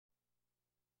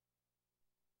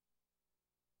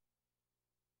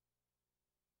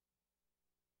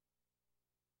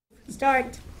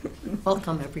start.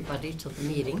 Welcome, everybody, to the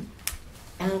meeting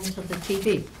and to the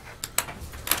TV.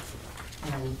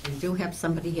 And we do have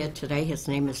somebody here today. His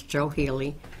name is Joe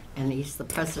Healy, and he's the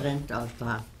president of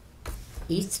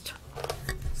East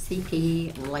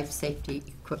CPE and Life Safety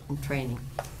Equipment Training.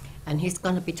 And he's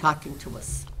going to be talking to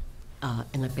us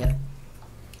in a bit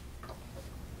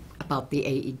about the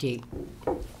AED.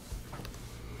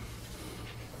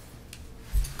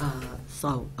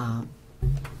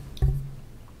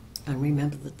 And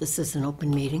remember that this is an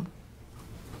open meeting.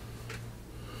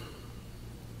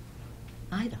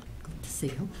 Ida, good to see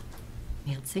you.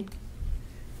 Nancy,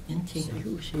 and Tina.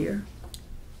 Who's here?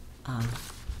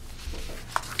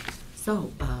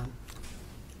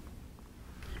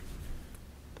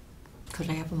 Could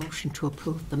I have a motion to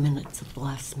approve the minutes of the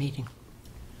last meeting?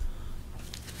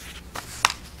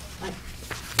 You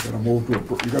gotta move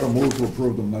to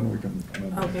approve them, then we can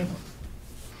amend them. Okay.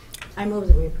 I move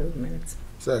that we approve the minutes.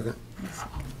 Second.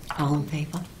 All in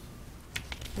favor?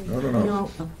 No.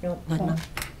 No.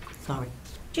 Sorry.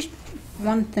 Just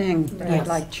one thing that Yes. I'd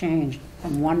like changed,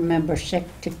 from one member sick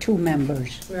to 2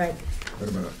 members. Right. Wait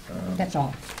a minute, That's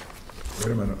all.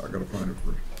 wait a minute, I gotta find it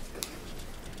first.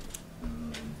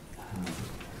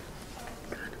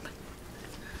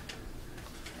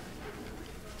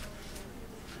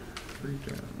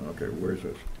 Okay, where's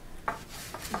this?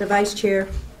 The vice chair,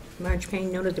 Marge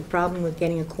Payne, noted the problem with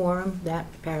getting a quorum, that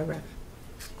paragraph.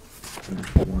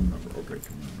 One member, okay,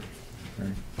 2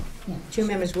 members, okay. 2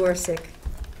 members were sick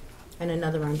and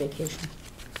another on vacation.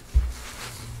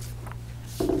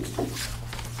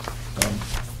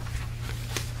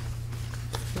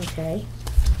 Okay.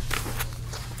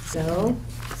 So,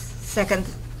 Second.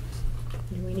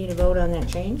 do we need a vote on that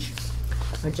change?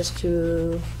 Or just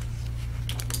to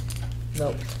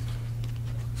vote?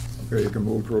 Okay, you can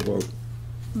move to a vote.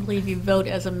 I believe you vote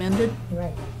as amended.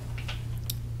 Right.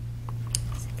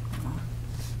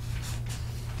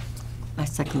 I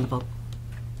second the vote.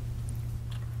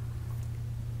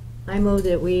 I move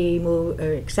that we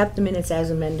accept the minutes as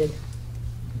amended.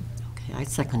 Okay, I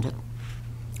second it.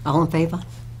 All in favor?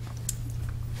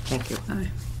 Thank you. Aye.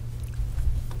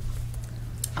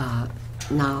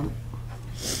 Now,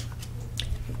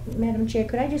 Madam Chair,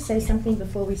 could I just say something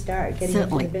before we start getting into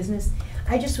Certainly. the business?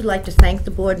 I just would like to thank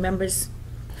the board members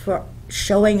for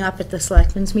showing up at the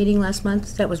Selectmen's meeting last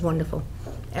month. That was wonderful.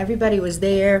 Everybody was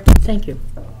there. Thank you.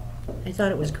 I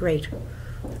thought it was great.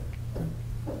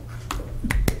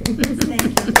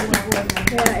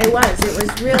 Yeah, it was. It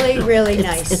was really, really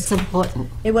nice. it's important.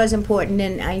 It was important,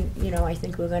 and I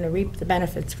think we're going to reap the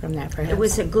benefits from that, perhaps. It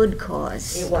was a good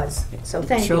cause. It was. So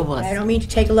thank Sure you. was. I don't mean to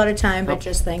take a lot of time, but Nope.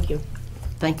 just thank you.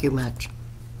 Thank you much.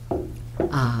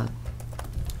 We're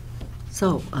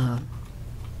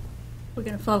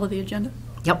going to follow the agenda.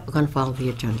 Yep, we're going to follow the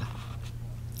agenda.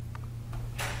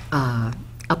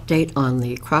 Update on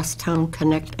the Crosstown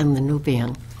Connect and the new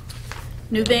van.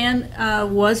 New van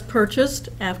was purchased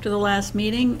after the last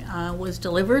meeting, was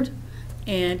delivered,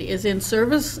 and is in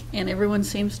service, and everyone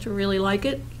seems to really like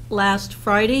it. Last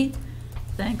Friday,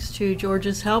 thanks to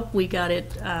George's help, we got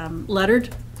it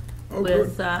lettered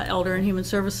with Elder and Human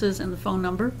Services and the phone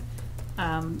number.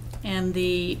 And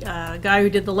the guy who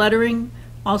did the lettering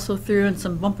also threw in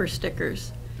some bumper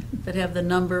stickers that have the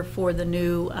number for the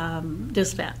new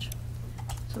dispatch.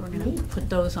 So we're going to put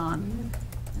those on.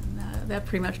 And that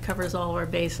pretty much covers all of our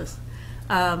bases.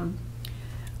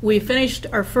 We finished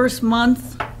our first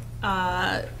month,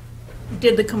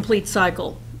 did the complete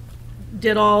cycle,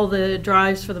 did all the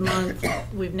drives for the month.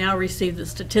 We've now received the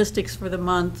statistics for the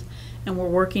month, and we're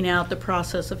working out the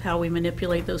process of how we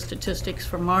manipulate those statistics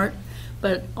for Mart.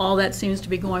 But all that seems to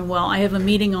be going well. I have a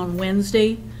meeting on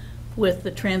Wednesday with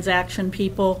the transaction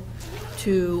people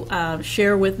to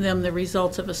share with them the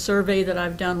results of a survey that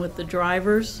I've done with the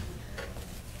drivers,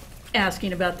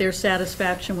 asking about their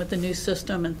satisfaction with the new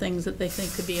system and things that they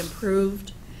think could be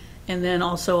improved. And then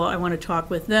also I want to talk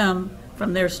with them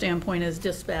from their standpoint as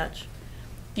dispatch,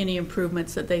 any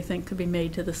improvements that they think could be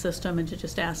made to the system, and to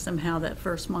just ask them how that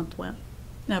first month went.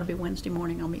 That'll be Wednesday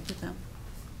morning. I'll meet with them.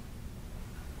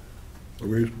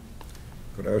 Louise,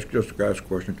 could I ask a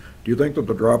question? Do you think that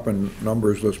the drop in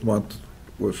numbers this month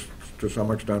was, to some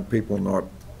extent, people not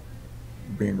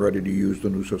being ready to use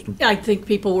the new system? I think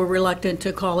people were reluctant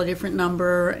to call a different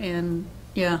number, and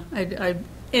yeah,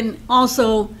 and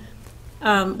also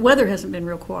weather hasn't been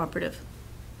real cooperative.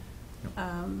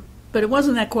 But it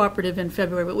wasn't that cooperative in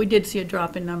February, but we did see a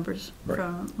drop in numbers Right.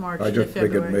 from March I to just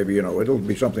February. figured maybe, it'll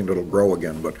be something that'll grow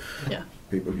again, but Yeah.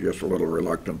 people are just a little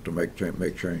reluctant to make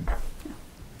change.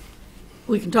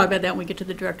 We can talk about that when we get to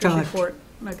the director's George. report.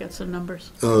 I got some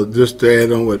numbers. Just to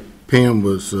add on what Pam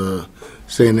was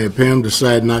saying, that Pam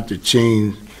decided not to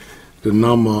change the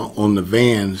number on the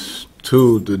vans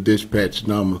to the dispatch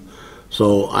number.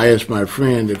 So I asked my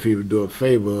friend if he would do a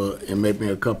favor and make me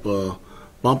a couple of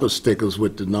bumper stickers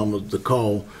with the numbers to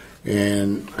call.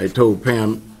 And I told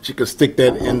Pam she could stick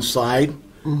that inside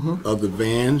of the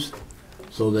vans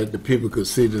so that the people could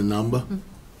see the number.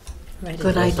 Right.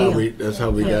 Good That's how idea. that's how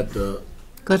we got the.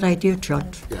 Good idea,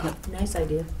 George. Yeah. Nice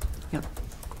idea. Yep.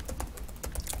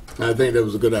 I think that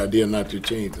was a good idea not to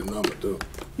change the number too.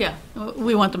 Yeah,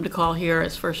 we want them to call here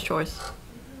as first choice.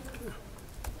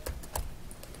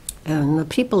 And the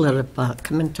people that have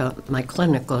come into my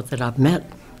clinic or that I've met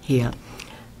here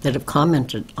that have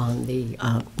commented on the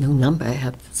new number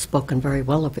have spoken very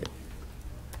well of it.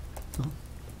 So,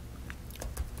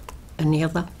 any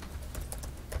other?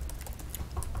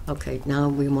 Okay, now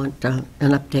we want an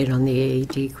update on the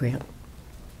AED grant.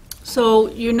 So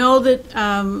you know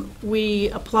that we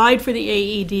applied for the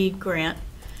AED grant,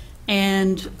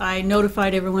 and I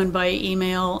notified everyone by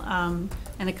email,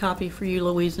 and a copy for you,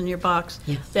 Louise, in your box,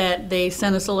 Yes. that they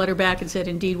sent us a letter back and said,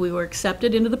 indeed, we were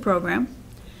accepted into the program,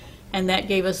 and that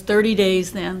gave us 30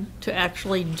 days then to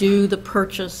actually do the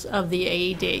purchase of the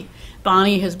AED.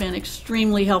 Bonnie has been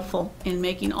extremely helpful in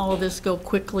making all of this go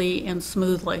quickly and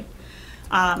smoothly.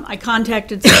 I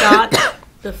contacted Scott,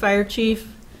 the fire chief,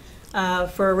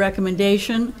 for a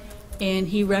recommendation, and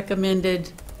he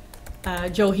recommended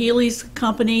Joe Healy's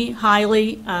company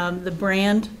highly. The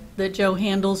brand that Joe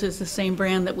handles is the same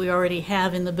brand that we already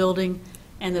have in the building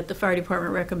and that the fire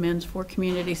department recommends for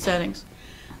community settings.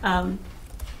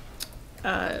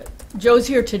 Joe's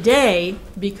here today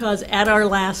because at our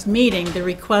last meeting, the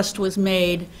request was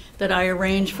made that I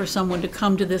arrange for someone to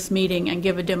come to this meeting and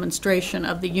give a demonstration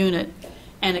of the unit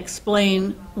and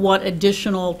explain what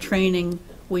additional training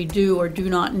we do or do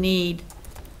not need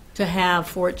to have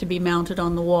for it to be mounted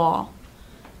on the wall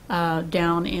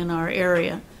down in our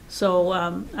area. So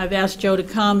I've asked Joe to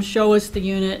come, show us the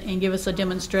unit, and give us a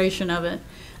demonstration of it.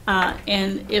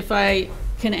 And if I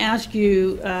can ask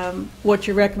you what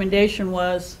your recommendation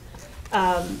was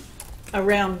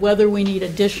around whether we need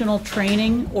additional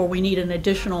training or we need an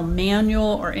additional manual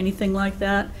or anything like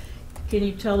that. Can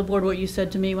you tell the board what you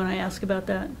said to me when I asked about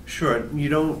that? Sure. You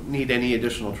don't need any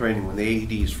additional training. When the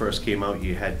AEDs first came out,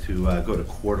 you had to go to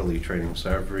quarterly training. So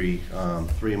every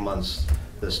 3 months,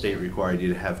 the state required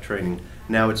you to have training.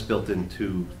 Now it's built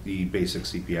into the basic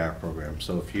CPR program.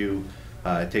 So if you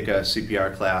take a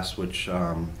CPR class, which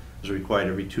is required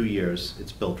every 2 years,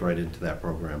 it's built right into that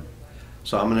program.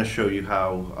 So I'm going to show you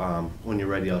how, when you're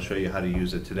ready, I'll show you how to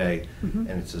use it today. And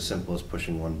it's as simple as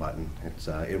pushing one button.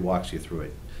 It walks you through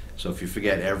it. So if you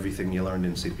forget everything you learned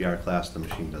in CPR class, the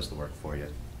machine does the work for you.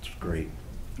 It's great.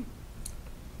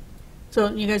 So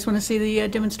you guys want to see the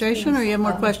demonstration, or you have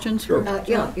more questions? Sure.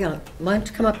 Yeah. Why don't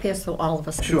you come up here so all of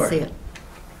us can Sure. see it?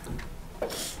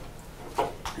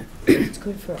 It's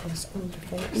good for us older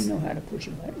You folks. know how to push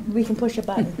a button. We can push a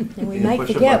button, and we You can might push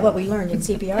a forget button. what we learned in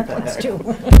CPR class, too.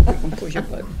 You can push a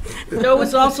button. Joe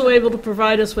was also able to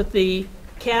provide us with the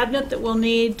cabinet that we'll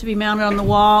need to be mounted on the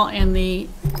wall and the,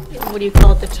 what do you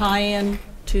call it, the tie-in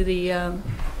to the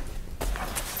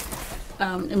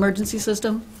emergency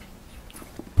system.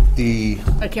 I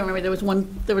can't remember,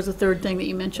 there was a third thing that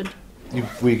you mentioned.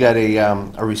 We got a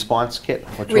response kit,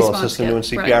 which will Response assist in doing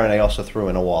kit, CPR, right. and I also threw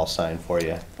in a wall sign for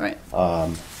you. Right.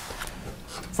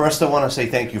 First, I want to say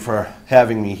thank you for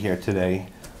having me here today.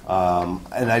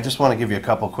 And I just want to give you a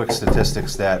couple quick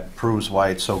statistics that proves why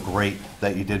it's so great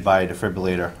that you did buy a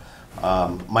defibrillator.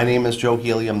 My name is Joe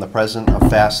Healy. I'm the president of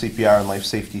FAST CPR and Life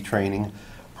Safety Training.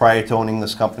 Prior to owning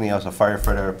this company, I was a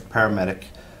firefighter paramedic.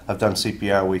 I've done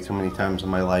CPR way too many times in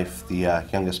my life, the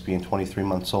youngest being 23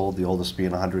 months old, the oldest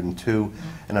being 102,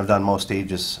 and I've done most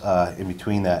ages in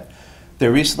between that. They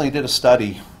recently did a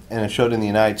study, and it showed in the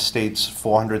United States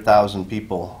 400,000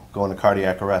 people go into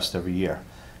cardiac arrest every year,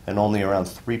 and only around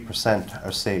 3%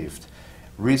 are saved.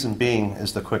 Reason being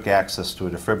is the quick access to a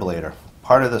defibrillator.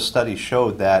 Part of the study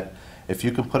showed that if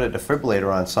you can put a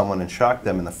defibrillator on someone and shock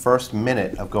them in the first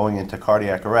minute of going into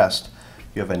cardiac arrest,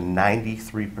 you have a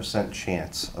 93%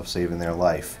 chance of saving their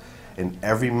life. And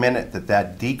every minute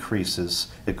that decreases,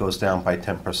 it goes down by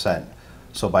 10%.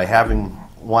 So by having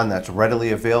one that's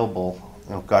readily available,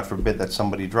 God forbid that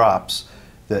somebody drops,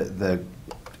 the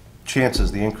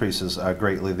chances, the increases are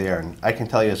greatly there. And I can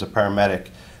tell you as a paramedic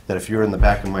that if you're in the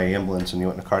back of my ambulance and you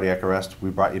went into cardiac arrest, we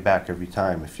brought you back every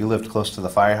time. If you lived close to the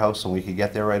firehouse and we could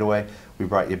get there right away, we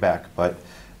brought you back. But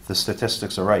the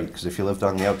statistics are right, because if you lived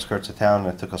on the outskirts of town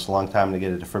and it took us a long time to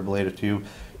get a defibrillator to you,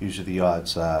 usually the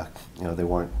odds, they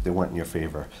weren't in your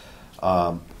favor.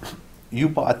 you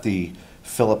bought the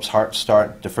Philips Heart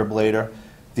Start defibrillator.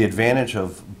 The advantage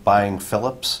of buying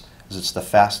Philips is it's the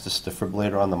fastest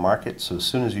defibrillator on the market. So as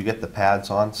soon as you get the pads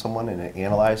on someone and it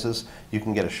analyzes, you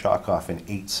can get a shock off in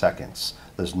 8 seconds.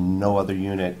 There's no other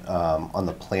unit on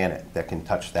the planet that can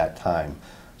touch that time.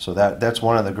 So that's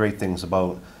one of the great things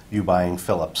about you buying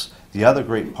Philips. The other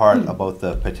great part about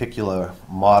the particular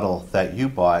model that you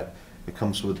bought, it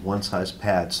comes with one-size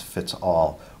pads fits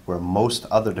all, where most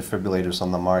other defibrillators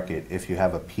on the market, if you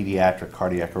have a pediatric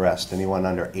cardiac arrest, anyone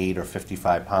under 8 or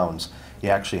 55 pounds, you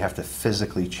actually have to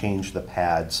physically change the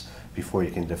pads before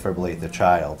you can defibrillate the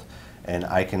child. And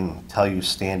I can tell you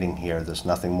standing here, there's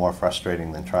nothing more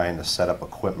frustrating than trying to set up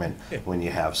equipment when you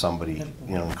have somebody,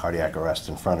 you know, in cardiac arrest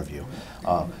in front of you.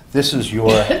 This is your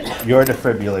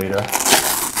defibrillator.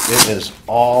 It is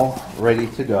all ready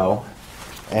to go.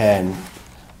 And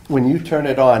when you turn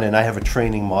it on, and I have a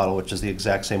training model, which is the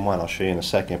exact same one, I'll show you in a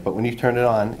second, but when you turn it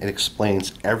on, it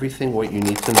explains everything what you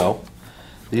need to know.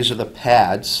 These are the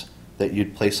pads that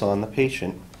you'd place on the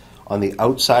patient. On the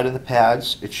outside of the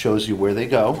pads, it shows you where they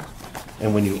go.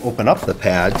 And when you open up the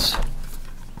pads,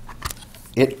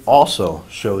 it also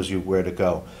shows you where to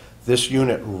go. This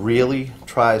unit really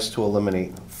tries to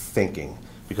eliminate thinking,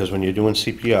 because when you're doing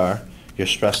CPR, your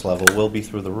stress level will be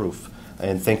through the roof.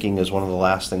 And thinking is one of the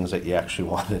last things that you actually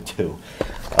want to do.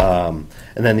 And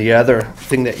then the other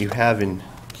thing that you have in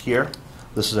here,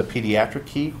 this is a pediatric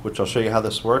key, which I'll show you how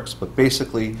this works. But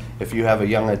basically, if you have a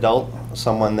young adult,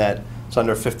 someone that's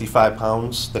under 55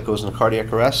 pounds that goes into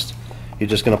cardiac arrest, you're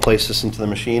just going to place this into the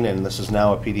machine, and this is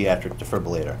now a pediatric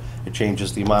defibrillator. It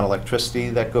changes the amount of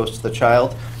electricity that goes to the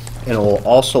child, and it will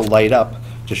also light up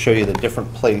to show you the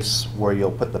different place where you'll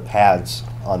put the pads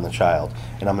on the child.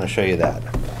 And I'm going to show you that.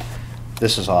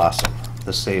 This is awesome.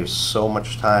 This saves so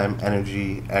much time,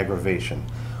 energy, aggravation.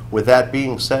 With that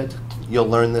being said, you'll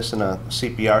learn this in a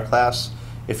CPR class.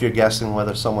 If you're guessing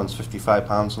whether someone's 55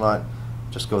 pounds or not,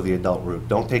 just go the adult route.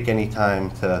 Don't take any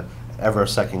time to ever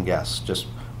second guess. Just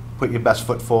put your best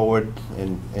foot forward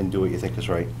and do what you think is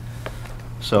right.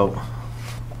 So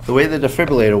the way the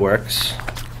defibrillator works,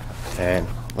 and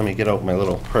let me get out my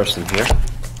little person here.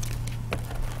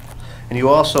 And you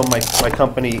also, my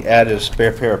company added a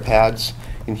spare pair of pads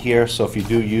in here, so if you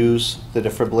do use the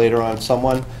defibrillator on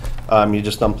someone, you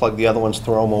just unplug the other ones,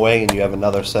 throw them away, and you have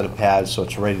another set of pads, so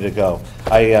it's ready to go.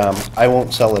 I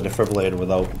won't sell a defibrillator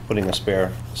without putting a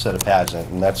spare set of pads in,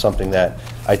 and that's something that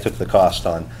I took the cost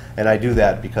on. And I do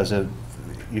that because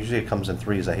usually it comes in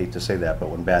threes. I hate to say that, but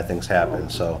when bad things happen,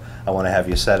 so I want to have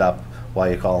you set up while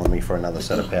you're calling me for another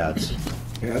set of pads.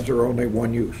 Pads are only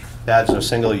one use. Pads are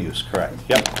single use, correct.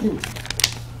 Yep. And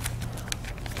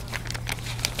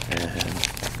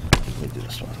let me do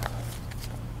this one.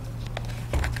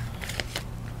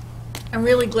 I'm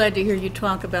really glad to hear you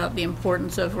talk about the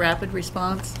importance of rapid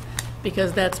response,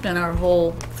 because that's been our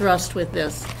whole thrust with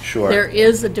this. Sure. There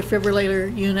is a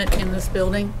defibrillator unit in this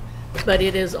building, but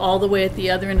it is all the way at the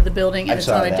other end of the building, I and it's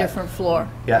saw on a that. different floor.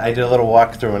 Yeah, I did a little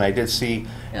walkthrough, and I did see,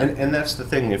 Yeah. and that's the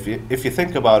thing, if you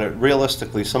think about it,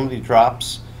 realistically, somebody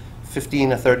drops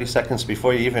 15 or 30 seconds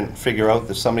before you even figure out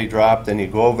that somebody dropped, and you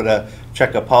go over to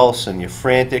check a pulse, and you're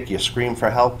frantic, you scream for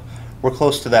help. We're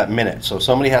close to that minute, so if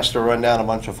somebody has to run down a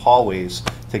bunch of hallways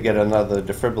to get another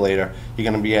defibrillator, you're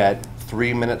going to be at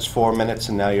 3 minutes, 4 minutes,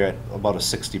 and now you're at about a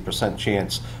 60%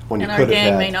 chance when you And could our have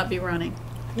gang had. may not be running.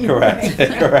 Correct,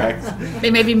 correct. They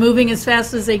may be moving as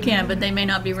fast as they can, but they may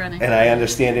not be running. And I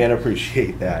understand and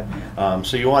appreciate that.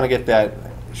 So you want to get that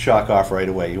shock off right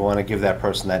away. You want to give that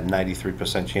person that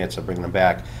 93% chance of bringing them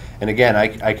back. And again,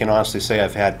 I can honestly say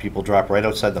I've had people drop right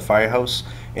outside the firehouse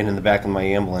and in the back of my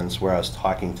ambulance where I was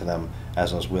talking to them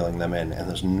as I was wheeling them in. And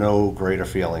there's no greater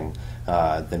feeling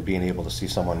than being able to see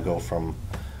someone go from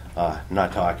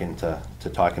not talking to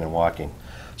talking and walking.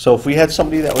 So if we had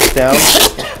somebody that was down,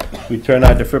 we'd turn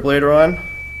our defibrillator on.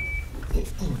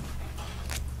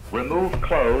 Remove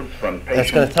clothes from patient's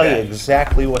That's going to tell you bed.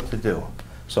 exactly what to do.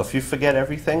 So if you forget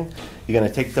everything, you're going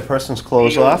to take the person's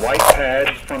clothes Peel off, white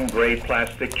pads from gray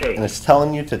plastic case. and it's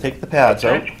telling you to take the pads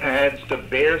out. Attach pads to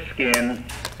bare skin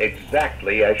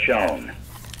exactly as shown.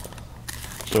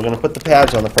 So we're going to put the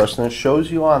pads on the person. It shows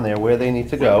you on there where they need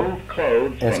to go. Remove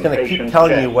clothes And it's from going to keep patient's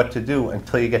telling bed. you what to do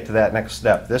until you get to that next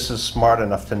step. This is smart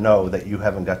enough to know that you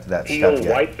haven't got to that Peel step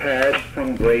yet. white pads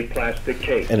from gray plastic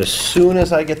case. And as soon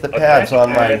as I get the pads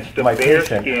on Attach pads to my bare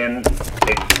patient, skin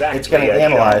exactly it's going to as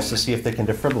analyze shown. to see if they can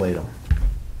defibrillate them.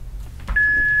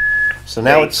 So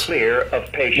now Stay it's clear of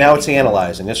patient. now it's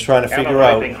analyzing. It's trying to figure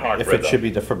out Analyzing heart if it rhythm. should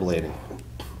be defibrillating.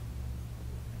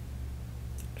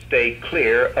 Stay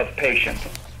clear of patient.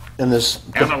 And there's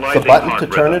the Analyzing button heart to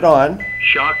turn rhythm. it on.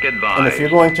 Shock advised. And if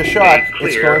you're going to shock, Be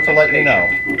it's clear going to and let you know.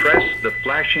 patient. Press the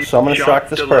flashing So I'm gonna shock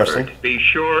this delivered. person. Be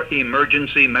sure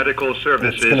emergency medical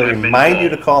services It's going to have been remind you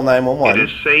to called. call It 911.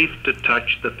 is safe to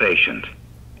touch the patient.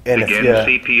 And Begin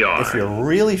CPR. if you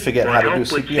really forget For how to do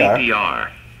help with CPR, CPR,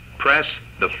 press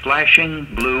the flashing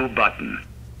blue button.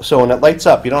 so when it lights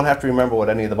up, you don't have to remember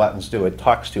what any of the buttons do. It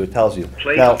talks to you, it tells you.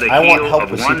 Place Now, the I want heel help of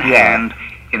with one CPR. hand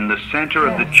in the center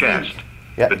of the chest,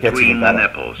 Yeah, it gets between even the better.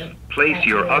 nipples. Place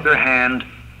your other hand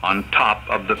on top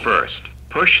of the first.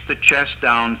 Push the chest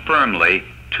down firmly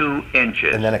 2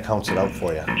 inches. And then it counts it out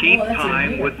for you. Keep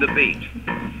time with the beat.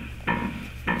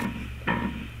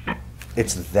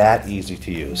 It's that easy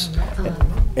to use.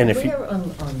 And if you, Where on the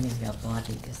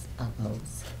body are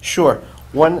those? sure,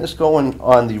 one is going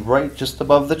on the right, just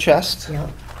above the chest, Yep.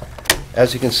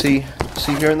 as you can see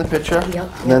here in the picture. Yep.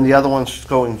 And then the other one's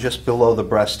going just below the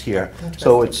breast here.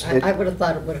 So it's, I would have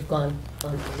thought it would have gone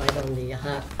right on the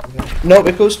heart. no,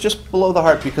 it goes just below the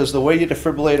heart because the way your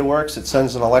defibrillator works, it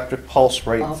sends an electric pulse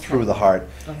right Okay. through the heart.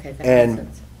 Okay, that makes And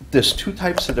sense. there's 2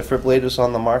 types of defibrillators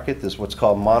on the market. There's what's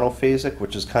called monophasic,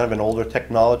 which is kind of an older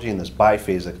technology, and there's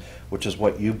biphasic, which is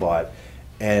what you bought.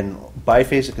 And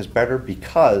biphasic is better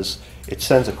because it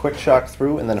sends a quick shock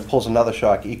through and then it pulls another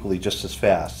shock equally just as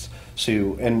fast.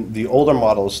 So, and the older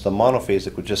models, the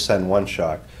monophasic, would just send 1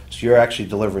 shock. So you're actually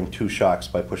delivering 2 shocks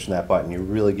by pushing that button. You're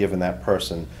really giving that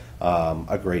person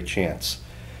a great chance.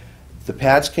 The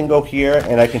pads can go here,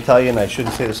 and I can tell you, and I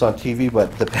shouldn't say this on TV,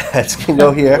 but the pads can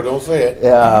go here. Well, don't say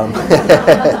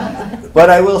it. But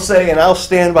I will say, and I'll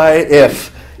stand by it,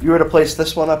 if you were to place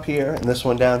this one up here and this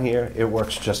one down here, it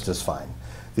works just as fine.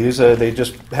 They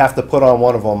just have to put on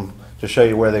one of them to show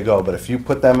you where they go, but if you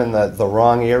put them in the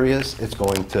wrong areas, it's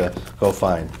going to go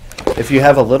fine. If you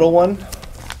have a little one,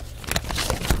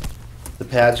 the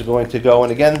pads are going to go,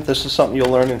 and again, this is something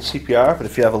you'll learn in CPR, but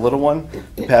if you have a little one,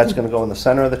 the pad's going to go in the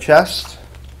center of the chest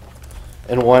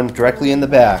and one directly in the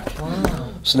back.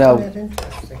 Wow. So now, That's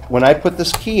interesting. when I put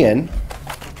this key in,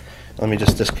 let me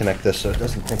just disconnect this so it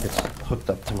doesn't think it's hooked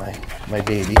up to my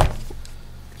baby.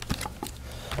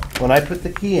 When I put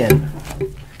the key in,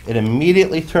 it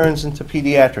immediately turns into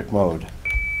pediatric mode.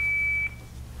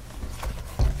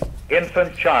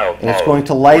 Infant child And it's mode. going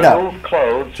to light up Remove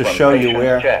clothes to from show you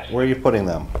patient's chest. where you're putting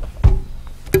them.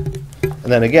 And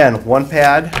then again, one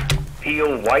pad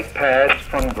Peel white pads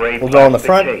from gray will go in the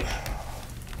plastic front.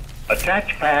 case. Attach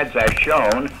pads as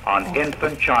shown on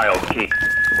infant child key.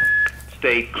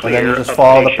 Stay And clear then you of just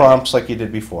follow the patient. prompts like you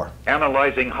did before.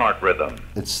 Analyzing heart rhythm.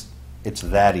 It's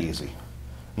that easy.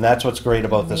 And that's what's great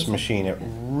about this machine. It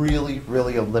really,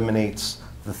 really eliminates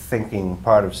the thinking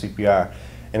part of CPR.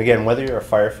 And again, whether you're a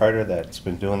firefighter that's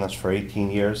been doing this for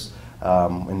 18 years,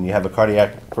 and you have a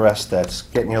cardiac arrest that's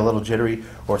getting you a little jittery,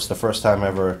 or it's the first time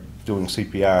ever doing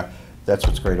CPR, that's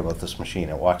what's great about this machine.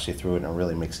 It walks you through it and it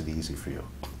really makes it easy for you.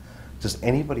 Does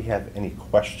anybody have any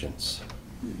questions?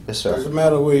 Yes, Doesn't sir.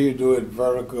 matter where you do it,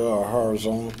 vertical or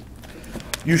horizontal.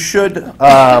 You should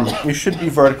be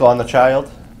vertical on the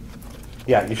child.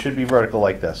 Yeah, you should be vertical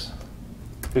like this.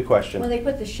 Good question. Well, they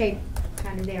put the shape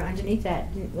kind of there underneath that.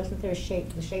 Wasn't there a shape,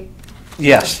 the shape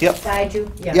Yes, yep. beside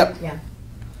you? Yeah, Yep. Yeah.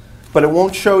 But it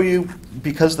won't show you,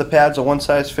 because the pads are one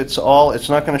size fits all, it's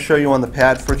not going to show you on the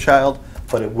pad for a child,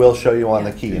 but it will show you on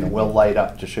the key, and it will light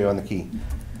up to show you on the key.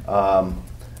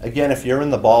 Again, if you're in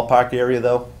the ballpark area,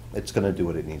 though, it's going to do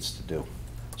what it needs to do.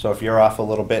 So if you're off a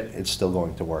little bit, it's still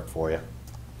going to work for you.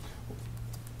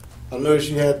 I noticed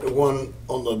you had the one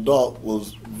on the adult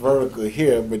was vertical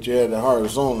here, but you had the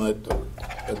horizontal at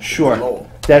the Sure. lower.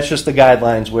 That's just the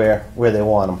guidelines where they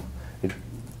want them.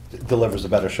 It delivers a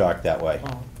better shock that way.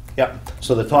 Yep.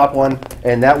 So the top one,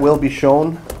 and that will be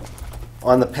shown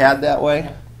on the pad that way.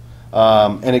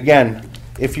 And again,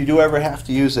 if you do ever have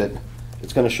to use it,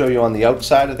 it's going to show you on the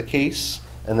outside of the case,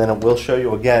 and then it will show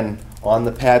you again on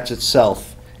the pads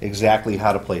itself exactly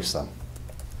how to place them.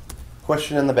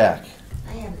 Question in the back.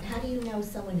 How do you know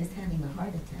someone is having a heart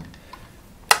attack?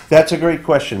 That's a great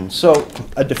question. So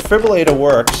a defibrillator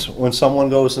works when someone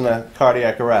goes in a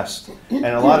cardiac arrest. And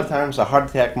a lot of times a heart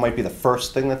attack might be the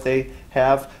first thing that they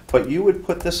have, but you would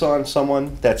put this on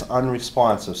someone that's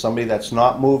unresponsive, somebody that's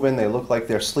not moving, they look like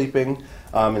they're sleeping.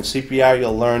 In CPR,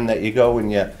 you'll learn that you go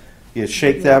and you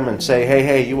shake them and say,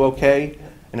 hey, you okay?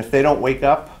 And if they don't wake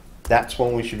up, that's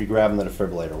when we should be grabbing the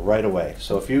defibrillator right away.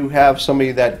 So if you have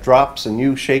somebody that drops and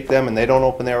you shake them and they don't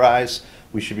open their eyes,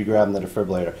 we should be grabbing the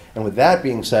defibrillator. And with that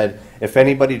being said, if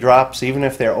anybody drops, even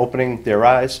if they're opening their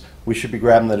eyes, we should be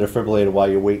grabbing the defibrillator while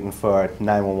you're waiting for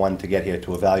 911 to get here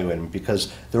to evaluate them,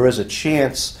 because there is a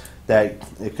chance that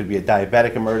it could be a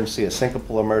diabetic emergency, a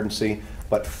syncopal emergency.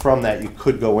 but from that, you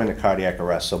could go into cardiac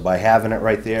arrest. So by having it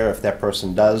right there, if that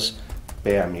person does,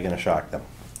 bam, you're going to shock them.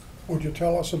 Would you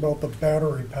tell us about the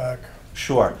battery pack?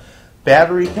 Sure.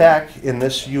 Battery pack in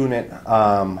this unit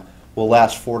will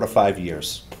last 4 to 5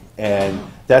 years. And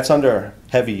that's under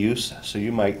heavy use, so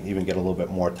you might even get a little bit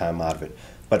more time out of it.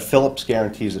 But Philips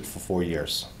guarantees it for 4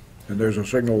 years. And there's a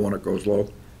signal when it goes low?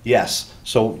 Yes.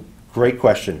 So, great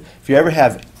question. If you ever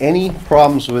have any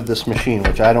problems with this machine,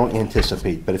 which I don't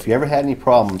anticipate, but if you ever had any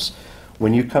problems,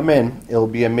 when you come in, it'll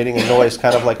be emitting a noise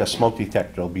kind of like a smoke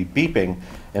detector. It'll be beeping,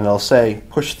 and it'll say,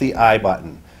 push the I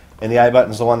button. And the I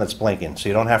button is the one that's blinking, so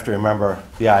you don't have to remember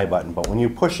the I button. But when you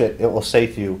push it, it will say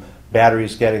to you,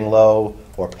 battery's getting low,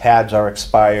 or pads are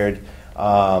expired.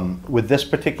 With this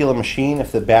particular machine,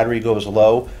 if the battery goes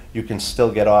low, you can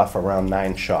still get off around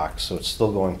 9 shocks, so it's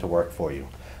still going to work for you.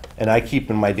 And I keep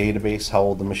in my database how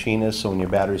old the machine is, so when your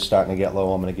battery's starting to get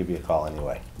low, I'm going to give you a call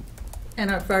anyway.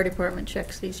 And our fire department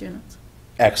checks these units.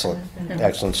 Excellent, Yeah.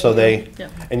 excellent. So they, Yeah.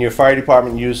 and your fire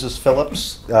department uses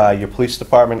Philips. Your police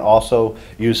department also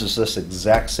uses this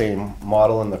exact same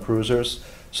model in the cruisers.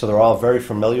 So they're all very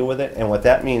familiar with it. And what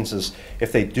that means is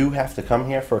if they do have to come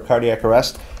here for a cardiac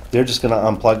arrest, they're just going to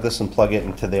unplug this and plug it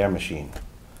into their machine.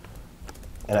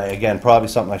 And again, probably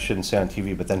something I shouldn't say on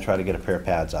TV, but then try to get a pair of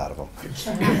pads out of them.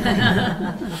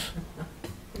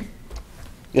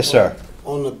 Yes, sir.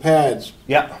 On the pads,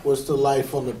 Yeah, what's the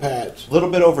life on the pads? a little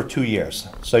bit over 2 years.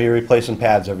 So you're replacing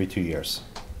pads every 2 years.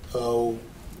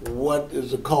 What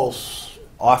is the cost?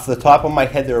 Off the top of my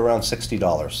head, they're around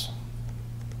 $60.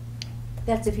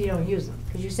 That's if you don't use them,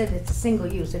 because you said it's a single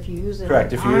use. If you use it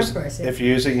Correct. on If you arm use, person, if you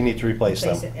use it, you need to replace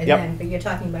them. replace it. And Yep. then, but you're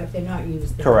talking about if they're not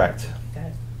used. then- Correct. Got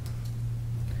it.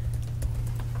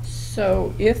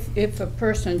 So if a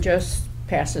person just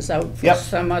passes out for Yep.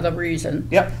 some other reason,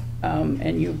 Yep.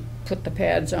 and you put the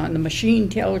pads on, the machine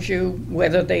tells you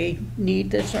whether they need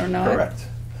this or not? Correct.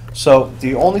 So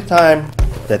the only time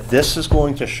that this is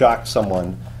going to shock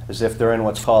someone is if they're in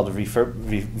what's called a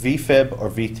VFib or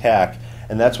VTAC,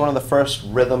 and that's one of the first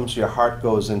rhythms your heart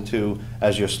goes into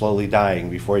as you're slowly dying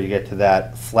before you get to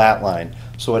that flat line.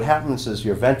 So what happens is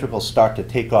your ventricles start to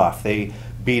take off. They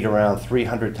beat around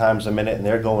 300 times a minute and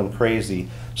they're going crazy.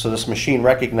 So this machine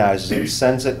recognizes it,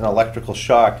 sends it an electrical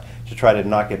shock to try to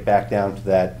knock it back down to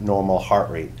that normal heart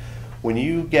rate. When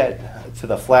you get to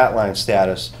the flatline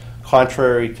status,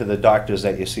 contrary to the doctors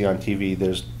that you see on TV,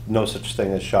 there's no such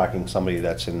thing as shocking somebody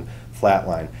that's in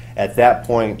flatline. At that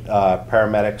point,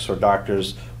 paramedics or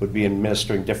doctors would be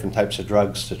administering different types of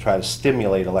drugs to try to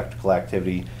stimulate electrical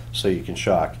activity so you can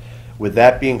shock. With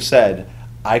that being said,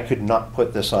 I could not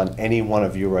put this on any one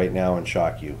of you right now and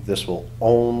shock you. This will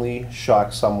only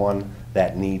shock someone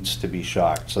that needs to be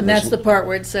shocked. So And that's there's- the part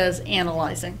where it says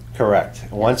analyzing. Correct.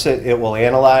 Once it will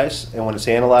analyze, and when it's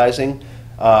analyzing,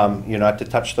 you're not to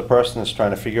touch the person. It's trying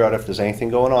to figure out if there's anything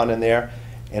going on in there.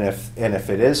 And if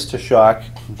it is to shock,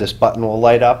 this button will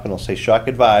light up and it'll say shock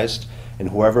advised. And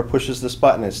whoever pushes this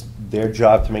button, it's their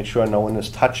job to make sure no one is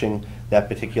touching that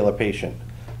particular patient.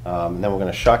 And then we're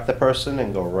going to shock the person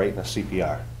and go right into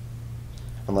CPR,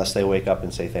 unless they wake up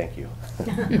and say thank you.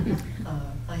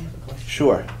 I have a question.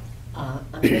 Sure.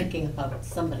 I'm thinking about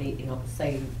somebody,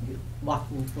 say you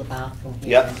walked into the bathroom here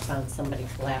Yep. and found somebody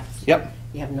collapsed. Yep.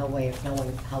 You have no way of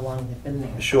knowing how long they've been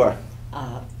there. Sure.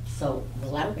 So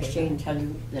will that machine tell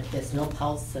you that there's no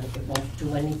pulse and it won't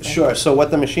do anything? Sure. So what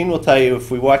the machine will tell you,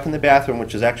 if we walk in the bathroom,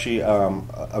 which is actually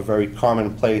a very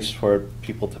common place for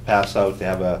people to pass out, to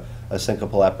have a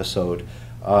syncopal episode,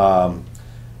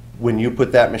 when you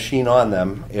put that machine on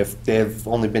them, if they've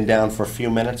only been down for a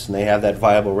few minutes and they have that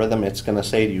viable rhythm, it's going to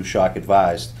say to you shock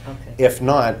advised. Okay. If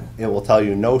not, it will tell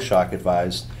you no shock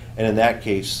advised, and in that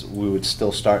case, we would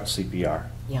still start CPR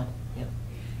Yeah, yeah.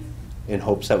 in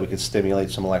hopes that we could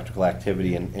stimulate some electrical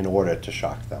activity in order to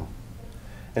shock them.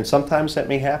 And sometimes that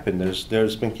may happen.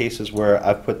 There's been cases where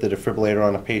I've put the defibrillator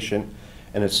on a patient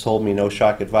and it's told me no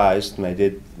shock advised, and I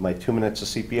did my 2 minutes of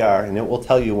CPR, and it will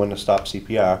tell you when to stop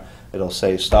CPR. It'll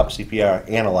say stop CPR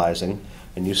analyzing,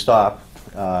 and you stop.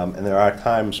 And there are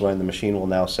times when the machine will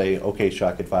now say, okay,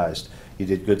 shock advised. You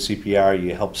did good CPR,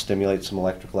 you helped stimulate some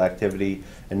electrical activity,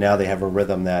 and now they have a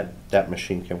rhythm that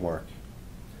machine can work.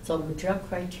 So would your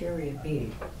criteria be,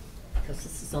 because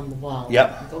this is on the wall?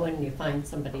 Yep. You go in and you find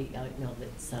somebody,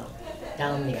 that's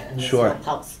down there and there's Sure. no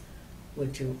pulse.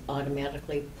 Would you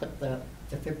automatically put the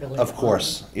defibrillator on? Of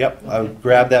course. them? Yep. I Okay. would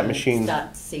grab that And machine.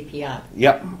 Start CPR.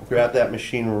 Yep, grab that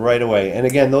machine right away. And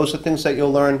again, those are things that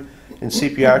you'll learn in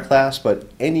CPR class, but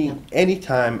any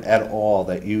time at all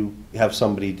that you have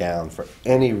somebody down for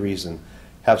any reason,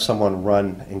 have someone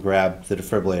run and grab the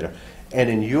defibrillator. And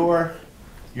in your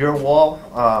wall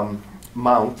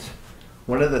mount,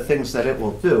 one of the things that it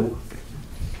will do,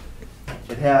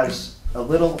 it has a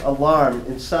little alarm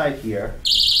inside here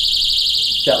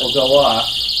that will go off.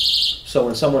 So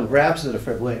when someone grabs the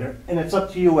defibrillator, and it's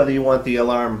up to you whether you want the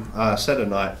alarm set or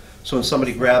not. So when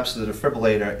somebody grabs the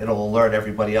defibrillator, it'll alert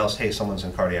everybody else, hey, someone's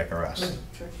in cardiac arrest.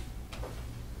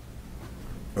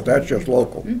 But that's just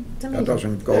local. That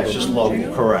doesn't go to... It's just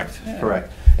local, correct,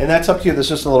 correct. And that's up to you, there's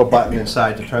just a little button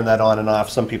inside to turn that on and off.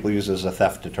 Some people use it as a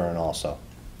theft deterrent also.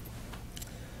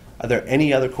 Are there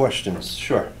any other questions?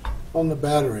 Sure. On the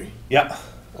battery, Yeah.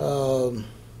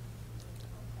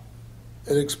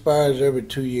 it expires every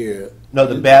 2 years. No,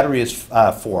 the battery is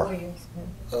 4.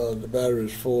 The battery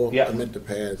is 4. Yeah. I meant the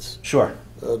pads. Sure.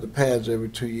 The pads every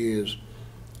 2 years.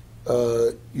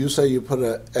 You say you put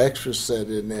an extra set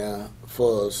in there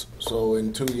for us, so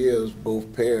in 2 years,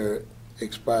 both pair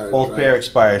expires, Both right? pair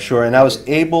expire, sure. And I was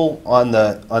able, on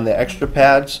the extra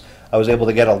pads, I was able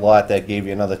to get a lot that gave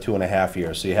you another 2.5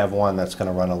 years. So you have one that's going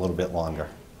to run a little bit longer.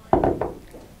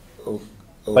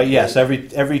 But yes,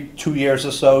 every 2 years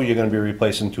or so, you're going to be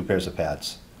replacing 2 pairs of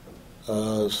pads.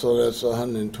 So that's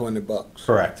 $120.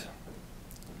 Correct.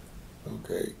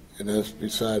 Okay, and that's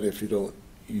beside if you don't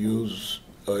use,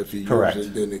 or if you Correct. use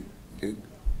it, then it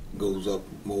goes up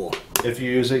more. If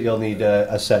you use it, you'll need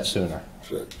a set sooner.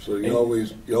 So you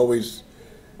always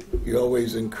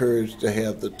encourage to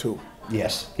have the 2.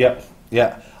 Yes, yep,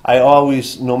 yeah. I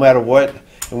always, no matter what,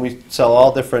 and we sell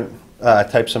all different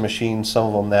types of machines, some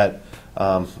of them that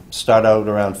start out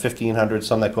around $1,500,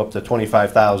 some that go up to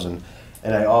 $25,000.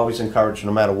 And I always encourage,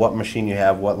 no matter what machine you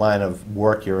have, what line of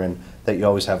work you're in, that you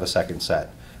always have a second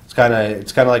set. It's kind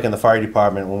of like in the fire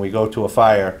department. When we go to a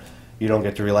fire, you don't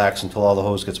get to relax until all the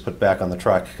hose gets put back on the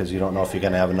truck because you don't know if you're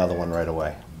going to have another one right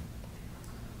away.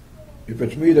 If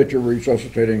it's me that you're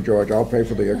resuscitating, George, I'll pay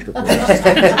for the extra cost.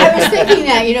 I was thinking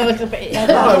that, you know, It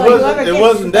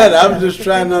wasn't that. I was just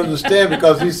trying to understand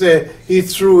because he said he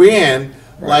threw in,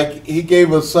 like he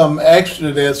gave us some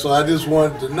extra there, so I just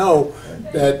wanted to know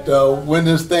that when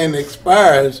this thing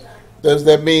expires, does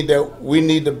that mean that we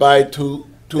need to buy two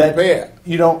pair?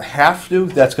 You don't have to.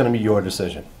 That's going to be your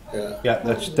decision. Yeah. Yeah,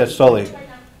 that's totally You're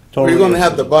going your to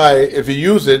have to decision. buy, if you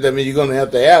use it, I mean, you're going to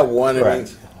have to have one.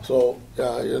 Correct. So,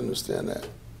 yeah, you understand that.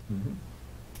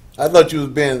 I thought you was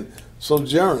being so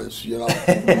generous, you know.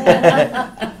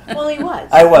 Well, he was.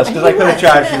 I was, because I could have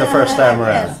charged you the first time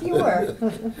around. Yes, you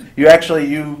were.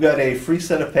 You got a free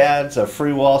set of pads, a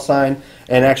free wall sign,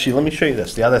 and actually, let me show you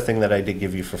this, the other thing that I did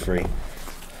give you for free.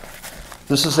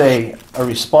 This is a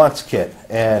response kit,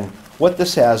 and what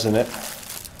this has in it,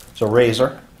 it's a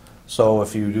razor. So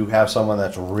if you do have someone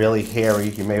that's really hairy,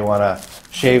 you may want to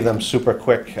shave them super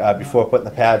quick before putting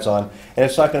the pads on. And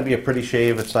it's not going to be a pretty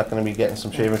shave, it's not going to be getting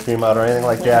some shaving cream out or anything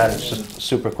like that, it's just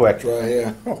super quick. Right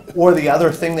here. Or the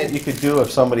other thing that you could do if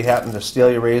somebody happened to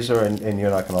steal your razor, and you're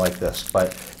not going to like this,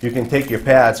 but you can take your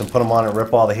pads and put them on and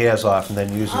rip all the hairs off and then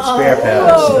use your spare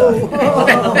pads.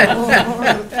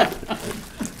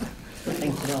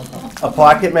 A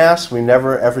pocket mask, we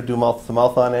never ever do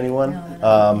mouth-to-mouth on anyone.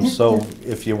 So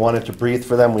if you wanted to breathe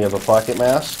for them, we have a pocket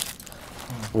mask.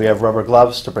 We have rubber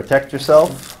gloves to protect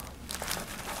yourself.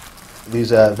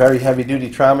 These are very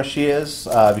heavy-duty trauma shears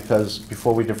because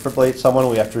before we defibrillate someone,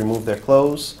 we have to remove their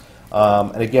clothes.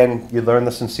 And again, you learn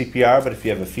this in CPR, but if you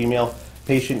have a female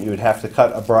patient, you would have to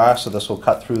cut a bra, so this will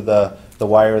cut through the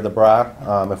wire of the bra.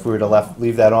 If we were to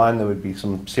leave that on, there would be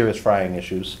some serious frying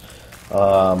issues.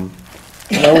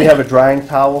 And then we have a drying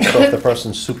towel, so if the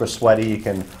person's super sweaty, you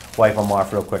can wipe them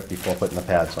off real quick before putting the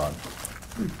pads on.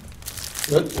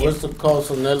 What's the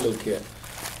cost on that little kit?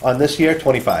 On this here,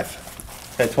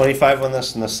 25. At 25 on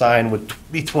this, and the sign would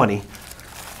be 20.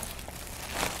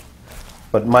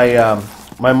 But my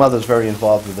mother's very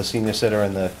involved with the senior center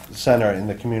and the center in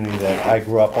the community that I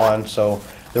grew up on, so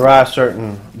there are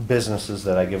certain businesses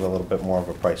that I give a little bit more of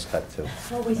a price tag to.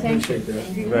 Well, we thank you.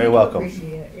 Very welcome.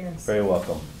 Appreciate it, yes. Very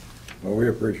welcome. Well, we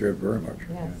appreciate it very much.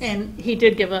 Yes. And he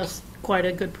did give us quite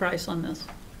a good price on this,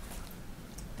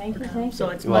 Thank you, thank you. so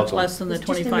it's You're much welcome. less than the It's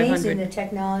just amazing the 2,500.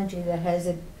 technology that has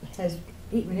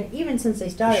even since they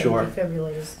started Sure. with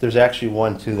defibrillators. There's actually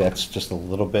one, too, that's just a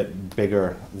little bit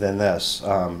bigger than this.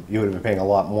 You would have been paying a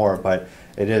lot more, but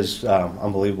it is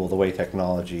unbelievable the way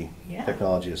technology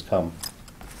has come.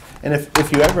 And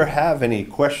if you ever have any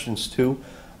questions, too,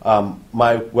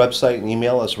 my website and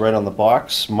email is right on the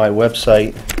box. My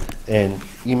website and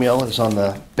email is on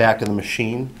the back of the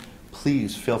machine.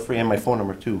 Please feel free, and my phone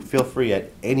number, too. Feel free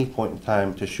at any point in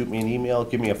time to shoot me an email,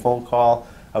 give me a phone call.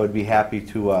 I would be happy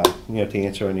to, to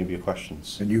answer any of your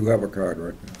questions. And you have a card,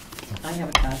 right? I have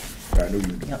a card. I knew you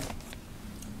did. Yep.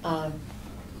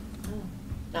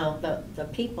 Now, the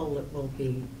people that will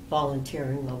be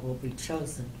volunteering or will be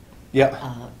chosen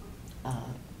Yeah,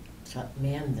 to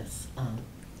man this,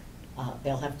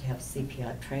 they'll have to have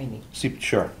CPR training.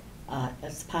 sure.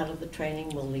 As part of the training,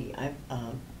 will the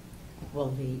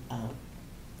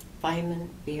firemen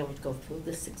be able to go through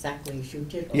this exactly as you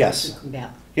did? Or Yes. will you come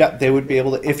back? Yeah, they would be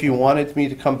able to, if you wanted me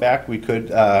to come back, we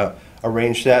could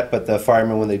arrange that, but the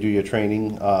firemen, when they do your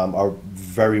training, are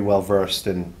very well versed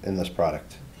in this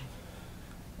product.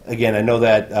 Again, I know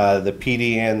that the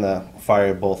PD and the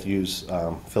fire both use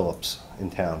Philips in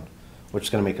town, which is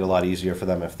going to make it a lot easier for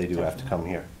them if they do have to come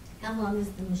here. How long is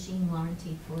the machine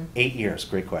warranted for? 8 years,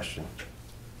 great question.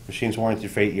 Machine's warranted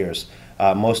for 8 years.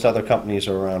 Most other companies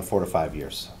are around 4 to 5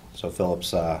 years. So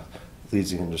Philips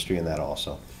leads the industry in that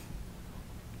also.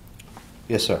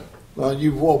 Yes, sir. Well,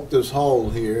 you've walked this hall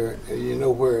here, and you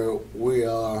know where we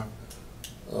are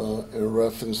in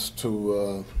reference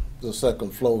to the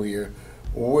second floor here.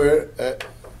 Where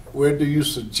do you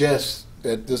suggest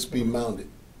that this be mounted?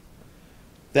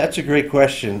 That's a great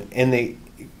question. And the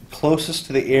closest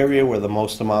to the area where the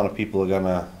most amount of people are going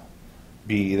to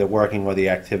be either working or the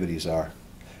activities are.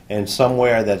 And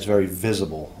somewhere that's very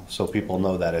visible, so people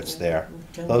know that it's there.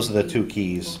 Those are the two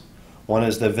keys. One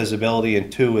is the visibility, and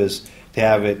two is to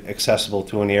have it accessible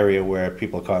to an area where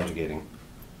people are congregating.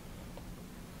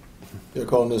 They're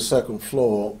calling this second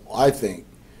floor. I think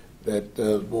that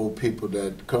there's more people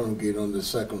that congregate on the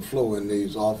second floor in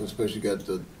these offices, especially got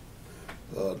the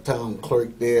town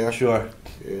clerk there. Sure.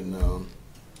 And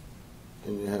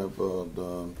you have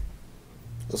the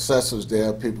assessors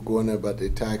there, people going there about their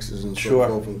taxes and so Sure.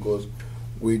 forth. And of course,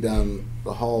 we down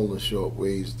the hall a short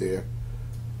ways there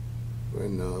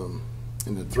in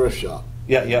the thrift shop.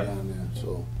 Yeah, yeah. Down there,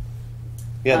 so.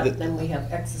 Yeah, But then we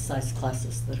have exercise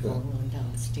classes that go on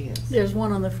downstairs. There's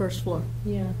one on the first floor.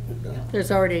 Yeah.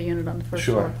 There's already a unit on the first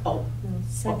Sure. floor.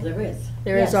 Oh, there is.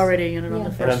 There is Yes. already a unit on Yeah. the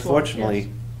and first floor. unfortunately,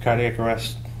 cardiac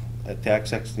arrest attacks,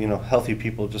 healthy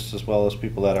people just as well as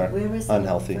people that are Where is it?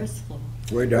 unhealthy. First floor?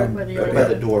 Way down. Where the at other- By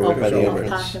the door, Oh, right by the on entrance.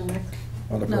 Park and Rec?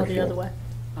 On the No, first the floor. other way.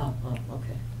 Oh,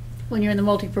 okay. When you're in the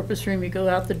multipurpose room, you go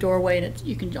out the doorway and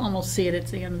you can almost see it.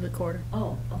 It's the end of the corridor.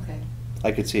 Oh, okay.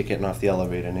 I could see it getting off the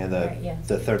elevator near Right, yeah.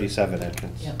 the 37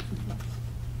 entrance. Yeah.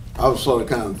 I was sort of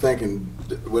kind of thinking,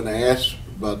 when I asked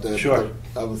about that, Sure.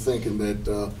 I was thinking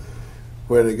that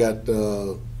where they got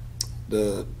the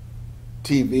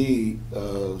TV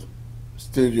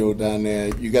studio down there,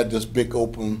 you got this big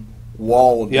open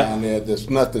wall Yeah. down there, there's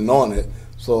nothing on it.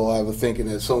 So I was thinking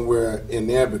that somewhere in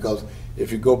there, because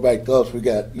if you go back to us, we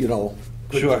got,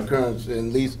 quick Sure. occurrence, and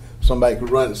at least somebody could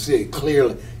run and see it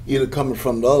clearly, either coming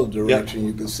from the other direction,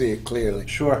 you can see it clearly.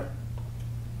 Sure.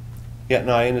 Yeah,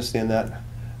 no, I understand that.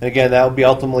 And again, that would be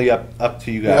ultimately up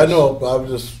to you guys. Yeah, I know, but I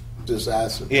was just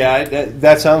asking. Yeah,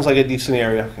 that sounds like a decent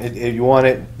area. If you want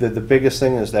it, the biggest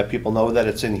thing is that people know that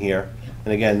it's in here.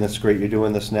 And again, that's great, you're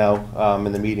doing this now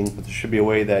in the meeting, but there should be a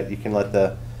way that you can let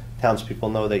the townspeople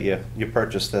know that you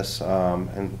purchased this,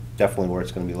 and definitely where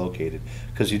it's going to be located.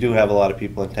 Because you do have a lot of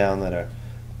people in town that are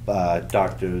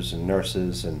doctors and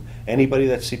nurses and anybody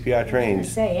that's CPR I was trained. gonna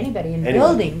say, anybody in the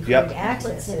Anyone. building Yep. could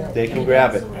access it. They can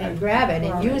grab it. And grab it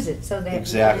and use it, so that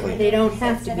Exactly. they don't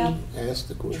have to be Ask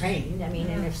the question. trained. I mean,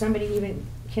 and if somebody even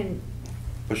can,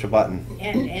 Push a button.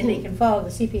 and they can follow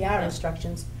the CPR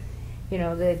instructions,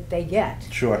 that they get,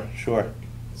 Sure.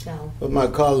 so. But my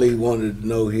colleague wanted to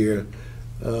know here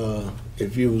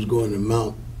if you was going to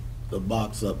mount the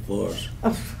box up for us.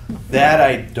 That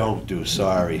I don't do,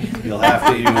 sorry. You'll have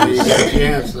to You got use. your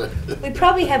answer. We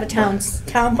probably have a town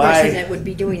My- person that would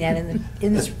be doing that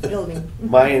in this building.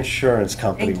 My insurance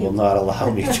company Thank you. will not allow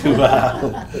me to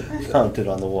mount it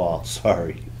on the wall,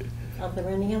 sorry. Are there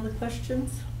any other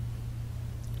questions?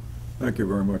 Thank you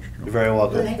very much, Joe. You're very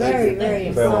welcome. Very, very You're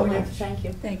very welcome. informative, thank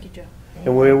you. Thank you, Joe.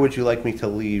 And where would you like me to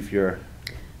leave your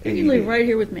You AED? can leave right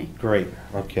here with me. Great,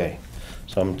 okay.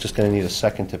 So I'm just gonna need a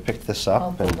second to pick this Oh,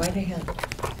 up, go and right ahead.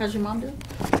 How's your mom doing?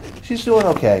 she's doing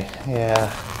okay,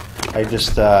 yeah. I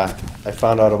just, I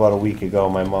found out about a week ago,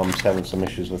 my mom's having some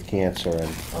issues with cancer,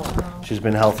 and she's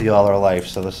been healthy all her life,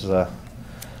 so this is I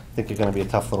think it's gonna be a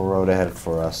tough little road ahead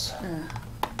for us.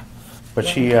 But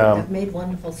she, I've made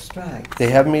wonderful strides. they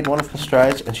have made wonderful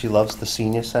strides, and she loves the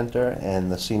senior center,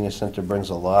 and the senior center brings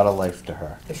a lot of life to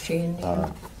her. Is she in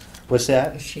Needham? What's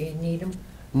that? Is she in Needham?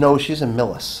 No, she's in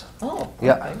Millis. Oh,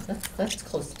 Yeah. okay, that's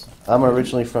close. I'm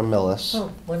originally from Millis.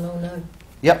 Oh, 109.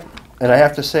 Yep. And I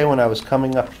have to say, when I was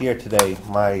coming up here today,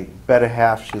 my better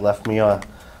half, she left me a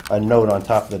note on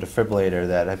top of the defibrillator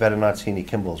that I better not see any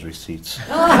Kimball's receipts.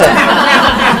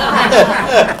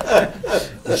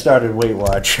 He started Weight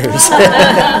Watchers.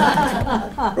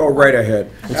 Go right ahead.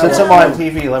 And since I'm on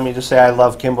TV, let me just say I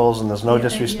love Kimball's, and there's no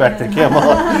disrespect to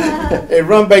Kimball. Hey,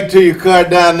 run back to your car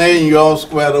down there and you all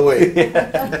squared away.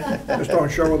 Just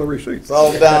don't show her the receipts. It's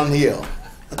all downhill.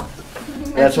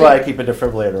 That's why I keep a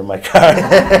defibrillator in my car.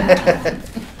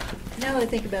 Now that I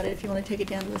think about it, if you want to take it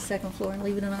down to the second floor and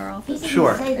leave it in our office,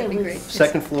 Sure. that'd be great.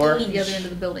 Second floor. The other end of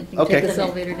the building. You can Okay. take this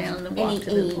elevator down and then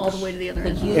walk all the way to the other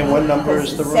end. And what number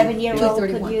is the room? 7-year-old could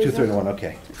 231. use it. 231,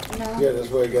 okay. Yeah, that's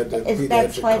why you got that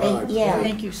That's why pediatric they, yeah.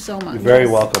 Thank you so much. You're very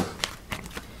welcome.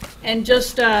 And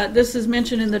just, this is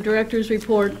mentioned in the director's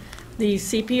report, the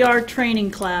CPR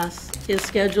training class is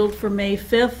scheduled for May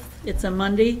 5th. It's a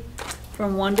Monday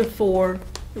from 1 to 4. It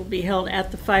will be held at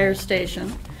the fire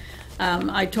station.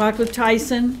 I talked with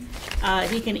Tyson.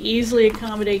 He can easily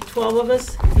accommodate 12 of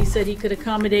us. He said he could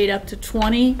accommodate up to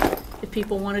 20 if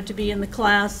people wanted to be in the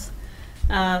class,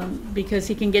 because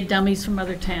he can get dummies from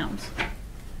other towns.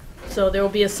 So there will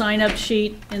be a sign-up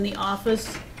sheet in the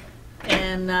office,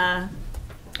 and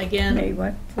again, May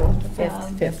what?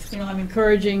 Fifth. you know, I'm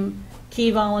encouraging key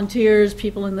volunteers,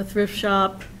 people in the thrift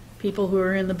shop, people who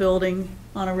are in the building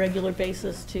on a regular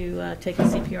basis to take a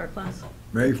CPR class.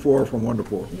 May 4 from 1 to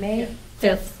 4. May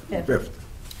 5th. 5th.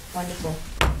 Wonderful.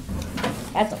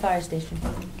 At the fire station.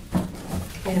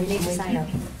 And you need to sign up.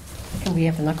 Can we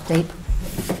have an update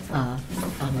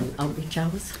on outreach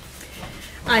hours?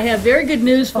 I have very good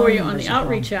news for you on the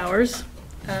outreach hours.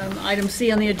 Item C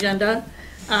on the agenda.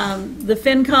 The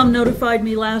FinCom notified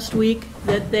me last week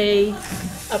that they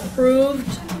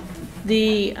approved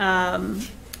the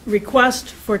request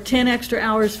for 10 extra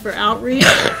hours for outreach.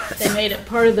 They made it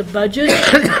part of the budget,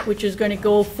 which is going to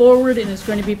go forward and is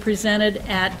going to be presented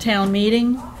at town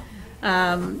meeting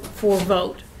for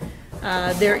vote.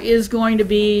 There is going to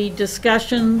be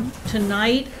discussion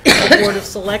tonight at the Board of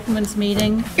Selectmen's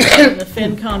meeting. The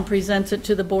FinCom presents it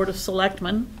to the Board of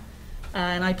Selectmen,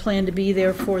 and I plan to be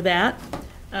there for that.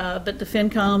 But the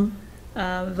FinCom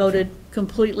voted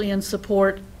completely in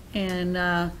support, and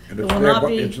And it will not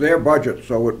be. it's their budget,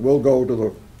 so it will go to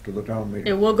the town It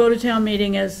meeting. will go to town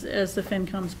meeting as the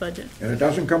FinCom's budget. And it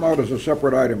doesn't come out as a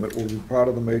separate item, it will be part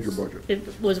of the major budget.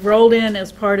 It was rolled in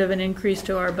as part of an increase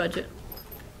to our budget.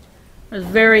 I was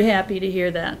very happy to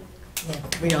hear that.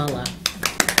 We all are.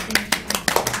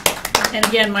 And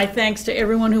again, my thanks to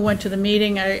everyone who went to the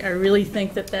meeting. I really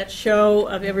think that that show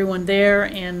of everyone there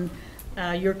and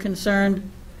your concern.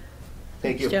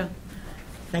 Thank you. Joe.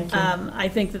 Thank you. I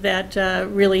think that that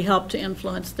really helped to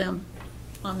influence them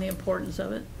on the importance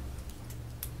of it.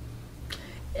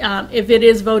 If it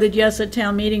is voted yes at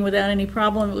town meeting without any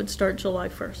problem, it would start July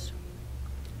 1st.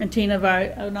 And Tina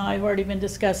and I have already been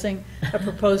discussing a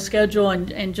proposed schedule,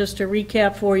 and just to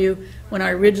recap for you, when I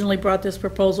originally brought this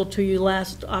proposal to you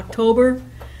last October,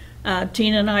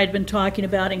 Tina and I had been talking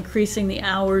about increasing the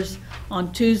hours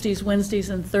on Tuesdays, Wednesdays,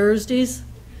 and Thursdays,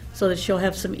 so that she'll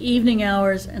have some evening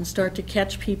hours and start to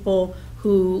catch people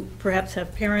who perhaps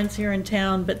have parents here in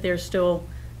town, but they're still,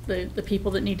 the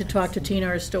people that need to talk to Tina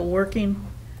are still working,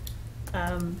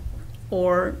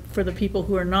 or for the people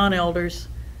who are non-elders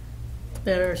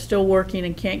that are still working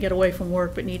and can't get away from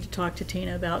work but need to talk to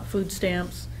Tina about food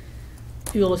stamps,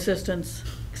 fuel assistance,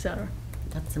 etc.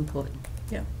 That's important.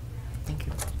 Yeah. Thank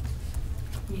you.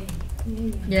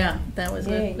 Yeah, that was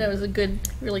Yay. a good,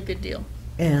 really good deal.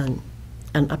 And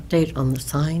an update on the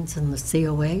signs in the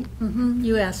COA?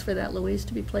 You asked for that, Louise,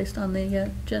 to be placed on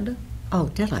the agenda? Oh,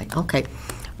 did I? Okay.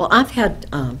 Well, I've had,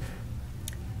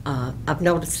 I've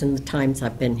noticed in the times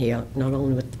I've been here, not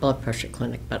only with the blood pressure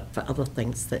clinic, but for other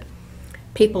things, that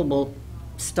people will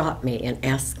stop me and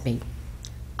ask me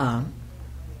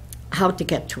how to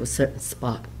get to a certain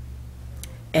spot.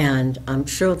 And I'm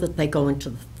sure that they go into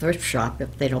the thrift shop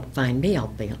if they don't find me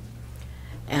out there.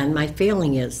 And my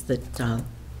feeling is that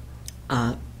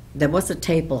there was a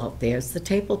table out there. Is the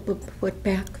table put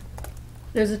back?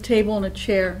 There's a table and a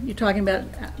chair. You're talking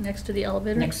about next to the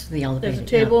elevator? Next to the elevator, There's a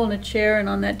table and a chair, and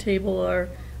on that table are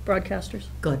broadcasters.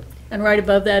 Good. And right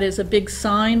above that is a big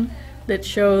sign that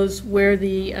shows where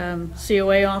the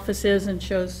COA office is and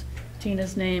shows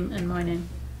Tina's name and my name.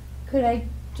 Could I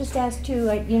just ask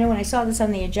too, you know, when I saw this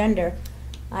on the agenda,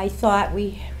 I thought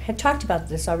we had talked about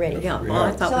this already. Yeah, well,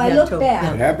 I thought So we I had looked to.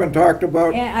 back. It had been talked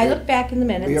about, And I looked back in the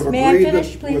minutes. We have May I agreed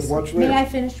finish, with please? what's May there. I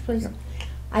finish, please? Yeah.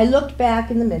 I looked back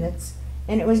in the minutes,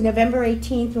 and it was November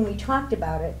 18th when we talked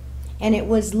about it, and it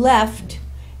was left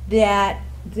that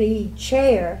the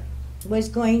chair was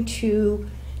going to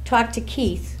talk to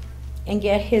Keith and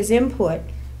get his input.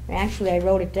 Actually, I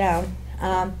wrote it down.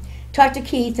 talk to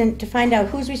Keith and to find out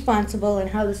who's responsible and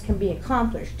how this can be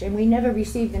accomplished. And we never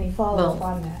received any follow-up Well,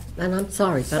 on that. And I'm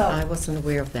sorry, but So- I wasn't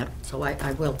aware of that, so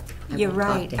I will. I You're will talk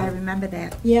right, to I him. remember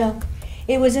that. Yeah,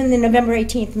 it was in the November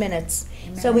 18th minutes.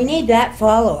 So we need that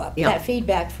follow-up, Yeah. that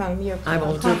feedback from your I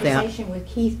will do that. conversation with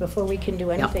Keith before we can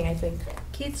do anything, I think.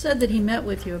 Keith said that he met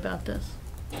with you about this.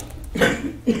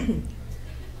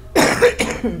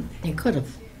 He could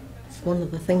have. It's one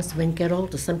of the things when you get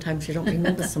older, sometimes you don't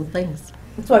remember some things.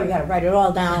 That's why we gotta write it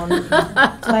all down.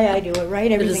 That's why I do it,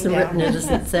 write It everything isn't down. written, it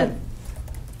isn't said.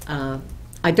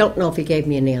 I don't know if he gave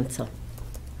me an answer.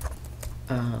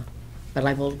 But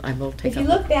I will take If a you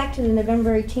look back to the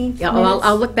November 18th Yeah, minutes.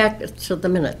 I'll look back to the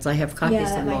minutes. I have copies Yeah, of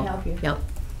that them might all. help you. Yeah,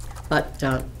 but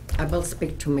I will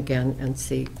speak to him again and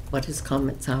see what his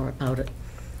comments are about it.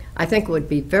 I think it would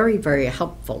be very, very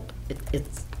helpful. It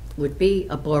would be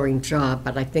a boring job,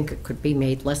 but I think it could be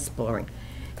made less boring.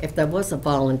 If there was a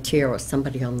volunteer or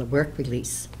somebody on the work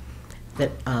release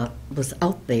that was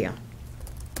out there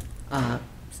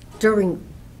during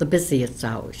the busiest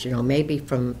hours, you know, maybe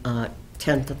from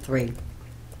 10 to 3.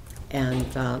 And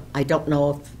I don't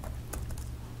know if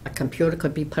a computer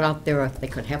could be put out there, or if they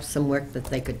could have some work that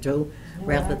they could do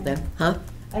rather than, huh?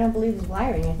 I don't believe there's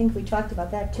wiring. I think we talked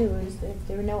about that too. Is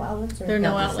there are no outlets or? There are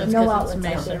no Yeah, outlets No because it's outlets out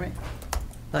masonry.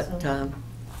 But So-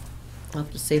 I'll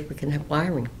have to see if we can have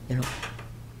wiring, you know.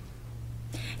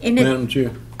 In it, Madam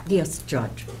Chair, Yes,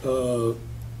 Judge. through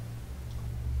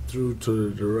to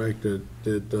the director,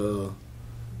 did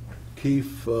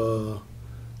Keith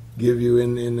give you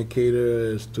an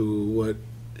indicator as to what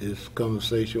his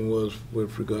conversation was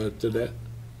with regard to that?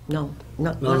 No.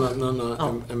 No,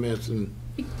 Oh. I'm asking,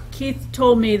 Keith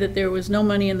told me that there was no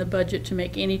money in the budget to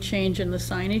make any change in the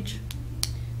signage.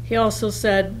 He also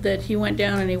said that he went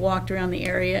down and he walked around the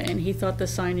area and he thought the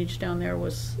signage down there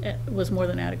was more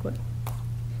than adequate.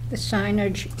 The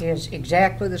signage is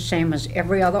exactly the same as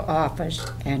every other office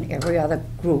and every other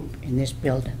group in this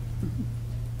building.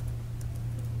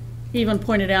 He even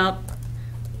pointed out,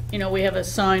 you know, we have a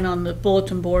sign on the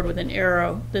bulletin board with an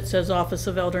arrow that says Office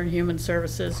of Elder and Human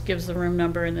Services, gives the room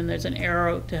number, and then there's an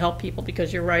arrow to help people,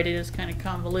 because you're right, it is kind of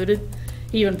convoluted.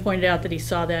 He even pointed out that he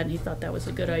saw that and he thought that was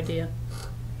a good idea.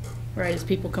 Right, as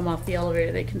people come off the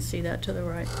elevator, they can see that to the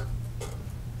right.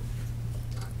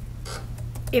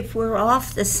 if we're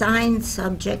off the sign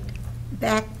subject,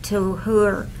 back to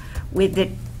her with the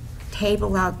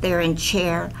table out there and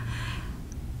chair,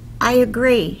 I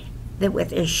agree that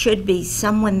there should be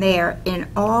someone there in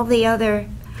all the other,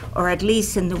 or at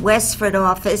least in the Westford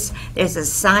office, there's a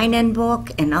sign-in book.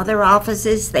 In other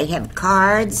offices, they have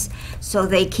cards, so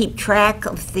they keep track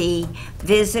of the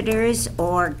visitors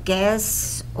or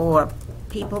guests or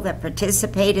people that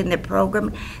participate in the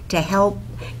program to help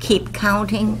keep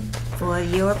counting for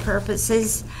your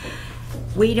purposes.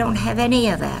 We don't have any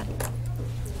of that.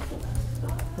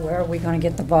 Where are we going to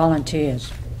get the volunteers?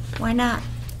 Why not?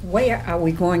 Where are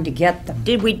we going to get them?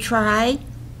 Did we try?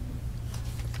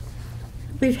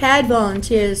 We've had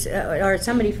volunteers, or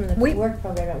somebody from the We- work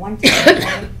program at one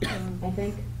time, I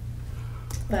think.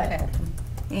 But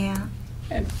Yeah.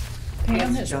 And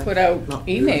Pam has Judge. put out No.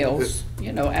 emails,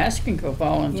 you know, asking for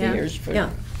volunteers for Yeah.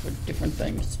 different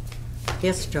things.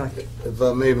 Yes, George. if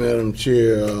I may, Madam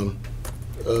Chair,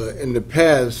 in the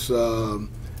past,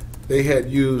 they had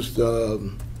used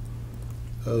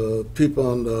people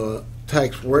on the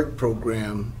tax work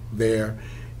program there,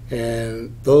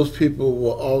 and those people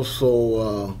were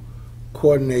also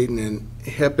coordinating and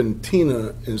helping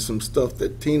Tina in some stuff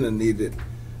that Tina needed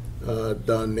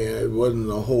done there. It wasn't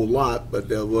a whole lot, but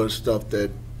there was stuff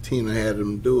that Tina had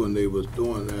them do, and they was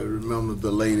doing. I remember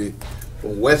the lady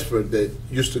from Westford that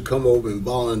used to come over and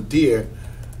volunteer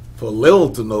for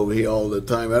Littleton over here all the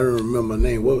time. I don't remember her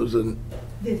name. What was her?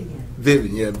 Vivian.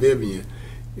 Vivian, yeah, Vivian.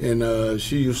 And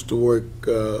she used to work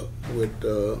with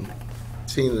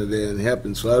Tina there and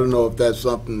helping. So I don't know if that's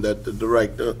something that the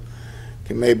director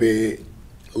can maybe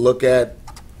look at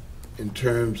in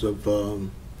terms of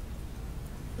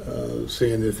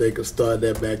seeing if they could start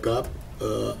that back up.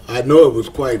 I know it was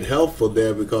quite helpful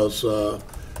there because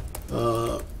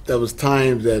there was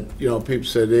times that, you know, people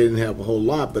said they didn't have a whole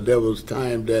lot, but there was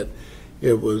time that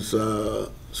it was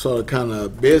sort of kind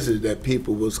of busy, that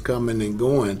people was coming and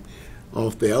going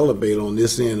off the elevator on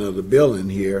this end of the building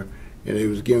here, and they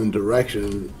was giving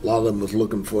direction. A lot of them was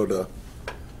looking for the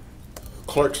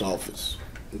clerk's office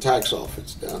and tax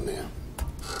office down there.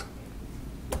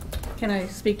 Can I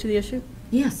speak to the issue?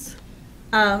 Yes.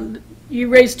 You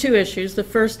raised two issues. The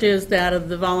first is that of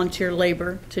the volunteer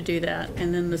labor to do that,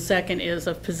 and then the second is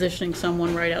of positioning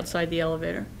someone right outside the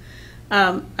elevator.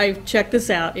 I've checked this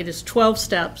out. It is 12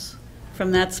 steps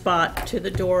from that spot to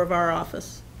the door of our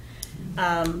office.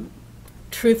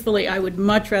 Truthfully, I would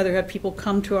much rather have people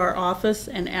come to our office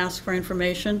and ask for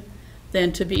information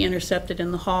than to be intercepted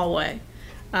in the hallway.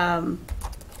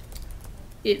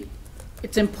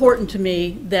 It's important to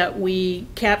me that we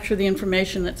capture the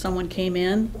information that someone came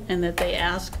in and that they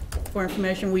ask for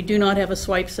information. We do not have a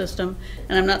swipe system,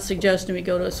 and I'm not suggesting we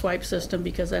go to a swipe system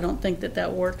because I don't think that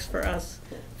that works for us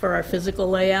for our physical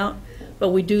layout, but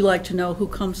we do like to know who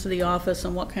comes to the office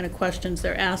and what kind of questions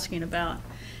they're asking about.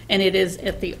 And it is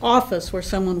at the office where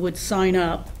someone would sign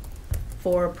up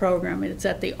for a program. It's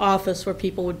at the office where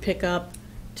people would pick up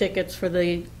tickets for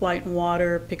the light and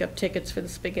water, pick up tickets for the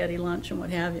spaghetti lunch and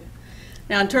what have you.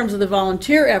 Now, in terms of the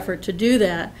volunteer effort to do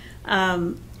that,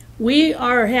 we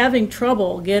are having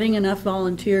trouble getting enough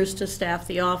volunteers to staff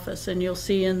the office, and you'll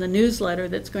see in the newsletter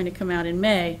that's going to come out in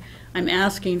May, I'm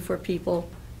asking for people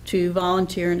to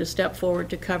volunteer and to step forward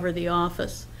to cover the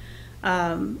office.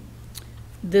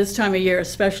 This time of year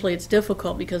especially, it's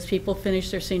difficult because people finish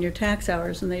their senior tax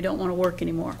hours and they don't want to work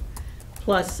anymore.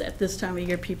 Plus, at this time of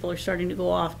year, people are starting to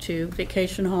go off to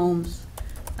vacation homes.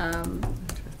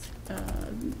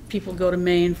 People go to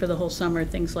Maine for the whole summer,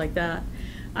 things like that.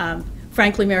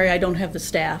 Frankly, Mary, I don't have the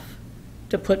staff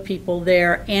to put people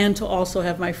there and to also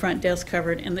have my front desk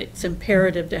covered, and it's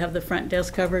imperative to have the front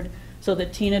desk covered so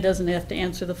that Tina doesn't have to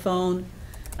answer the phone,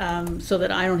 so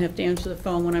that I don't have to answer the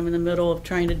phone when I'm in the middle of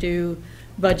trying to do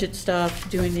budget stuff,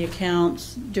 doing the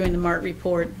accounts, doing the MART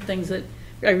report, things that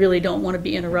I really don't want to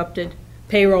be interrupted,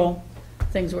 payroll,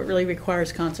 things where it really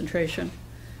requires concentration.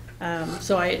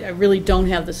 So I really don't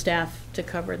have the staff to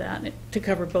cover that, to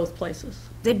cover both places.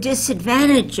 The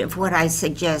disadvantage of what I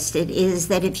suggested is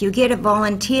that if you get a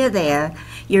volunteer there,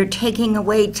 you're taking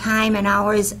away time and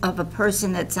hours of a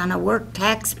person that's on a work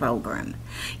tax program,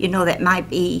 you know, that might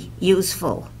be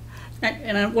useful.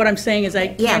 And what I'm saying is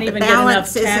I Yeah, can't the even get enough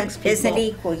balance tax people. isn't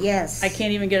equal, yes. I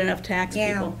can't even get enough tax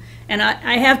Yeah. people. And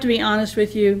I have to be honest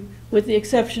with you, with the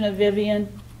exception of Vivian,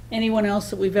 anyone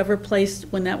else that we've ever placed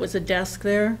when that was a desk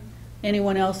there,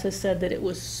 anyone else has said that it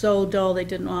was so dull they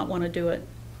did not want to do it,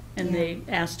 and they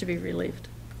asked to be relieved.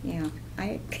 Yeah,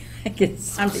 I can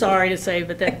I'm sorry to say,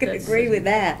 but I can that's... agree with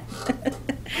that.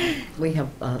 We have,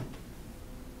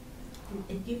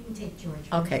 If you can take George.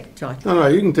 okay, George. No,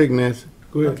 you can take Nancy.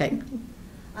 Go ahead. Okay.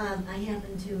 I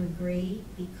happen to agree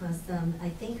because I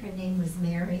think her name was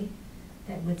Mary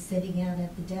that was sitting out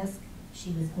at the desk.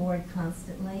 She was bored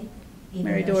constantly.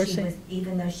 Mary Dorsey.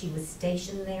 Even though she was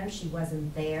stationed there, she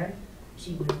wasn't there.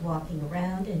 She was walking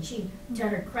around, and she, to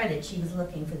her credit, she was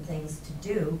looking for things to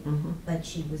do, but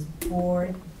she was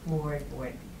bored.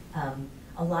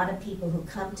 A lot of people who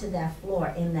come to that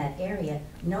floor in that area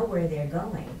know where they're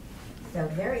going. So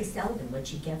very seldom would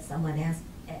she get someone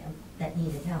that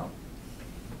needed help.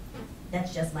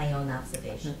 That's just my own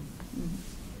observation.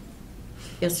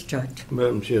 Yes, George.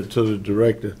 Madam Chair, to the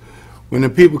director, when the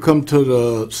people come to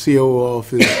the CO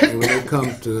office and when they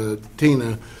come to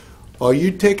Tina, are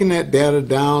you taking that data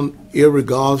down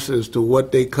irregardless as to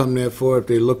what they come there for, if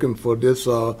they're looking for this,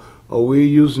 or are we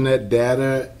using that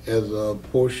data as a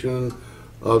portion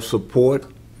of support?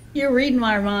 You're reading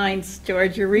our minds,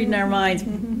 George. You're reading our minds.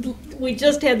 We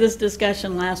just had this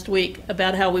discussion last week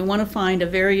about how we want to find a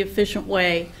very efficient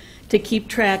way to keep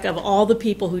track of all the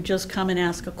people who just come and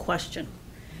ask a question.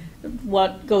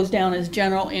 What goes down as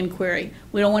general inquiry.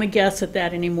 We don't want to guess at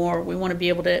that anymore. We want to be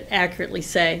able to accurately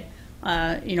say,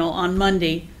 you know, on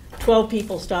Monday, 12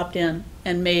 people stopped in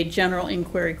and made general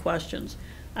inquiry questions.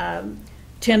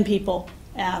 10 people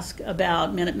ask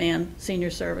about Minuteman Senior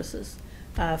Services.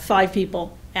 5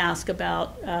 people ask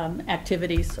about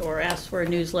activities or ask for a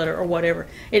newsletter or whatever.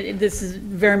 This is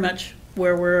very much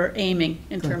where we're aiming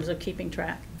in terms of keeping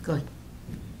track. Good.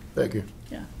 Thank you.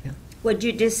 Yeah. What'd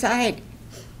you decide?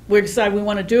 We decide we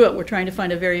want to do it. We're trying to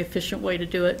find a very efficient way to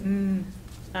do it. And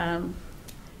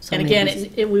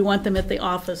again, we want them at the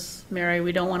office, Mary.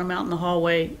 We don't want them out in the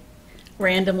hallway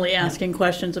randomly asking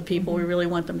questions of people. We really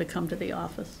want them to come to the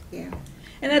office. Yeah.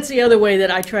 And that's the other way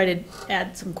that I try to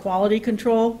add some quality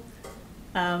control,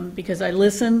 because I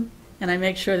listen and I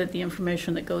make sure that the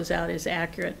information that goes out is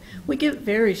accurate. We get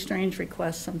very strange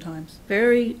requests sometimes,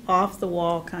 very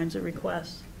off-the-wall kinds of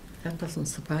requests. That doesn't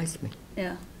surprise me.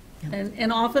 Yeah.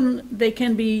 And often they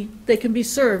can be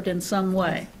served in some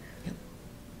way. Yep.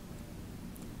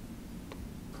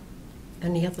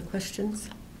 Any other questions?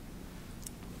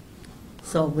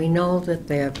 So we know that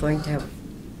you're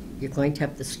going to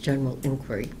have this general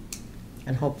inquiry,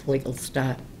 and hopefully it'll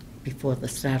start before the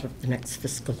start of the next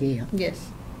fiscal year. Yes.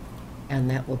 And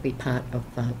that will be part of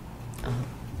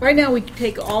Right now, we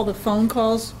take all the phone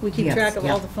calls, we keep Yes, track of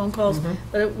yeah. all the phone calls,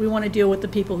 but we want to deal with the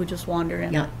people who just wander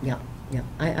in. Yeah, yeah, yeah.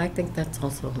 I think that's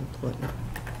also important.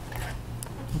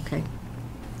 Okay.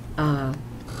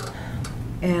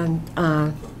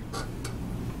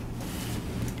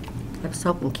 I was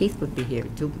hoping Keith would be here.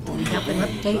 Do we have an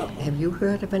update? Have you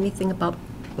heard of anything about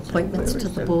appointments to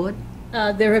the board?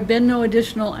 There have been no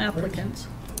additional applicants.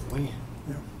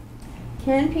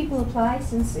 Can people apply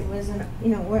since it wasn't,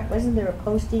 wasn't there a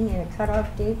posting and a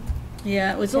cutoff date?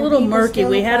 Yeah, it was a Can little people murky. still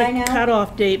We had apply a now?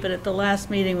 cutoff date, but at the last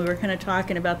meeting, we were kind of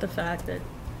talking about the fact that,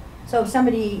 So if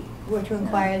somebody were to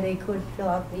inquire, they could fill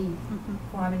out the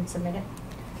form and submit it?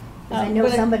 'Cause I know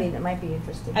But somebody that might be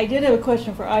interested. I did have a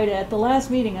question for Ida. At the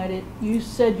last meeting, Ida, you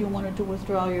said you wanted to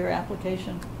withdraw your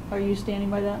application. Are you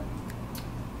standing by that?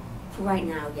 For right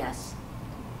now, yes.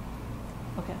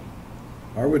 Okay.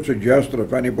 I would suggest that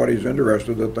if anybody's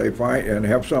interested, that they find, and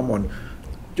have someone,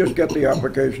 just get the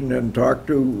application and talk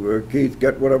to Keith,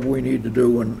 get whatever we need to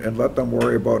do, and let them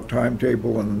worry about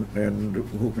timetable and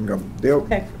who can come.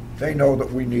 Okay. They know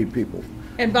that we need people.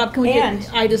 And Bob, can we And-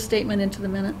 get Ida's statement into the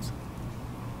minutes?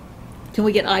 Can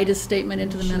we get Ida's statement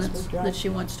into the She's minutes withdrawn. that she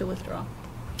wants to withdraw?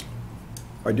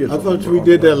 I did. I thought we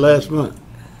did that last month.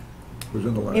 It was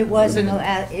in the last. It was, in the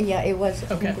yeah, it was,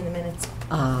 I Okay. think, in the minutes.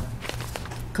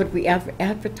 Could we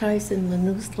advertise in the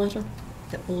newsletter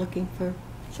that we're looking for?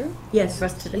 Sure. Yes,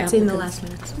 Interested it's in the applicants? last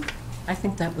minutes. I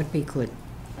think that would be good.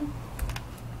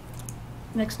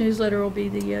 Next newsletter will be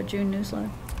the June newsletter.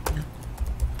 Yeah.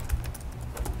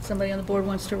 Somebody on the board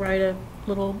wants to write a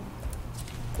little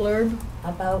blurb?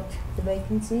 About the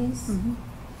vacancies?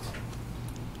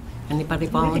 Anybody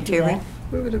We could do volunteering? that.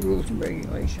 Where were the rules and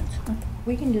regulations?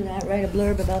 We can do that, write a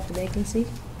blurb about the vacancy.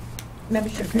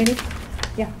 Membership committee?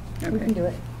 Yeah, we Okay. can do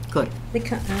it. Good.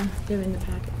 They're in the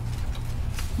packet.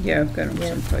 Yeah, I've got them Yeah.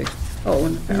 someplace. Oh,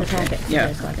 in the In the packet. packet. Yeah,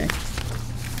 Yes, okay.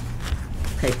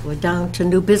 Okay, we're down to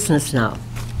new business now.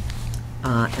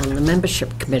 And the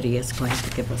membership committee is going to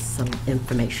give us some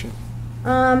information.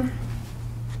 I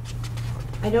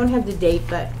don't have the date,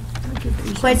 but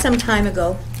quite some time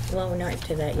ago, well, we're not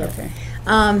to that yet. Okay.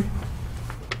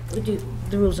 We do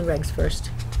the rules and regs first.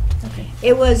 Okay.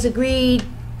 It was agreed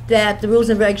that the rules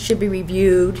and regs should be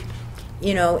reviewed,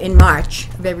 in March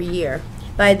of every year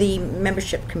by the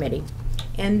membership committee.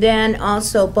 And then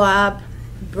also Bob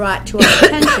brought to our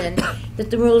attention that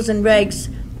the rules and regs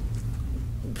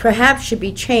perhaps should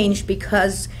be changed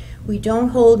because we don't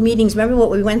hold meetings. Remember what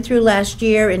we went through last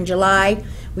year in July?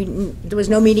 There was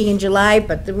no meeting in July,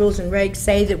 but the rules and regs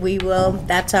say that we will,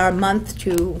 that's our month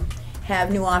to have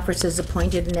new officers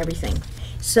appointed and everything.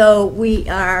 So we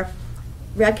are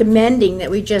recommending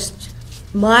that we just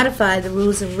modify the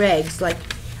rules and regs, like,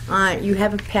 you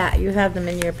have them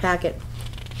in your packet.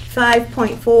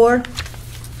 5.4,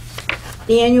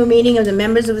 the annual meeting of the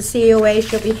members of the COA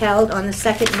shall be held on the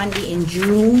second Monday in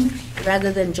June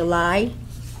rather than July,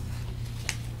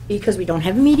 because we don't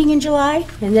have a meeting in July.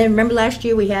 And then, remember last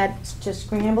year, we had to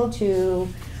scramble to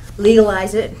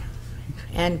legalize it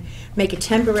and make a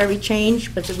temporary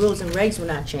change, but the rules and regs were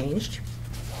not changed.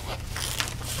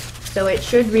 So it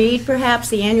should read, perhaps,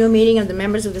 the annual meeting of the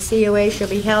members of the COA shall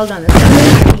be held on the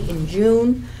second Monday in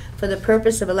June for the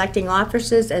purpose of electing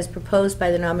officers as proposed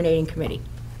by the nominating committee.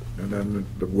 And then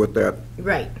with that,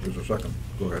 Right. there's a second.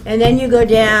 Go ahead. And then you go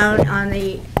down on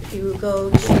you go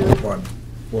to 4.1,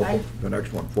 Right. the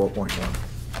next one, 4.1.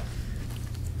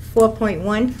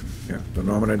 4.1. Yeah, the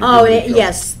nominating. Oh, committee shall-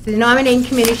 yes, the nominating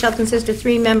committee shall consist of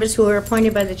 3 members who are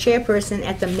appointed by the chairperson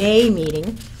at the May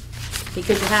meeting,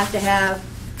 because you have to have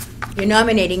your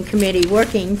nominating committee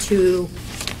working to,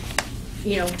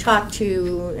 talk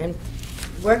to and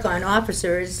work on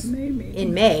officers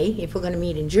in May, if we're gonna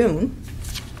meet in June.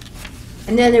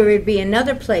 And then there would be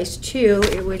another place too,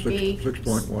 it would be.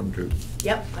 6.12.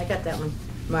 Yep, I got that one,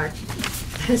 Mark.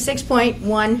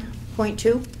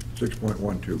 6.1.2,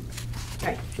 6.12.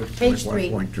 right, page 3.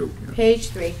 6.1.2. yeah. Page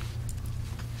 3.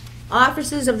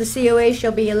 Officers of the COA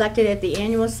shall be elected at the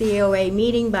annual COA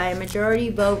meeting by a majority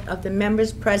vote of the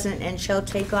members present and shall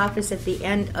take office at the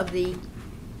end of the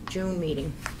June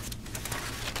meeting.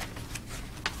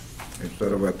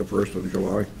 Instead of at the 1st of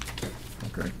July.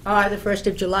 Okay. Or the 1st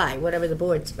of July, whatever the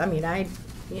board's,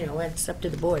 it's up to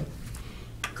the board.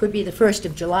 Could be the 1st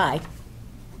of July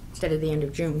instead of the end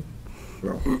of June.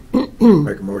 Well,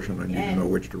 make a motion, I need to know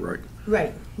which to write.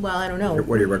 Right, well, I don't know.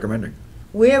 What are you recommending?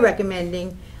 We're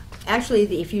recommending,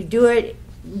 actually, if you do it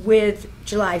with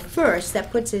July 1st,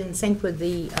 that puts it in sync with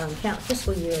the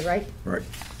fiscal year, right? Right.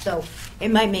 So it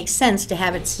might make sense to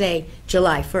have it say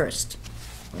July 1st,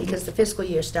 because the fiscal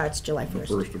year starts July The 1st.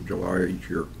 1st of July each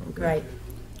year. Okay. Right.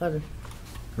 Other-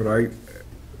 Could I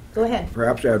Go ahead.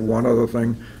 perhaps add one other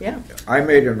thing. Yeah. I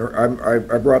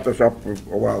brought this up a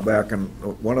while back, and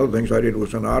one of the things I did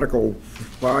was in Article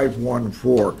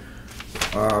 514.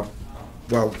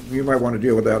 Well, you might want to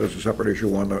deal with that as a separate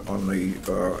issue on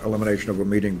the elimination of a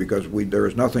meeting, because there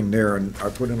is nothing there, and I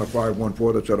put in a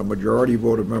 514 that said a majority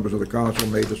vote of members of the council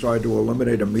may decide to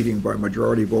eliminate a meeting by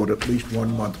majority vote at least 1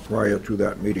 month prior to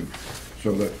that meeting,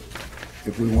 so that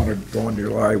if we want to go in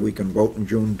July, we can vote in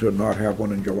June to not have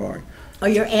one in July. Oh,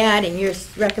 you're adding, you're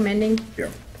recommending Yeah.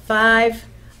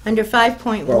 under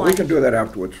 5.1. Well, we can do that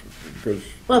afterwards, because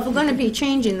Well, if we're going to be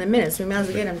changing the minutes, we might as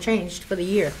well get them changed for the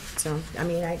year. So, I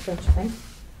mean, don't you think?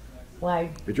 Why?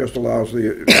 it just allows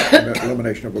the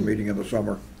elimination of a meeting in the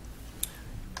summer.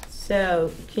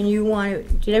 So,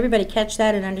 did everybody catch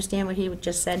that and understand what he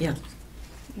just said? Yeah.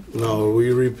 No, will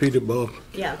you repeat it, Bob?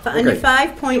 Yeah, under Okay.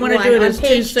 5.1 You want to do it on as two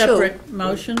page 2. separate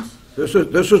motions? This is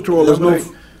to There's no eliminate,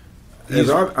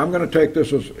 I'm going to take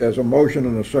this as a motion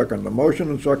and a second. The motion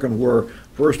and second were,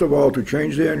 first of all, to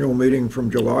change the annual meeting from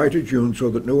July to June so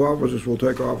that new officers will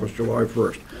take office July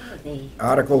 1st.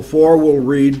 Article 4 will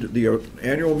read, the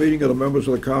annual meeting of the members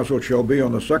of the council shall be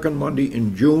on the second Monday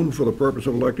in June for the purpose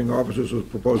of electing officers as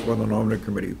proposed by the nominating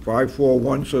committee.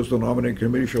 541 says the nominating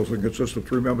committee shall consist of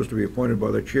 3 members to be appointed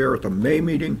by the chair at the May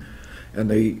meeting, and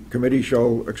the committee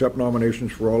shall accept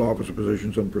nominations for all officer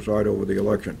positions and preside over the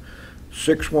election.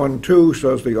 612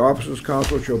 says the officers'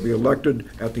 council shall be elected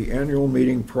at the annual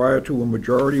meeting prior to a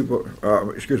majority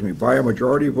by a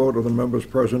majority vote of the members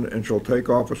present, and shall take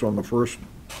office on the 1st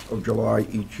of July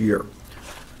each year,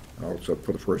 except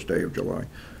for the first day of July.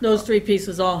 Those three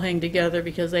pieces all hang together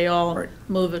because they all Right.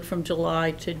 move it from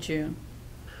July to June.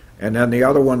 And then the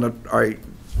other one that I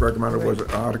recommended was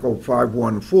Article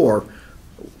 514,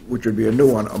 which would be a new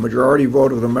one. A majority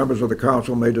vote of the members of the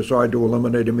council may decide to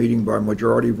eliminate a meeting by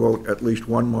majority vote at least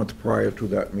 1 month prior to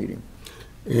that meeting.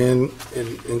 And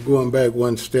going back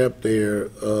one step there,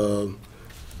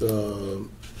 the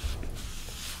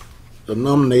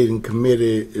nominating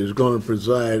committee is going to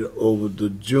preside over the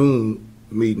June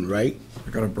meeting, right?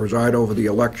 They're going to preside over the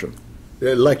election.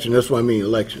 The election, that's what I mean,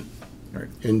 election. Right.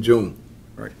 In June.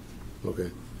 Right. Okay.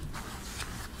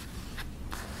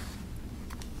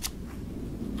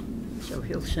 So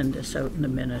he'll send us out in a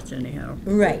minute anyhow.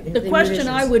 Right. The question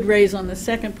I revisions. would raise on the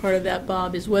second part of that,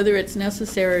 Bob, is whether it's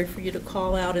necessary for you to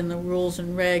call out in the rules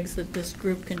and regs that this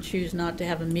group can choose not to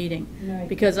have a meeting. Right.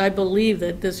 Because I believe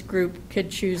that this group could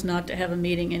choose not to have a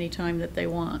meeting anytime that they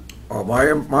want.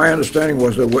 My understanding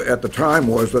was that, at the time,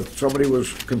 was that somebody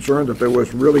was concerned that there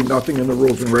was really nothing in the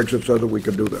rules and regs that said that we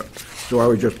could do that. So I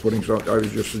was just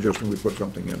suggesting we put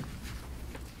something in.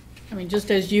 I mean,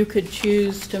 just as you could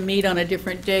choose to meet on a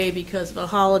different day because of a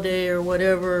holiday or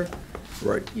whatever,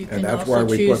 Right. you And can that's why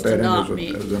also we choose put that to in not as a,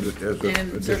 meet. as an And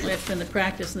certainly addition. that's been the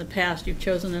practice in the past. You've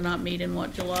chosen to not meet in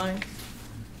what, July?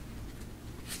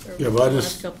 Or Yeah, but I the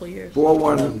just- last couple of years.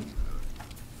 4-1,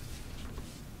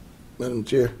 Madam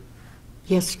Chair?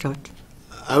 Yes, George.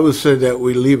 I would say that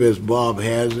we leave as Bob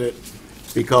has it,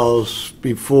 because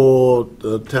before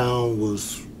the town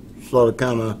was sort of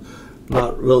kind of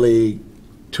not really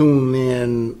tuned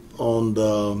in on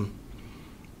the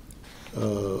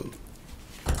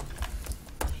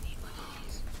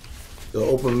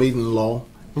open meeting law.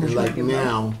 And like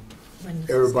now,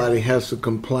 everybody has to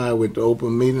comply with the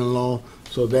open meeting law,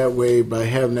 so that way, by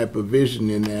having that provision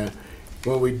in there,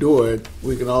 when we do it,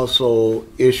 we can also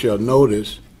issue a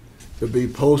notice to be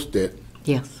posted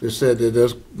Yes. that said that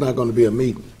there's not going to be a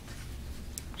meeting.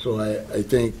 So I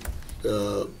think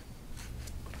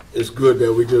it's good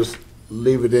that we just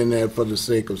leave it in there for the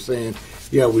sake of saying,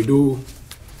 yeah, we do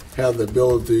have the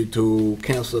ability to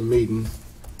cancel a meeting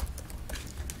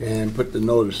and put the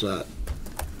notice out.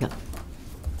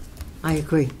 I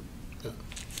agree.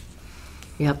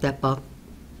 You have that, Bob?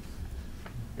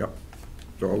 yep,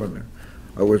 it's all in there.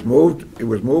 It was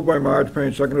moved by Marge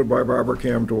Payne, seconded by Barbara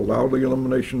Cam, to allow the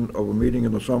elimination of a meeting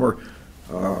in the summer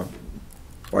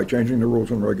by changing the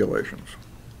rules and regulations.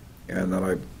 And then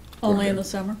I... Only in the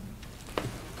summer?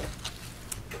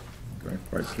 Okay,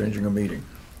 by changing a meeting.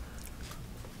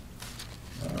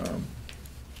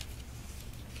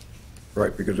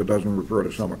 Right, because it doesn't refer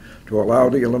to summer. To allow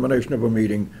the elimination of a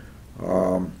meeting,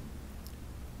 to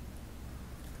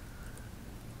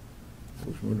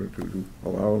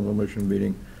allow an elimination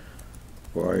meeting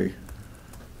by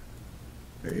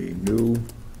a new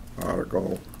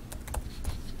article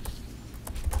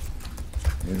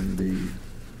in the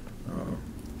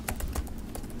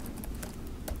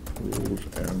rules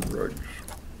and regs,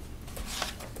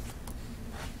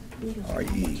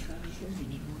 i.e.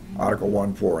 Article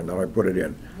 1-4, and then I put it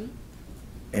in.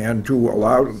 and to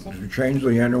allow, to change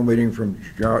the annual meeting from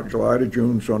July to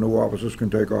June, so new officers can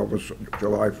take office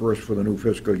July 1st for the new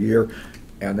fiscal year,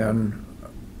 and then,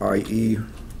 i.e.,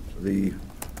 the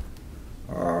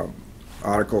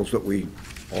articles that we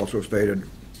also stated,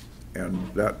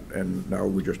 and now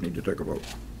we just need to take a vote.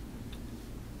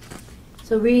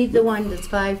 So read the one that's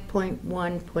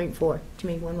 5.1.4 to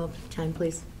me one more time,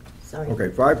 please. Sorry. Okay,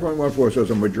 5.14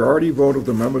 says, "A majority vote of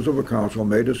the members of a council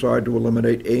may decide to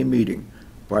eliminate a meeting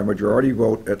by majority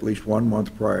vote at least 1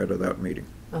 month prior to that meeting."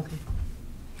 Okay.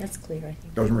 That's clear, I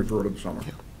think. Doesn't refer to the summer.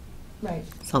 Right.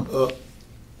 Some,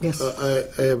 yes,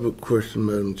 I have a question,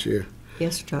 Madam Chair.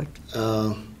 yes, George.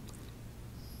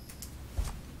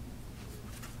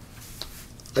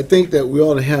 I think that we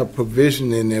ought to have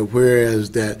provision in there,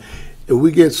 whereas that if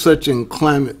we get such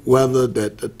inclement weather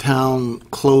that the town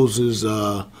closes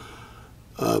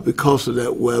because of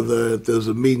that weather, if there's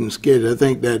a meeting scheduled, I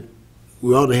think that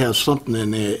we ought to have something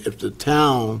in there if the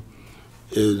town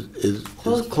is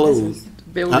closed.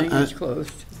 Building I- is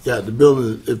closed. Yeah, the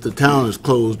building, if the town is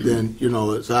closed, then, you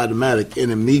know, it's automatic.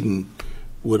 Any meeting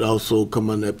would also come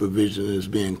under that provision as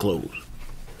being closed.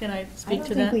 Can I I speak don't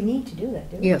to think that? we need to do that,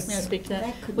 do we? Yes. May I speak to that?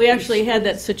 That could We be actually had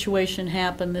that situation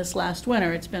happen this last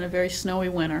winter. It's been a very snowy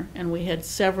winter, and we had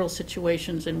several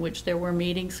situations in which there were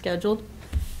meetings scheduled,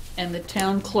 and the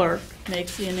town clerk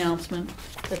makes the announcement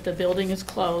that the building is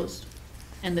closed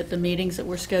and that the meetings that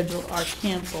were scheduled are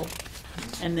canceled.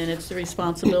 And then it's the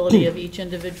responsibility of each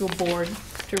individual board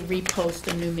to repost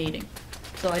a new meeting.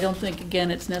 So I don't think,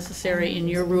 again, it's necessary in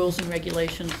your rules and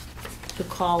regulations to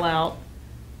call out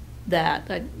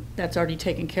that's already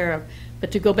taken care of.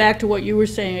 But to go back to what you were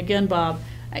saying again, Bob,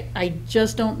 I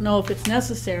just don't know if it's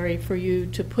necessary for you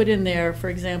to put in there, for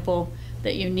example,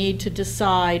 that you need to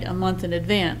decide a month in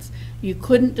advance. You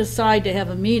couldn't decide to have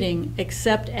a meeting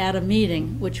except at a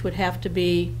meeting, which would have to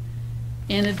be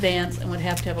in advance and would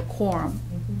have to have a quorum.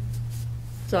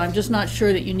 So I'm just not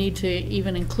sure that you need to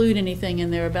even include anything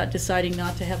in there about deciding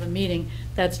not to have a meeting.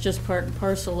 That's just part and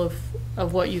parcel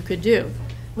of what you could do.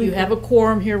 You have a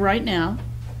quorum here right now.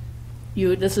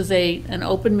 This is an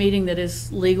open meeting that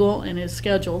is legal and is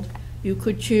scheduled. You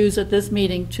could choose at this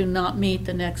meeting to not meet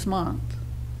the next month.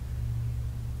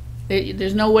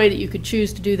 There's no way that you could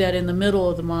choose to do that in the middle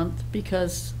of the month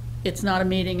because it's not a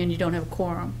meeting and you don't have a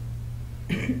quorum.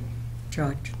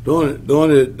 George.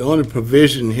 The only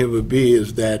provision here would be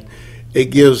is that it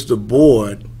gives the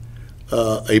board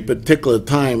a particular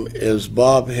time, as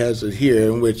Bob has it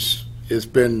here, in which it's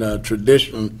been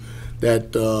tradition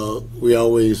that we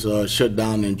always shut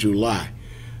down in July.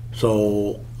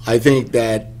 So I think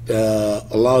that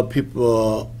a lot of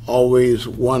people always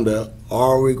wonder,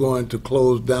 are we going to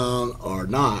close down or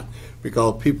not?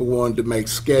 Because people wanted to make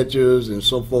schedules and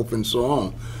so forth and so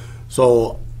on.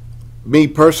 So me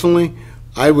personally,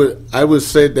 I would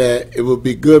say that it would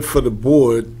be good for the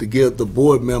board to give the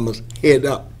board members head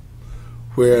up,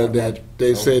 where that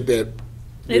they said that.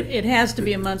 It has to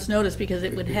be a month's notice because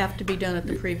it would have to be done at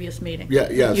the previous meeting. Yeah.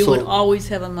 You would So, always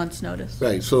have a month's notice.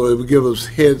 right, so it would give us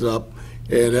heads up,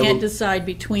 and that Can't would, decide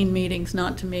between meetings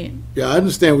not to meet. yeah, I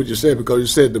understand what you said, because you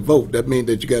said the vote, that means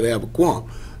that you gotta have a quorum.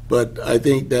 But I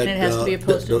think that And it has to be a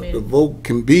posted the meeting. vote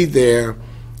can be there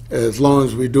as long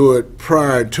as we do it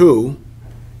prior to,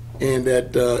 and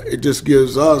that it just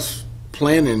gives us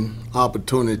planning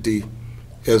opportunity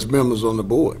as members on the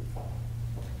board.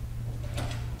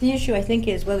 The issue, I think,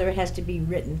 is whether it has to be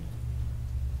written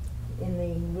in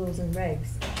the rules and regs.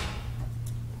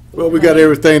 Well, we got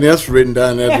everything else written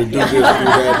down there to do this, do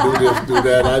that, do this, do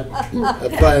that.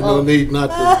 I find no need not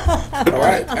to.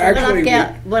 Actually,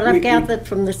 What I've gathered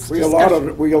from this we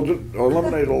discussion. we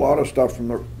eliminated a lot of stuff from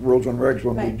the rules and regs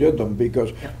when we Right. did them,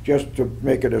 because just to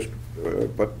make it as,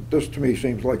 but this to me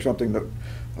seems like something that,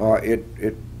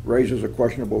 it raises a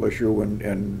questionable issue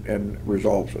and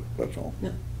resolves it, that's all.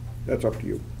 Yeah. That's up to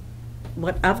you.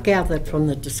 What I've gathered from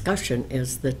the discussion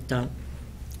is that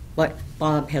what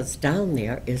Bob has down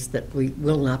there is that we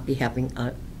will not be having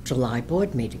a July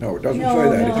board meeting. No, it doesn't No, say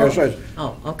that, it no. just says,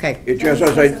 Oh, okay. it just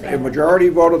says a majority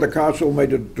vote of the council may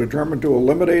determine to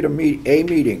eliminate a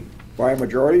meeting by a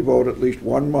majority vote at least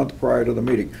 1 month prior to the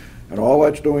meeting. And all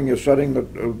that's doing is setting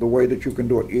the way that you can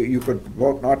do it. You could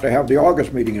vote not to have the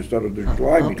August meeting instead of the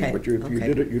July okay, meeting, but if you okay.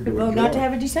 did it, you'd do it in Vote not to July.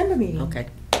 have a December meeting. Okay.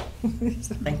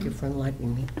 Thank you for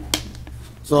enlightening me.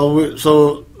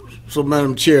 So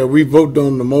Madam Chair, we voted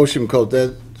on the motion because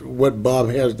that, what Bob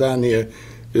has down here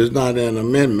is not an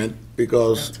amendment,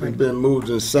 because That's right. it's been moved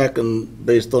in second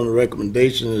based on the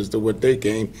recommendation as to what they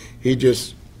came. He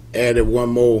just added one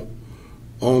more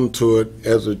onto it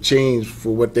as a change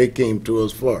for what they came to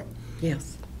us for.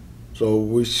 Yes. So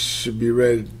we should be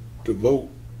ready to vote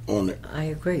on it. I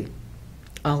agree.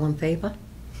 All in favor?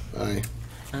 Aye.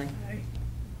 Aye.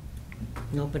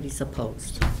 Nobody's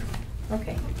opposed.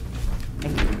 Okay.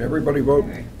 Did everybody vote?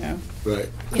 Right.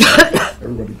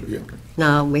 Everybody did.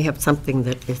 Now, we have something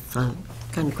that is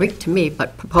kind of Greek to me,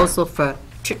 but proposal for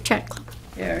Chit Chat Club.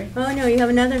 Gary? Oh, no, you have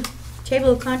another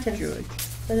table of contents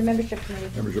for the membership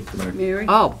committee. Membership committee. Mary?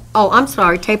 Oh, I'm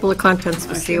sorry, table of contents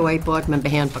for COA Board Member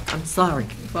Handbook. I'm sorry.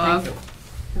 Bob?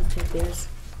 I'll take theirs.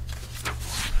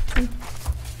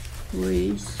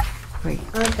 Louise? Great.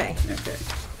 Okay. Okay.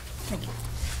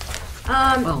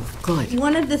 Oh, good.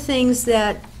 One of the things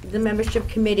that the membership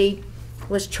committee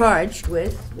was charged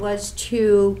with was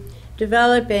to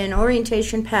develop an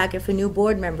orientation packet for new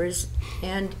board members,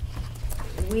 and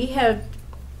we have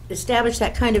established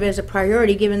that kind of as a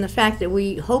priority, given the fact that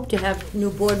we hope to have new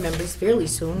board members fairly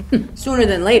soon, sooner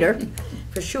than later,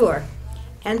 for sure.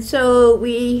 And so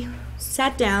we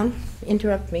sat down,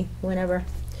 interrupt me whenever,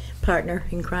 partner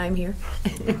in crime here,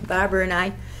 Barbara and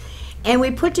I, and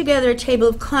we put together a table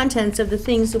of contents of the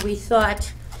things that we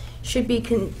thought should be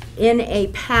in a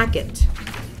packet.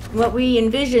 What we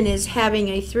envision is having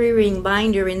a 3-ring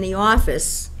binder in the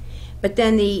office, but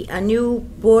then a new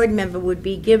board member would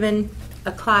be given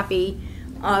a copy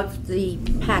of the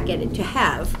packet to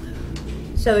have,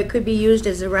 so it could be used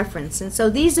as a reference. And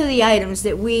so these are the items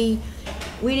that we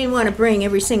didn't want to bring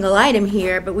every single item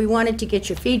here, but we wanted to get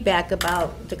your feedback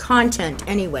about the content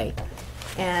anyway,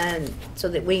 and so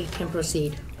that we can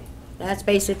proceed. That's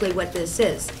basically what this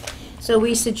is. So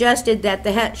we suggested that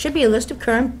there should be a list of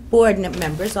current board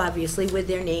members, obviously, with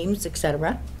their names,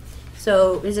 etc.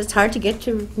 So because it's hard to get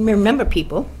to remember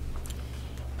people.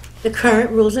 The current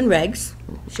rules and regs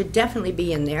should definitely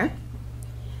be in there.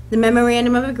 The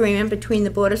memorandum of agreement between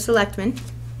the Board of Selectmen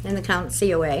and the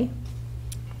COA.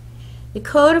 The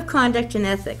Code of Conduct and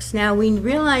Ethics. Now, we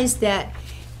realize that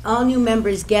all new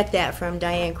members get that from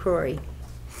Diane Crory.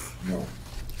 No.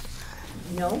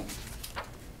 No?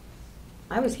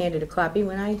 I was handed a copy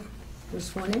when I was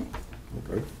sworn in.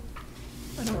 Okay.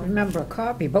 I don't remember a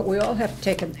copy, but we all have to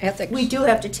take an ethics. We do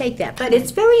have to take that, but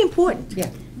it's very important. Yeah.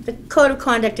 The Code of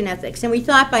Conduct and Ethics. And we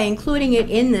thought by including it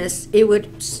in this, it would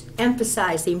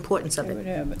emphasize the importance of They would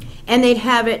it. have it. And they'd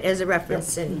have it as a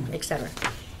reference and et cetera.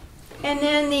 And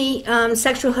then the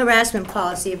sexual harassment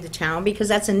policy of the town, because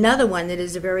that's another one that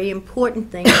is a very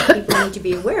important thing that people need to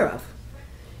be aware of.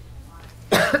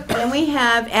 And we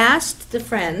have asked the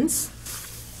Friends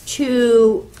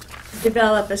to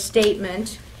develop a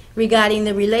statement regarding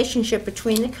the relationship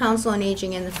between the Council on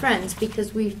Aging and the Friends,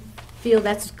 because we feel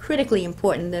that's critically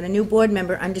important, that a new board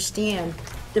member understand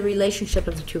the relationship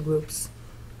of the two groups.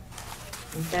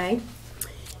 Okay?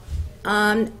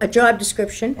 A job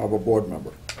description Of a board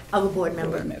member. of a board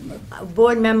member. A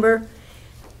board member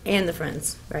and the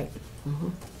Friends, right.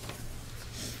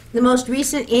 The most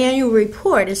recent annual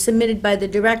report is submitted by the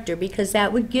director, because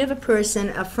that would give a person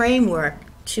a framework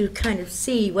to kind of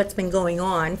see what's been going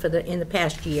on in the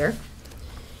past year.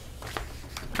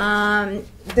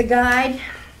 The guide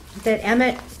that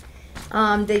Emmett,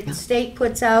 the state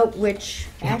puts out, which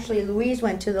actually Louise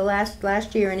went to the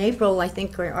last year in April, I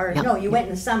think, or no, you went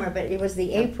in the summer, but it was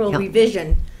the April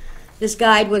revision. This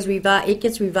guide was it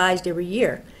gets revised every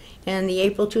year. And the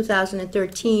April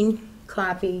 2013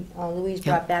 copy, Louise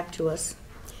brought back to us.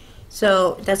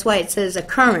 So that's why it says a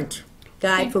current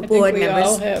guide for board members. I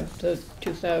think we all have the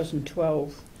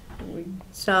 2012.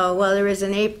 So, well, there is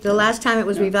the last time it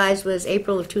was revised was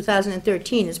April of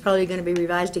 2013. It's probably going to be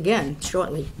revised again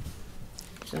shortly.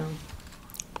 So,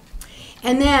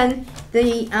 and then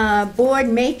the board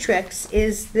matrix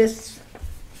is this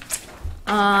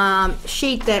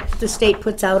sheet that the state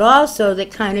puts out also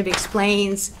that kind of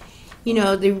explains, you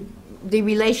know, the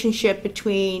relationship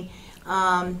between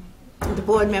the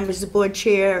board members, the board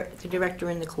chair, the director,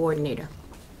 and the coordinator.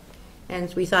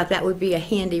 And we thought that would be a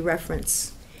handy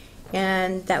reference.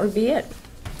 And that would be it.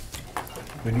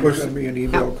 Can you send me an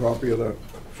email copy of that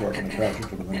so I can pass it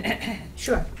to the minute?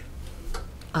 Sure.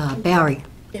 Barry.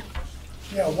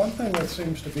 Yeah, one thing that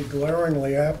seems to be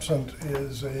glaringly absent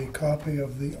is a copy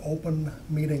of the open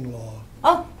meeting law.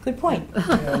 Oh, good point.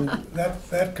 And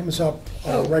that comes up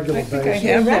on a regular I think I basis.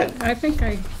 have Right. that. I think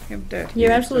I have that. You're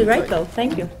here absolutely right, someplace. though.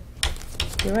 Thank you.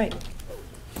 You're right.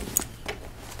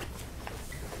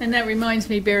 And that reminds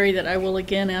me, Barry, that I will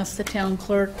again ask the town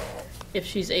clerk if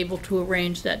she's able to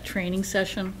arrange that training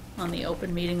session on the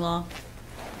open meeting law.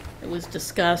 It was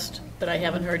discussed, but I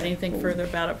haven't heard anything further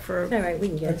about it for All right, we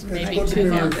can get It's it. maybe good to 2 be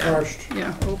months. refreshed.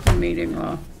 Yeah, open meeting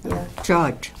law.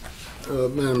 George.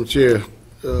 Madam Chair,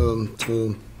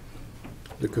 to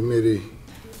the committee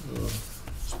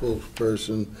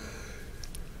spokesperson,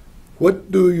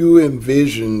 What do you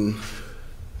envision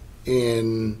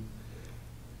in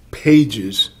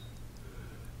pages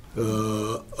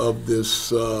of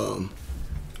this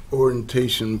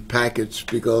orientation package?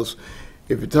 Because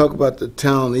if you talk about the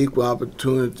town equal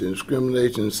opportunity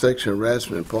discrimination and sexual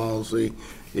harassment policy,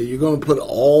 you're going to put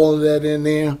all of that in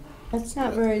there? That's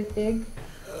not very big.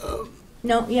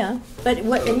 No, yeah, but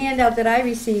what the handout that I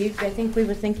received, I think we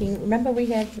were thinking, remember we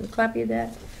had a copy of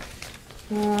that?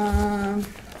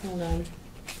 Hold on.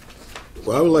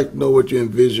 Well, I would like to know what you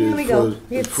envision Here we go.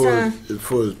 as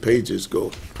far as pages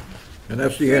go. And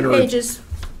that's the 3 end pages.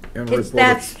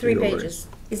 That's 3 COA. pages.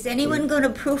 Is anyone going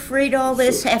to proofread all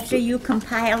this after you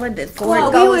compile it before Well, it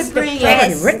we goes would to bring it-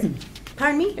 Already press? written.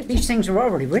 Pardon me? These things are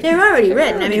already written. They're already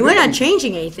written. I mean, we're not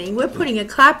changing anything. We're putting a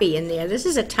copy in there. This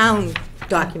is a town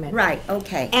document. Right,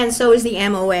 okay. And so is the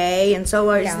MOA, and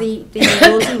so is Yeah. the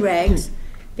rules and regs,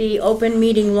 the open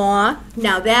meeting law.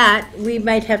 Now that, we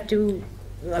might have to,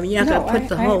 I mean, you're not No, gonna put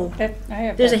the whole, I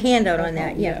have there's a that. handout on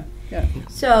that, yeah. Yeah.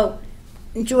 So,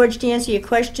 George, to answer your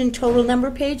question, total number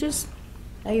of pages,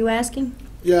 are you asking?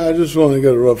 Yeah, I just want to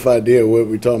get a rough idea of what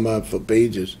we're talking about for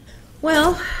pages.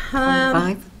 Well,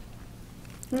 5?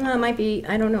 well, it might be,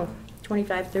 I don't know,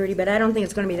 25, 30, but I don't think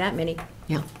it's gonna be that many.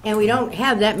 Yeah. And we don't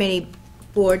have that many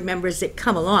board members that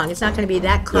come along. It's not gonna be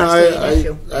that costly an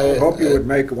issue. I hope you would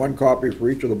make one copy for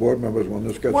each of the board members when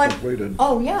this gets One- completed.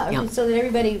 Oh, yeah, Yeah. so that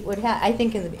everybody would have, I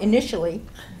think initially,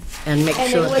 And make and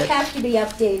sure it would that, have to be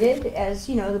updated as,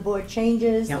 you know, the board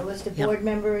changes, the Yeah, list of yeah. board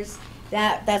members.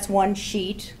 That's one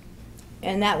sheet,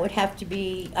 and that would have to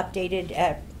be updated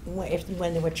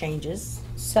when there were changes.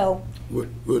 So Would-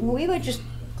 we would just,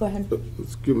 go ahead.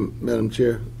 Excuse me, Madam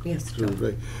Chair. yes, Through the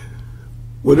way.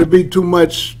 Would it be too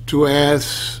much to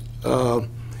ask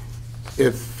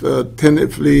if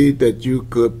tentatively that you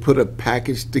could put a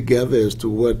package together as to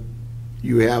what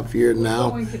you have here now? We're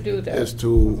going to do that. As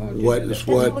to We're going to what do is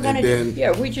that. what, That's what we're and gonna then,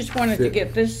 Yeah, we just wanted to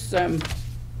get this,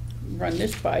 run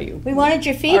this by you. We wanted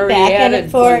your Already feedback, and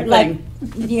added for, one like,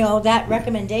 you know, that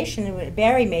recommendation that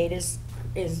Barry made is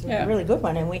Yeah. a really good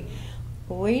one, and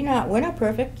we're not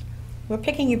perfect. We're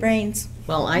picking your brains.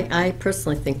 well, I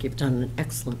personally think you've done an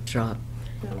excellent job.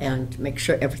 And make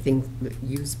sure everything,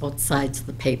 use both sides of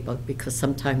the paper, because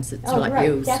sometimes it's Oh, not right,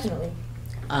 used. definitely.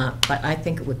 But I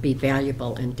think it would be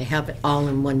valuable, and to have it all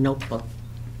in one notebook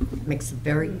makes a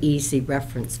very easy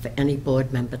reference for any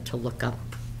board member to look up.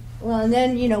 Well, and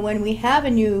then, you know, when we have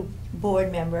a new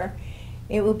board member,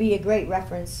 it will be a great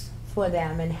reference for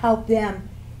them and help them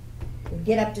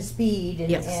get up to speed and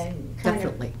Yes, kind of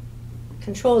definitely.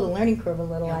 control the learning curve a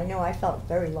little. Yeah. I know I felt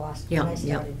very lost when Yeah, I yeah.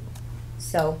 started.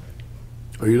 So,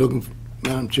 are you looking,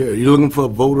 Madam Chair, are you looking for a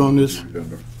vote on this?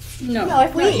 No. no,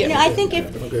 if we, not you yet. know, I think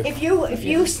if you, you know,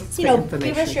 give us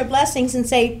information. your blessings and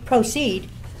say proceed,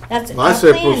 that's Well, I our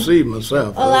said plan. proceed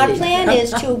myself. Well, our plan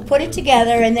is to put it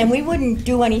together, and then we wouldn't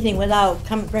do anything without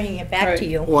bringing it back to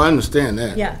Right. you. Well, I understand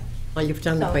that. Yeah, Well, you've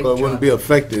done a So- great But it wouldn't job. be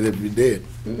affected if you did.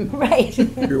 right.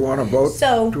 Do you want to vote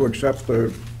So- to accept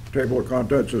the table of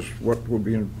contents is what will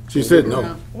be in? She said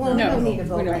no. Well, we No, don't need to we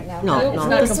vote don't. right now. No, It's no,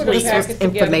 not this complete was package together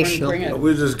and informational. bring it.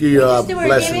 We'll just give you our Just we're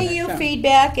giving blessing. you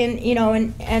feedback and, you know,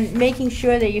 and making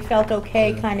sure that you felt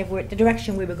okay, kind of, with the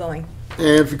direction we were going. And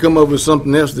if you come up with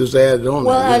something else, just add it on.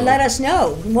 Well, there, you know. let us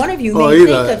know. One of you Oh, may think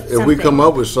either, of if we come something.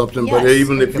 up with something, but Yes.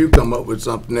 even if you come up with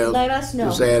something else, Let us know.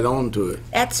 just add on to it.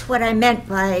 That's what I meant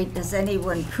by, does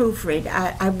anyone proofread?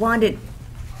 I wanted,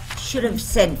 should have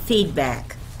said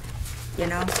feedback, you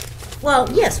know? Well,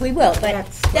 yes, we will, but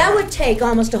That's- that would take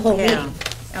almost a whole Yeah. meeting.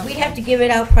 We'd have to give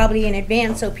it out probably in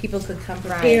advance so people could come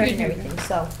prepared and everything,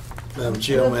 so. Madam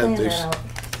Chair, we'll I'm gonna plan have that to, out.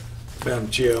 Madam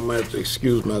Chair, I'm gonna have to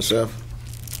excuse myself.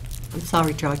 I'm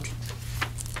sorry, George.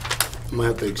 I'm gonna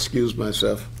have to excuse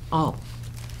myself. Oh,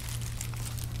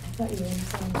 I thought you were in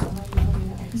front of somebody.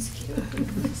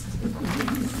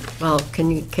 well,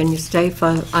 can you stay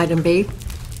for item B?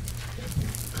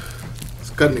 It's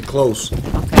cutting it close.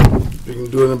 Okay. You can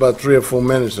do it in about 3 or 4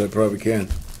 minutes, I probably can.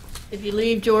 If you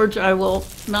leave, George, I will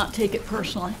not take it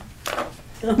personally.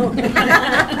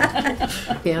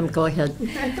 Pam, go ahead.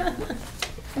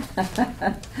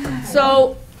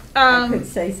 So, Could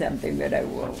say something, but I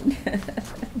won't.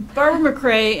 Barbara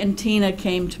McRae and Tina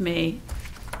came to me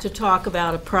to talk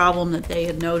about a problem that they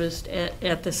had noticed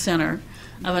at the center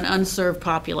of an unserved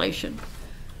population.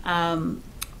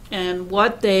 And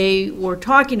what they were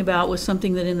talking about was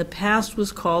something that in the past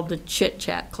was called the Chit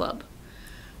Chat Club,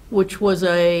 which was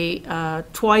a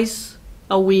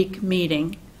twice-a-week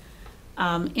meeting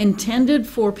intended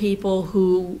for people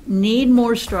who need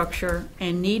more structure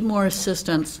and need more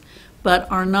assistance, but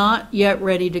are not yet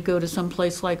ready to go to some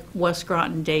place like West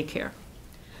Groton Daycare.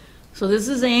 So this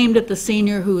is aimed at the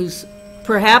senior who's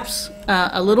perhaps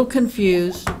a little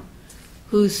confused,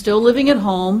 who's still living at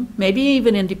home, maybe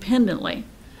even independently,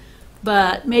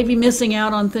 but maybe missing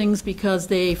out on things because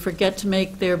they forget to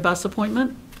make their bus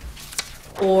appointment,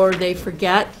 or they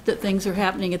forget that things are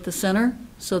happening at the center,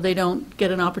 so they don't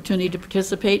get an opportunity to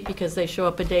participate because they show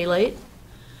up a day late.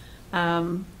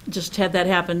 Just had that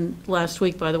happen last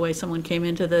week, by the way. Someone came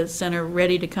into the center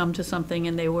ready to come to something,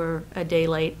 and they were a day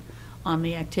late on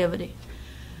the activity.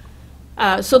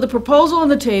 So the proposal on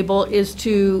the table is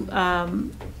to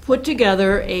put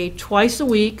together a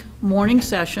twice-a-week morning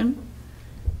session.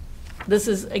 This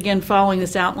is, again, following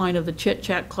this outline of the Chit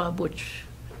Chat Club, which,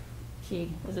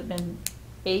 gee, has it been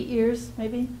 8 years,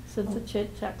 maybe, since the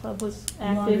Chit Chat Club was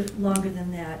active? Longer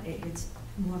than that. It's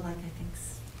more like,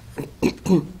 I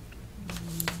think,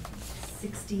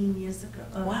 16 years ago.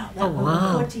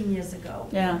 wow. 14 years ago.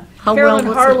 Yeah. How Carolyn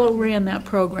well was Harlow ran that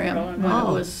program when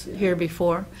it was here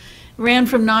before. Ran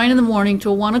from 9 in the morning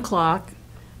till 1 o'clock.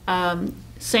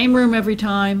 Same room every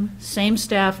time, same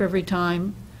staff every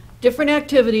time. Different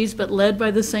activities, but led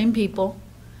by the same people.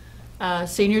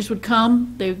 Seniors would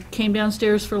come, they came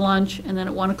downstairs for lunch, and then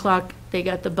at 1 o'clock, they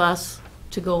got the bus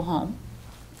to go home.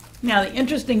 Now, the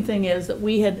interesting thing is that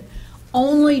we had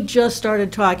only just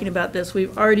started talking about this.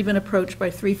 We've already been approached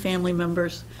by 3 family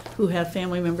members who have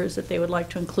family members that they would like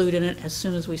to include in it as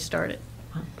soon as we start it.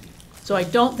 So I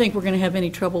don't think we're going to have any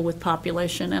trouble with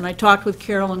population. And I talked with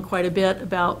Carolyn quite a bit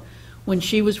about when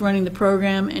she was running the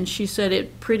program, and she said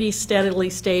it pretty steadily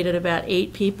stayed at about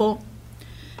 8 people.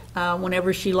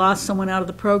 Whenever she lost someone out of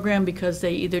the program because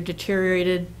they either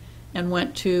deteriorated and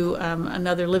went to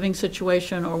another living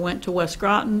situation or went to West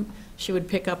Groton, she would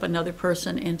pick up another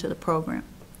person into the program.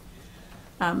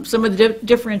 Some of the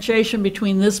differentiation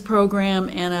between this program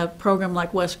and a program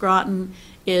like West Groton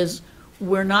is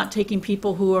we're not taking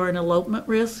people who are an elopement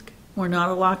risk. We're not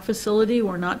a locked facility.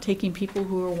 We're not taking people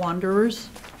who are wanderers.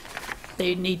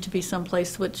 They need to be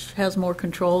someplace which has more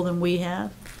control than we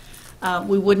have.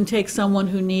 We wouldn't take someone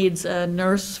who needs a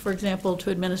nurse, for example, to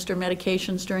administer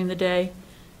medications during the day.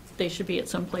 They should be at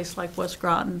some place like West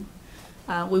Groton.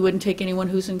 We wouldn't take anyone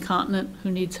who's incontinent,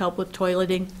 who needs help with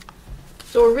toileting.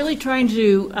 So we're really trying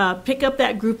to pick up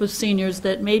that group of seniors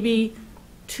that maybe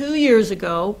 2 years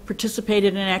ago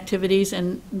participated in activities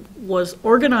and was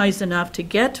organized enough to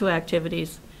get to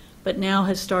activities, but now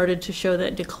has started to show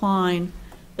that decline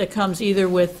that comes either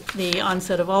with the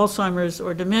onset of Alzheimer's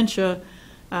or dementia,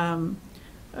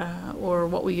 or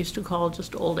what we used to call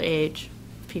just old age,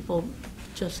 people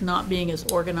just not being as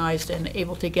organized and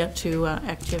able to get to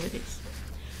activities.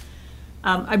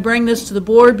 I bring this to the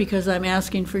board because I'm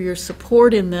asking for your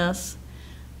support in this.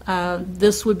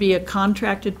 This would be a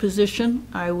contracted position.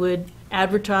 I would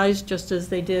advertise, just as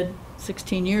they did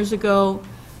 16 years ago,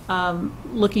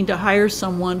 looking to hire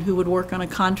someone who would work on a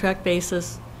contract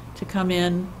basis to come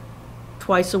in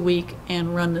twice a week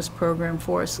and run this program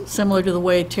for us, similar to the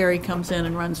way Terry comes in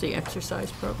and runs the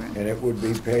exercise program. And it would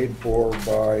be paid for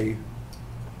by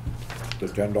the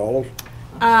 $10?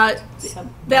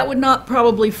 That would not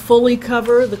probably fully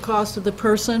cover the cost of the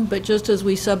person, but just as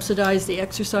we subsidize the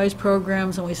exercise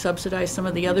programs and we subsidize some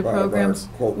of the other Part of our, programs,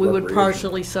 quote, we would recreation.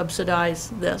 partially subsidize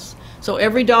this. So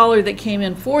every dollar that came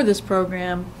in for this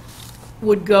program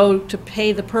would go to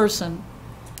pay the person.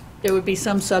 There would be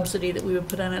some subsidy that we would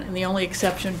put on it, and the only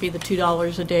exception would be the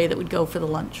 $2 a day that would go for the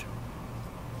lunch.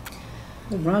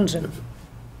 Who runs it?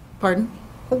 Pardon?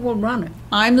 Who will run it?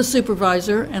 I'm the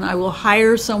supervisor, and I will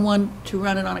hire someone to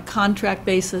run it on a contract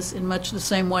basis in much the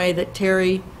same way that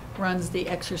Terry runs the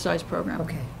exercise program.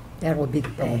 Okay, that would be the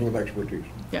Someone pay. with expertise.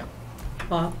 Yeah.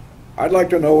 Bob? I'd like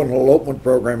to know what an elopement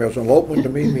program is. An elopement to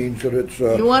me means that it's,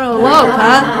 You want to elope,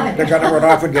 huh? they're gonna run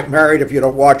off and get married if you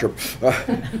don't watch them.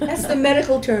 That's the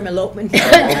medical term, elopement.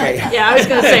 Okay. Yeah, I was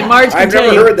going to say, Marge can I've tell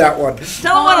never you. heard that one.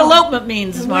 Tell them what elopement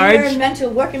means, When you're in Marge.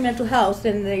 working mental health,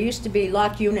 and there used to be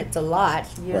locked units a lot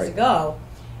years Right. ago.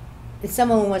 If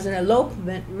someone was an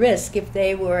elopement risk, if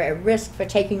they were at risk for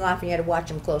taking off, and you had to watch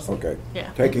them closely. Okay. Yeah.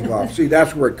 Taking off. See,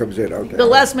 that's where it comes in, okay. The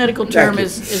less medical term Thank you.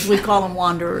 is we call them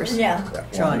wanderers. Yeah.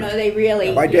 Yeah. You know, they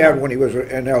really. My dad, when he was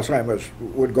in Alzheimer's,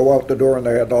 would go out the door and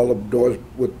they had all the doors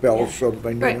with bells so that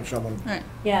they knew Right. when someone. Right.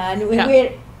 Yeah, and Yeah.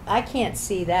 I can't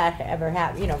see that ever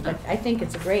happen, but I think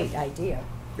it's a great idea.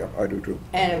 Yeah, I do too.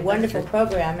 And a wonderful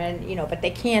program, and, but they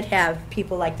can't have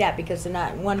people like that, because they're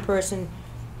not, one person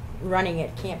running it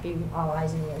can't be all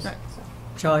eyes and ears. Right. So.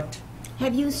 George?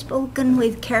 Have you spoken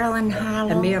with Carolyn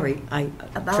Harlow? And Mary,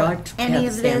 About George any had of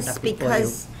his hand this? up before you.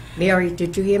 Because- Mary,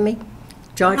 did you hear me?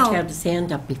 George No. had his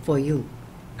hand up before you.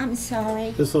 I'm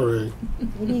sorry. It's all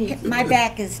right. My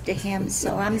back is to him,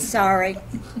 so I'm sorry.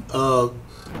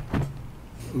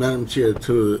 Madam Chair,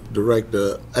 to the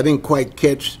Director, I didn't quite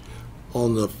catch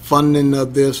on the funding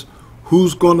of this.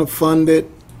 Who's going to fund it?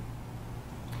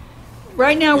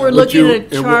 Right now, we're What looking you- at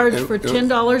a and what- charge and- for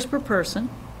 $10 per person.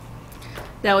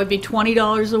 That would be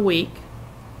 $20 a week.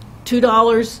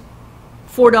 $2,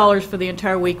 $4 for the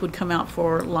entire week would come out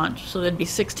for lunch, so that'd be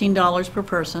 $16 per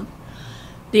person.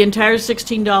 The entire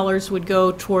 $16 would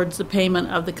go towards the payment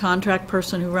of the contract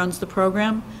person who runs the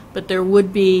program, but there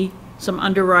would be some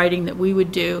underwriting that we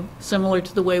would do, similar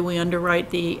to the way we underwrite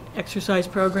the exercise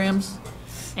programs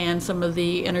and some of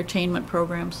the entertainment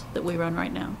programs that we run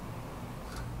right now.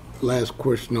 Last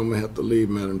question, I'm going to have to leave,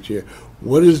 Madam Chair.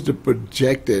 What is the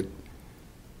projected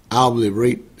hourly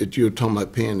rate that you're talking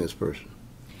about paying this person?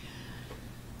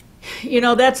 You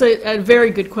know, that's a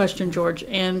very good question, George,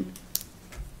 and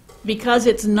because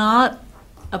it's not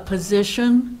a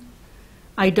position,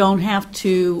 I don't have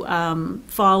to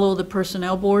follow the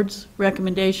Personnel Board's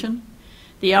recommendation.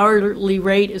 The hourly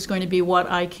rate is going to be what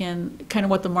I can, kind of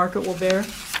what the market will bear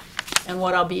and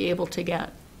what I'll be able to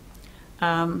get.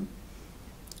 And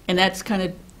that's kind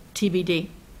of TBD.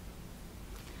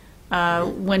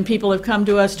 When people have come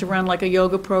to us to run like a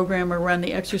yoga program or run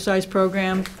the exercise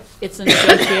program, it's a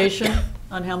negotiation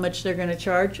on how much they're going to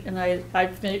charge, and I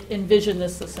envision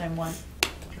this the same way.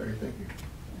 Thank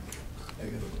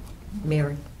you.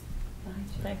 Mary.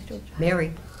 Thanks, George.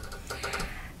 Mary.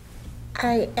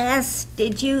 I asked,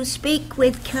 did you speak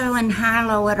with Carolyn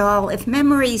Harlow at all? If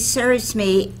memory serves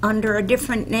me, under a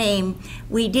different name,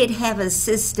 we did have a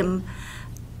system,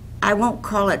 I won't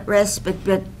call it respite,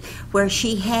 but where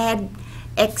she had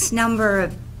X number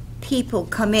of people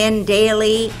come in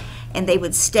daily, and they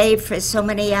would stay for so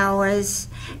many hours.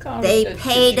 They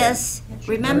paid us.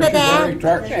 Remember She's already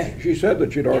that? talked- She said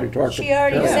that she'd already talked to She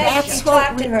already Carol. said That's she what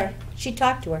talked to we- her. She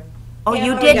talked to her. Oh,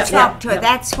 you Yeah. did Yeah. talk to her. Yeah.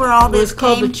 That's where all It was this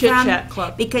called the came Chit from? Chat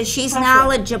Club. Because she's Talk to her.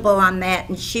 knowledgeable on that,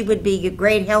 and she would be a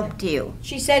great help to you.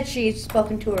 She said she's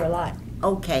spoken to her a lot.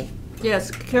 Okay.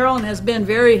 Yes, Carolyn has been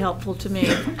very helpful to me,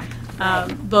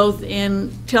 both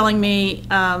in telling me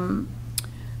kind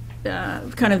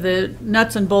of the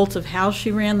nuts and bolts of how she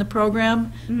ran the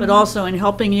program, but also in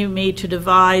helping me to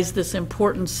devise this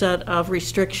important set of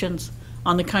restrictions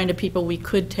on the kind of people we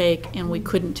could take and we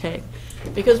couldn't take.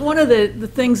 Because one of the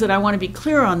things that I want to be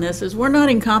clear on this is we're not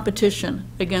in competition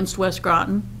against West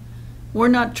Groton. We're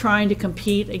not trying to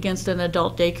compete against an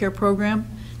adult daycare program.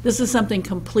 This is something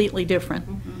completely different.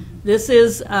 This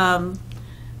is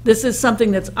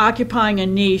something that's occupying a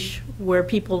niche where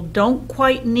people don't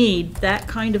quite need that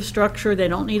kind of structure. They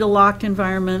don't need a locked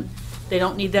environment. They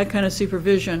don't need that kind of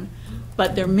supervision.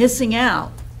 But they're missing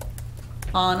out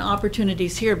on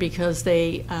opportunities here because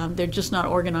they're just not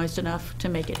organized enough to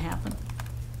make it happen.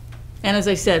 And as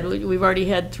I said, we've already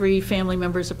had 3 family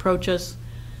members approach us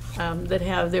that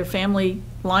have their family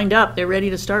lined up. They're ready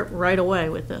to start right away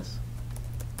with this.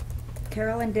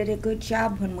 Carolyn did a good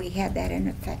job when we had that in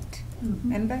effect.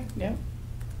 Remember? Yeah.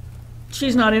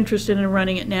 She's not interested in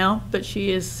running it now, but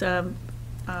she is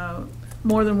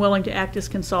more than willing to act as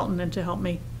consultant and to help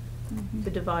me to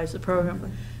devise the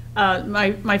program.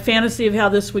 My fantasy of how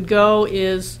this would go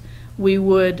is we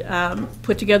would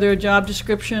put together a job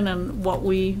description and what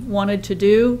we wanted to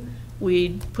do.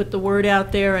 We'd put the word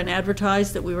out there and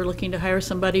advertise that we were looking to hire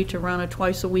somebody to run a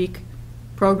twice-a-week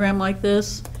program like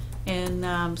this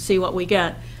and see what we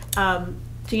get.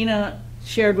 Tina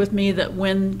shared with me that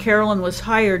when Carolyn was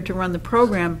hired to run the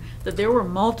program, that there were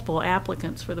multiple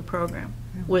applicants for the program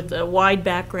with a wide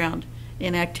background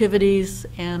in activities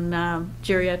and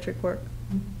geriatric work.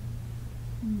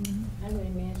 I would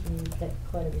imagine you'd get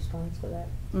quite a response for that.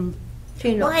 Mm.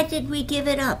 Tina, Why did we give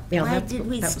it up? Yeah, Why that did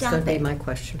we was stop going to be it? my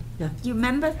question. Yeah. You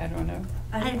remember? I don't know.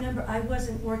 I remember, I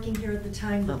wasn't working here at the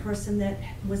time. The person that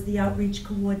was the outreach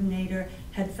coordinator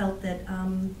had felt that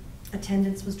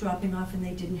attendance was dropping off and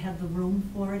they didn't have the room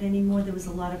for it anymore. There was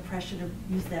a lot of pressure to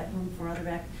use that room for other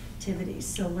activities.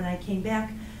 So when I came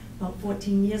back about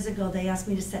 14 years ago, they asked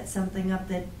me to set something up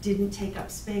that didn't take up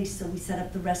space. So we set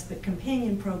up the Respite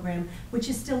Companion Program, which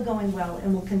is still going well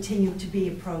and will continue to be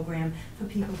a program for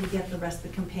people to get the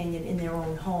Respite Companion in their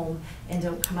own home and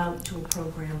don't come out to a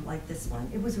program like this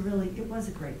one. It was a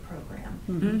great program.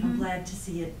 I'm glad to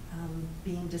see it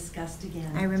being discussed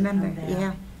again. I to remember, come back.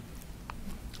 yeah.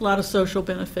 A lot of social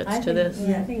benefits to this.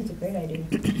 Yeah, I think it's a great idea.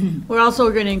 We're also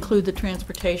going to include the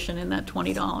transportation in that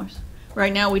 $20.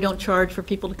 Right now, we don't charge for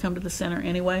people to come to the center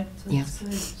anyway, So Yeah. it's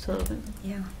good. so that-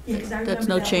 Yeah. Yeah, 'cause I That's remember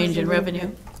no that change was a in little revenue.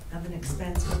 bit of an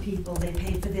expense for people. They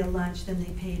paid for their lunch, then they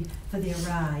paid for their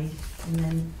ride, and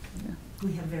then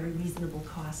we have very reasonable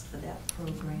cost for that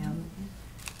program.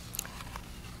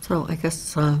 So I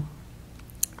guess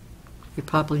we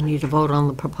probably need to vote on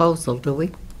the proposal, do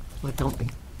we? Or don't we?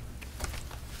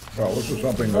 Well, this is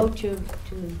something Vote that,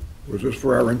 to, was this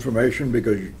for our information?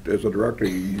 Because as a director,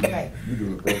 you Right. you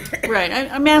do the vote. Right,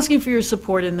 I'm asking for your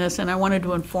support in this, and I wanted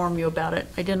to inform you about it.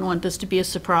 I didn't want this to be a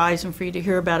surprise and for you to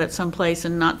hear about it someplace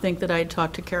and not think that I had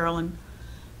talked to Carol and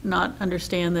not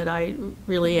understand that I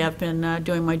really have been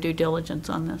doing my due diligence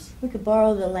on this. we could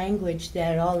borrow the language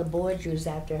that all the boards use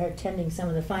after her attending some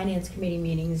of the finance committee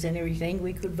meetings and everything.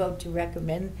 We could vote to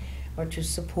recommend or to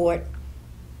support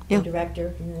the Yeah.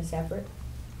 director in this effort.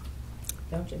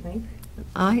 Don't you think?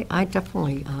 I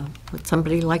definitely, would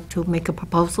somebody like to make a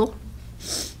proposal?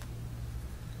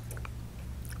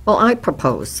 Well, I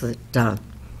propose that,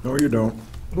 No, you don't.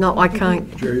 no, I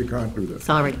can't, Chair, you can't do that.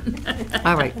 sorry.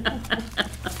 All right.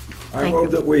 I Thank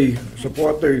move you. that we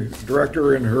support the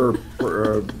director in her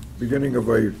beginning of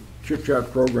a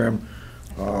chit-chat program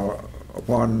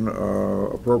upon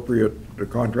appropriate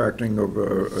contracting of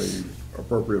a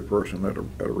appropriate person at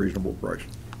a reasonable price.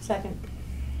 Second.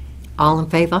 All in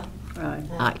favor? Right.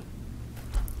 Aye.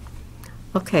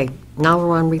 Okay, now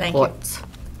we're on Thank you. reports.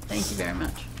 Thank you very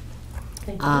much.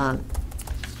 Thank you.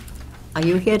 Are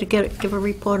you here to give a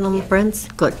report on the Friends?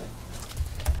 Good.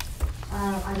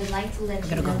 I would like to let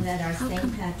you know that our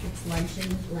St. Patrick's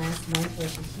luncheon last month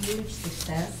was a huge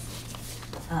success.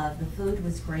 The food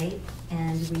was great,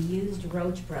 and we used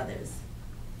Roach Brothers.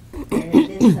 There have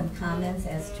been some comments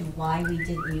as to why we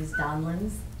didn't use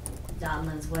Donlands.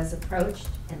 Donlands was approached,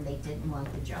 and they didn't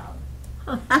want the job.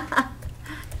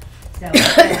 So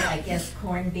I guess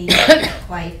corned beef is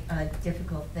quite a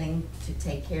difficult thing to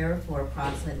take care of for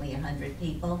approximately 100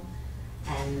 people,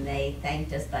 and they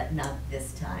thanked us, but not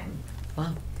this time.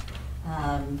 Wow.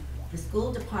 The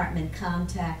school department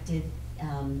contacted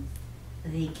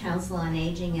the Council on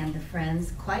Aging and the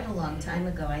Friends quite a long time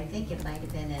ago. I think it might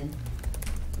have been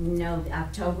in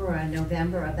October or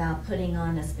November, about putting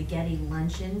on a spaghetti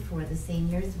luncheon for the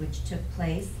seniors, which took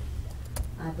place,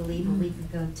 I believe, a week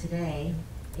ago today.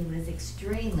 It was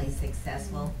extremely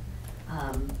successful.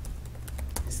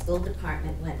 The school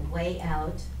department went way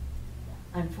out.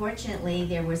 Unfortunately,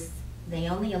 they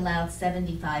only allowed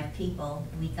 75 people.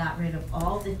 We got rid of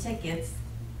all the tickets,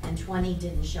 and 20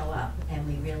 didn't show up, and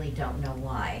we really don't know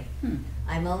why.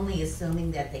 I'm only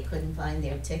assuming that they couldn't find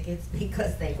their tickets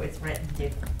because they were threatened,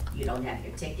 if you don't have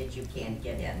your ticket, you can't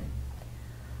get in.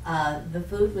 The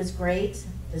food was great.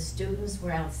 The students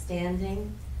were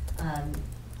outstanding.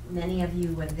 Many of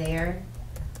you were there.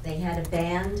 They had a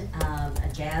band, a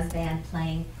jazz band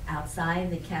playing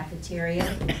outside the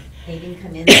cafeteria. They didn't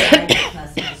come inside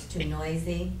because it was too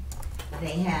noisy.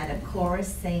 They had a chorus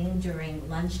sing during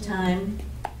lunchtime.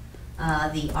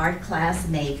 The art class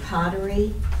made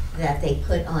pottery that they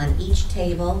put on each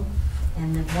table,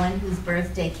 and the one whose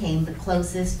birthday came the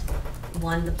closest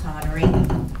won the pottery.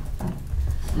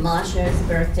 Masha's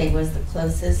birthday was the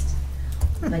closest,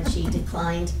 but she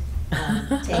declined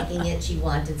taking it. She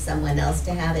wanted someone else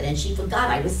to have it, and she forgot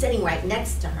I was sitting right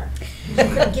next to her. She could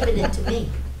have given it to me.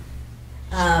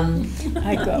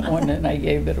 I got one and I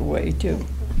gave it away too.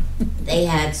 They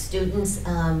had students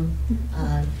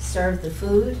serve the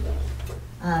food.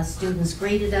 Students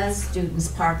greeted us. Students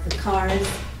parked the cars.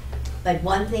 But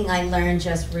one thing I learned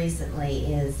just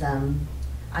recently is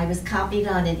I was copied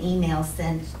on an email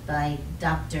sent by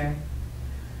Dr.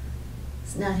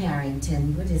 It's not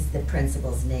Harrington. What is the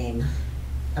principal's name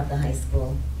of the high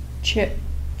school?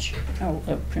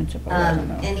 The principal, I don't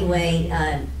know. Anyway,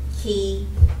 he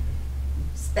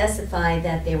specified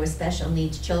that there were special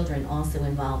needs children also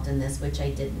involved in this, which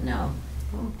I didn't know.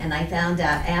 And I found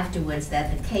out afterwards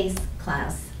that the CASE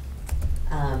class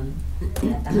at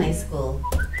the high school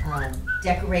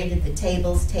decorated the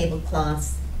tables,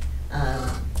 tablecloths,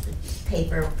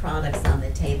 paper products on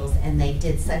the tables, and they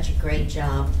did such a great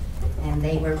job. And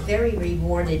they were very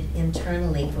rewarded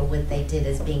internally for what they did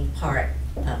as being part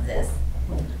of this.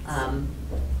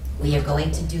 We are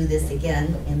going to do this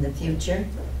again in the future.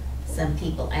 Some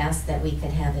people asked that we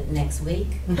could have it next week.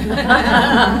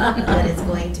 But it's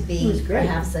going to be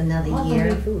perhaps another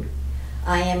year.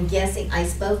 I am guessing, I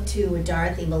spoke to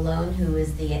Dorothy Malone, who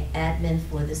is the admin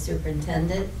for the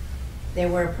superintendent. There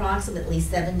were approximately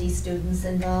 70 students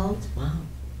involved. Wow.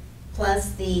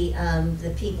 Plus the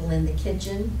people in the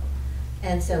kitchen.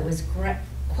 And so it was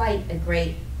quite a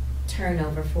great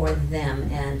turnover for them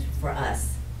and for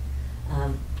us.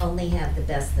 Only have the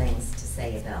best things to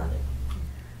say about it.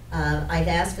 I've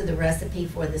asked for the recipe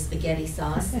for the spaghetti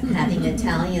sauce. Having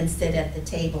Italians sit at the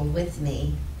table with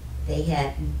me, they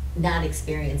had not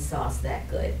experienced sauce that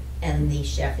good, and the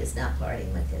chef is not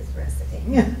parting with his recipe.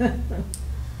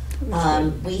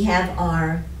 We have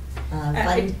our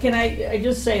fund. Can I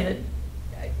just say that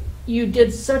you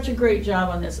did such a great job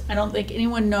on this. I don't think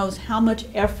anyone knows how much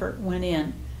effort went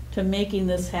in to making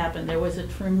this happen. There was a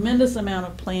tremendous amount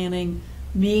of planning,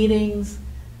 meetings,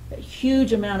 a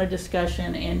huge amount of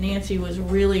discussion, and Nancy was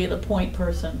really the point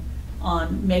person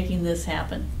on making this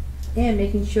happen. And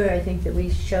making sure, I think, that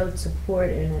we showed support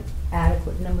and an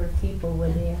adequate number of people were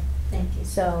there. Thank you.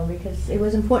 So, because it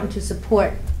was important to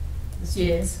support the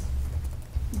students.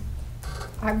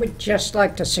 I would just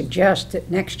like to suggest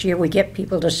that next year we get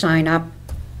people to sign up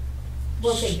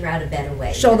We'll figure out a better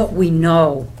way. so that we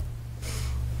know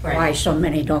Right. why so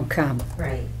many don't come.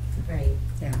 Right, right.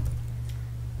 Yeah.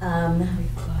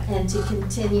 And to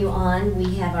continue on,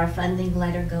 we have our funding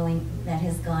letter going, that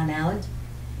has gone out,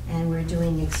 and we're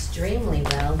doing extremely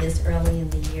well. This early in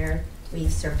the year,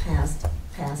 we've surpassed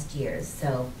past years,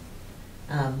 so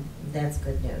that's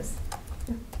good news.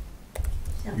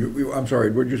 I'm sorry,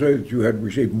 what did you say, that you had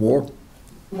received more?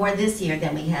 More this year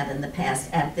than we have in the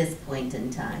past at this point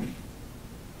in time.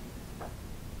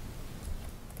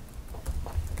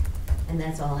 And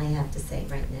that's all I have to say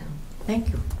right now. Thank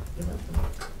you. You're welcome.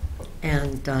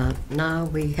 And now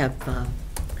we have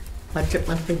budget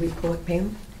monthly report,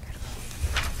 Pam.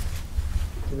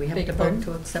 Do we have Beg to your vote pardon?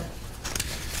 to accept?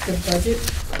 The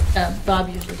budget, Bob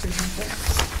usually presents that.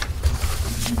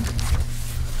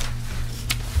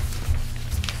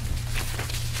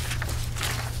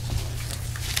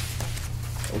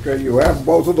 Okay, you have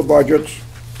both of the budgets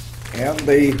and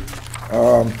the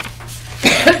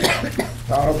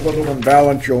Town of Littleton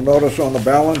balance. You'll notice on the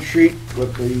balance sheet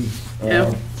with the,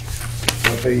 of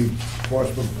course,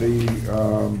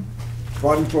 the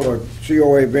fund for the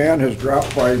COA van has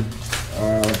dropped by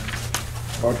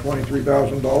about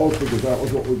 $23,000 because that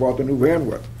was what we bought the new van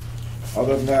with.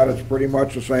 Other than that, it's pretty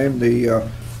much the same. The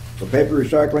paper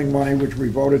recycling money, which we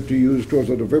voted to use towards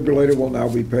the defibrillator, will now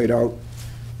be paid out,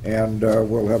 and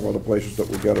we'll have other places that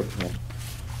we get it from.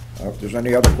 If there's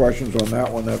any other questions on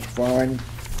that one, that's fine.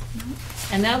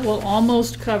 And that will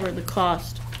almost cover the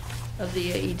cost of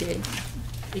the AED,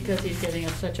 because he's getting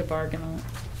us such a bargain on it.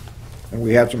 And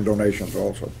we had some donations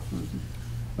also.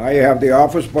 Now you have the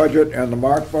office budget and the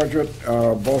MARC budget,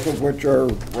 both of which are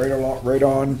right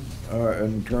on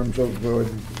in terms of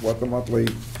what the monthly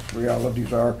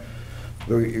realities are.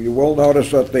 You will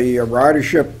notice that the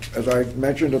ridership, as I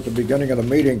mentioned at the beginning of the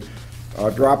meeting,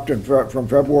 dropped from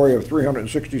February of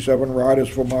 367 riders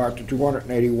for March to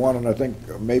 281, and I think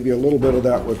maybe a little bit of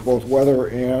that was both weather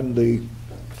and the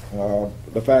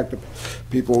fact that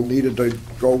people needed to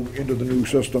go into the new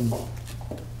system.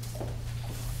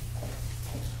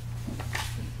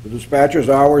 The dispatcher's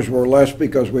hours were less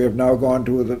because we have now gone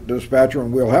to the dispatcher,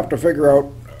 and we'll have to figure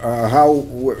out how,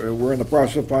 we're in the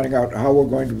process of finding out how we're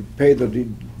going to pay the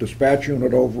dispatch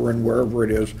unit over in wherever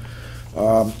it is,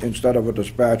 instead of a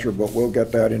dispatcher, but we'll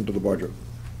get that into the budget.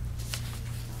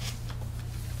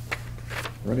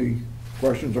 Any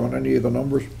questions on any of the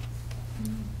numbers?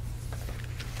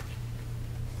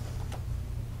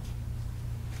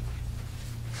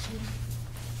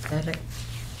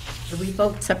 Do we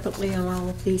vote separately on all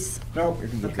of these? No, you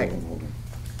can just Okay. go and hold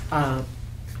them.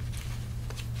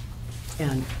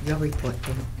 And your report,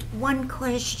 Pam. One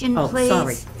question, Oh, please.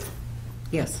 sorry.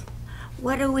 Yes.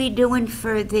 What are we doing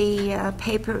for the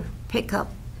paper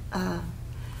pickup,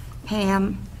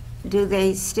 Pam? Do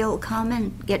they still come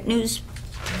and get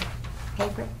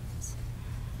newspaper?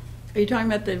 Are you talking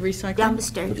about the recycling?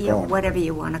 Dumpster, It's you know, gone. whatever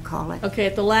you want to call it. Okay,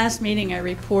 at the last meeting, I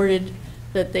reported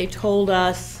that they told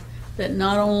us that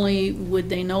not only would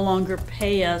they no longer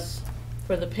pay us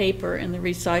for the paper and the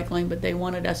recycling, but they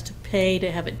wanted us to pay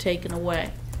to have it taken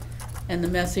away. And the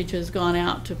message has gone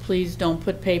out to please don't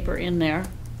put paper in there.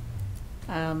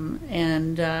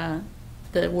 The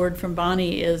word from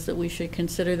Bonnie is that we should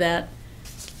consider that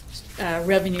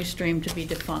revenue stream to be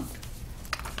defunct.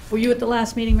 Were you at the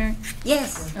last meeting, Mary?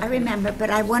 Yes, I remember, but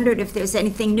I wondered if there's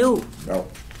anything new. No.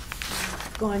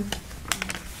 Go on.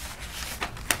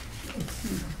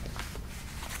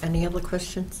 Any other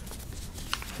questions?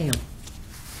 Pam?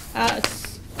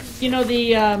 You know,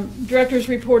 the director's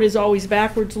report is always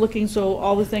backwards looking, so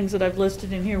all the things that I've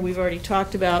listed in here, we've already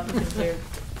talked about, because they're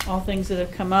all things that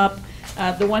have come up.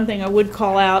 The one thing I would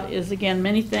call out is, again,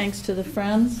 many thanks to the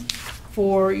Friends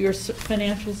for your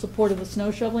financial support of the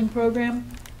snow shoveling program.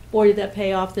 Boy, did that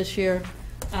pay off this year.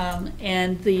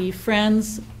 And the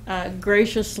Friends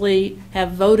graciously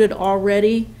have voted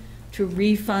already to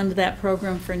refund that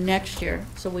program for next year,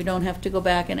 so we don't have to go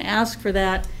back and ask for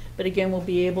that, but again, we'll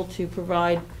be able to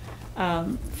provide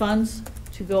funds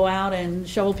to go out and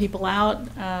shovel people out,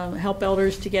 help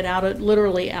elders to get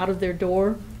literally out of their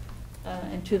door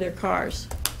and to their cars.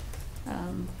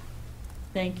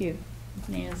 Thank you,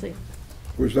 Nancy.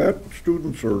 Was that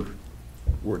students or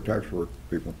were tax work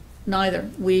people? Neither.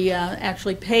 We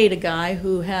actually paid a guy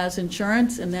who has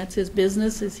insurance, and that's his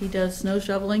business, is he does snow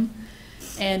shoveling.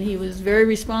 And he was very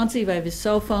responsive. I have his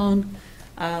cell phone.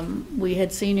 We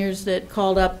had seniors that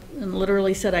called up and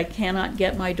literally said, I cannot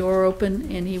get my door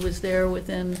open, and he was there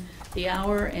within the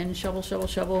hour and shovel, shovel,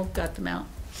 shovel, got them out.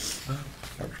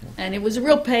 And it was a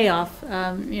real payoff.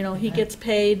 You know, he gets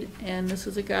paid, and this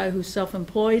is a guy who's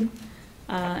self-employed,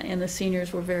 and the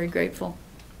seniors were very grateful.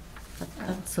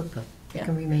 That's super. You Yeah.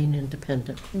 can remain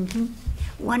independent.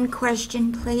 One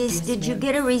question, please. Did you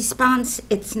get a response?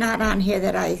 It's not on here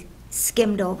that I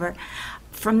skimmed over.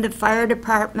 From the fire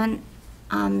department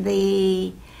on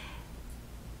the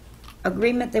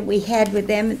agreement that we had with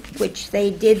them, which they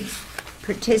did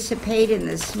participate in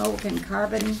the smoke and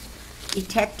carbon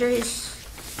detectors.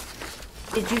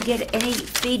 Did you get any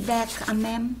feedback on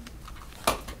them?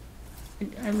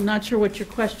 I'm not sure what your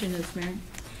question is, Mary.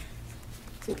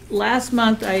 Last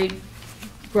month, I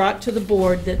brought to the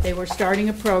board that they were starting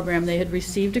a program. They had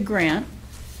received a grant.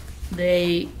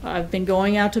 I've been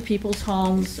going out to people's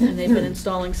homes, and they've been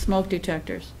installing smoke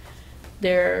detectors.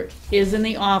 There is in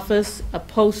the office a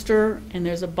poster, and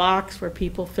there's a box where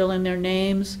people fill in their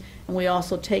names, and we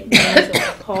also take names and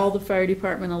call the fire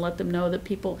department and let them know that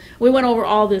we went over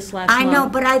all this last month. I know,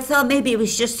 but I thought maybe it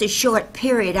was just a short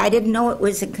period. I didn't know it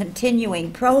was a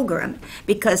continuing program,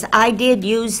 because I did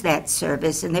use that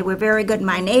service, and they were very good.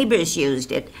 My neighbors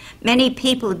used it. Many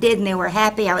people did, and they were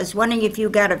happy. I was wondering if you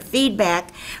got a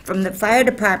feedback from the fire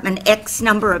department, X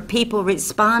number of people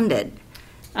responded.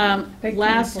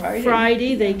 Last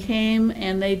Friday, they came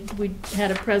and we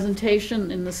had a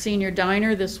presentation in the senior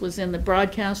diner. This was in the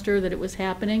broadcaster that it was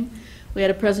happening. We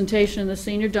had a presentation in the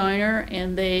senior diner,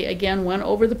 and they again went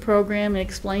over the program and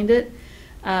explained it.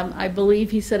 I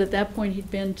believe he said at that point he'd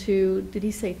been to, did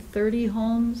he say 30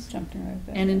 homes? Something like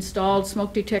that. And installed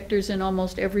smoke detectors in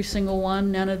almost every single one.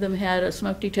 None of them had a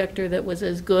smoke detector that was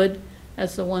as good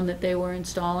as the one that they were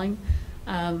installing.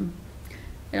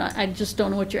 You know, I just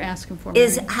don't know what you're asking for, Mary.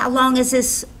 How long is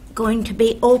this going to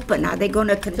be open? Are they going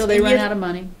to continue? Until they run out of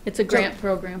money. It's a grant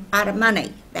program. Out of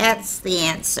money. That's the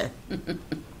answer.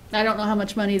 I don't know how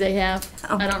much money they have.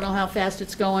 Oh. I don't know how fast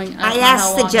it's going. I don't know how asked the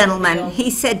long it'll gentleman. go.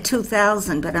 He said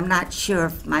 2,000, but I'm not sure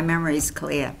if my memory's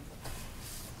clear.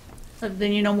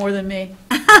 Then you know more than me.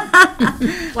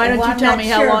 Why don't you tell me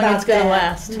how long it's going to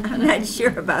last? I'm not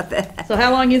sure about that. So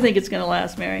how long do you think it's going to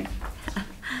last, Mary?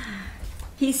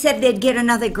 He said they'd get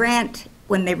another grant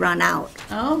when they run out.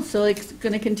 Oh, so it's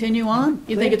going to continue on?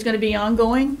 You think it's going to be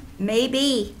ongoing?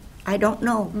 Maybe. I don't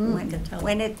know I can tell.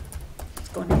 when it's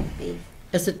going to be.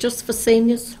 Is it just for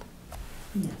seniors?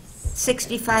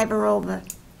 65 or over.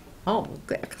 Oh,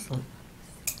 excellent.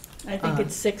 I think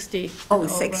it's 60. Oh, over.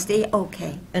 60?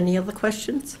 Okay. Any other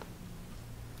questions?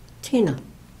 Tina?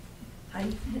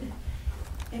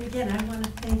 And again, I want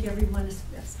to thank everyone,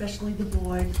 especially the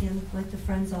board, and like the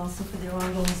Friends also, for their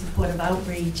ongoing support of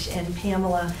outreach, and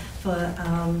Pamela for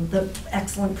the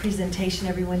excellent presentation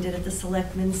everyone did at the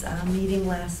Selectmen's meeting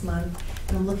last month.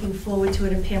 And I'm looking forward to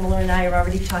it, and Pamela and I are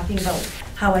already talking about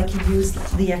how I can use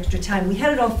the extra time. We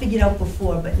had it all figured out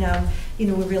before, but now, you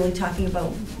know, we're really talking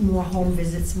about more home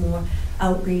visits, more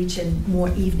outreach, and more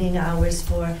evening hours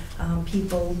for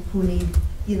people who need,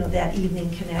 you know, that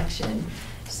evening connection.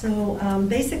 So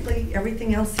basically,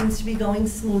 everything else seems to be going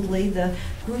smoothly. The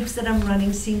groups that I'm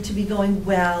running seem to be going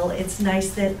well. It's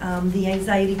nice that the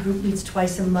anxiety group meets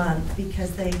twice a month,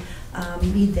 because they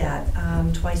need that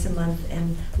twice a month,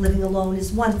 and living alone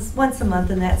is once a month,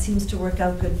 and that seems to work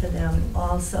out good for them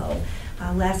also.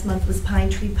 Last month was Pine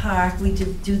Tree Park. We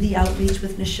did do the outreach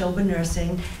with Neshoba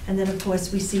Nursing, and then of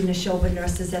course we see Neshoba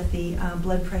nurses at the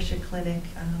blood pressure clinic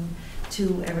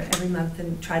every month,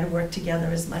 and try to work together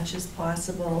as much as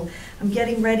possible. I'm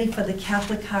getting ready for the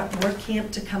Catholic Heart Work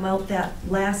Camp to come out that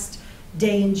last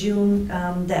day in June,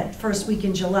 that first week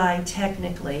in July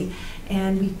technically,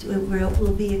 and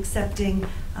we'll be accepting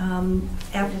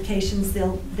applications.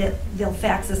 They'll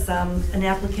fax us an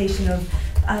application of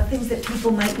things that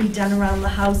people might need done around the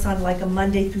house on like a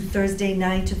Monday through Thursday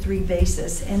 9 to 3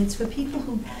 basis, and it's for people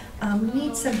who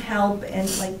need some help,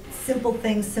 and like simple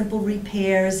things, simple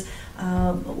repairs,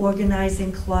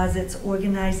 organizing closets,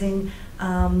 organizing,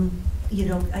 you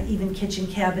know, even kitchen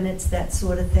cabinets, that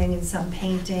sort of thing, and some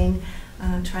painting.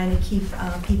 trying to keep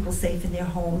people safe in their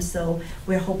homes. So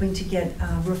we're hoping to get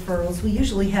referrals. We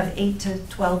usually have 8 to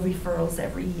 12 referrals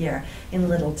every year in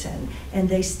Littleton. And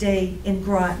they stay in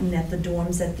Groton at the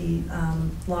dorms at the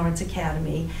Lawrence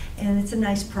Academy. And it's a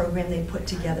nice program they put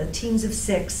together, teams of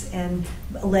 6 and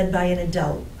led by an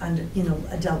adult, under,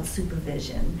 adult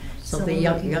supervision. So the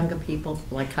younger people,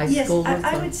 like high Yes, schoolers?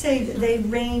 I would say that they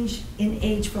range in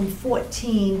age from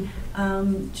 14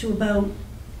 to about,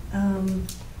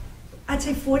 I'd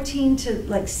say 14 to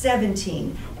like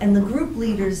 17. And the group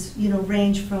leaders,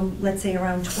 range from, let's say,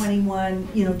 around 21,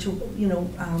 to,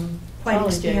 quite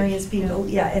College experienced age, people,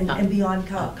 and beyond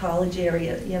Oh. college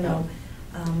area,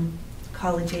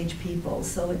 college-age people.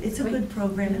 So it's a good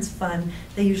program, it's fun.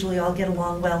 They usually all get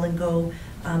along well and go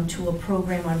to a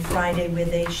program on Friday where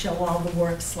they show all the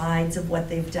work slides of what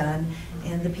they've done,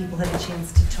 and the people have a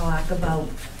chance to talk about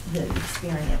the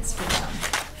experience for them.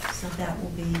 So that will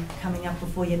be coming up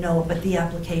before you know it, but the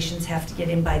applications have to get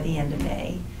in by the end of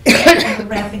May. We're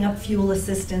wrapping up fuel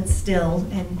assistance still,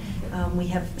 and we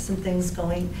have some things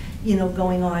going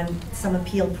on, some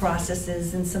appeal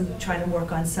processes and some trying to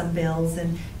work on some bills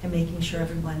and making sure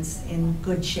everyone's in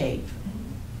good shape.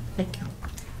 Thank you.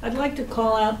 I'd like to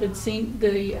call out the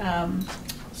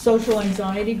social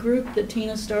anxiety group that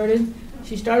Tina started.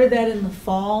 She started that in the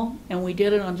fall, and we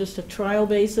did it on just a trial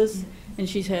basis, and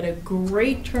she's had a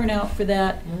great turnout for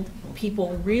that.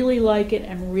 People really like it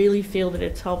and really feel that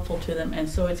it's helpful to them, and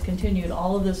so it's continued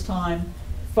all of this time,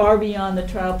 far beyond the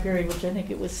trial period, which I think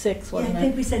it was 6, wasn't it? I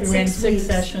think we said ran 6 6 weeks.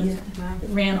 sessions. Yeah. It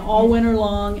ran all winter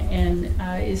long and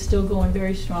is still going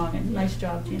very strong, and nice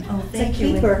job, Tina. Oh, thank It's a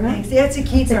you. keeper, huh? Thanks. Yeah, it's a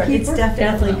keeper. It's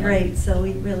definitely Definitely. great, so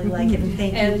we really like it, and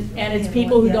thank you. And it's everyone.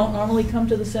 people who Yeah. don't normally come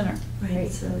to the center.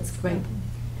 Right, so it's Great.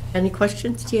 Any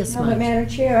questions? Yes, No, but Marge? Madam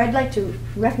Chair, I'd like to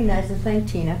recognize and thank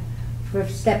Tina for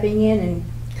stepping in and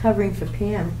covering for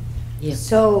Pam Yes.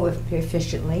 so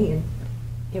efficiently, and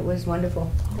it was wonderful.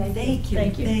 Thank you.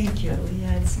 Thank you. Thank you.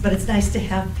 Yeah, but it's nice to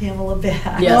have Pamela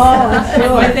back. Yes. Oh,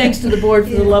 And my thanks to the board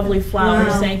for the Yeah. lovely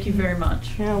flowers. Wow. Thank you very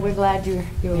much. No, we're glad you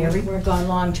were gone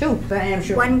long too, but I'm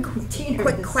sure. One Tina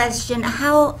quick is- question.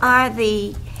 How are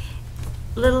the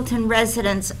Littleton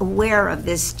residents aware of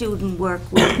this student work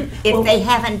week if they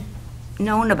haven't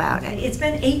known about it? It's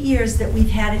been 8 years that we've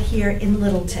had it here in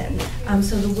Littleton,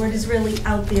 so the word is really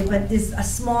out there, but there's a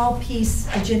small piece,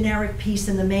 a generic piece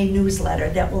in the May newsletter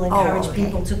that will encourage okay.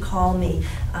 people to call me,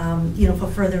 for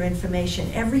further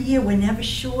information. Every year, we're never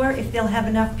sure if they'll have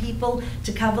enough people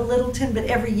to cover Littleton, but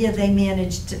every year they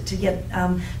manage to get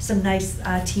some nice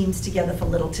teams together for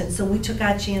Littleton. So we took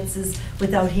our chances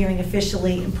without hearing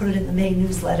officially and put it in the May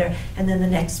newsletter, and then the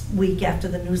next week after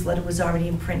the newsletter was already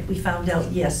in print, we found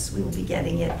out, yes, we will be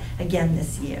getting it again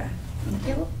this year.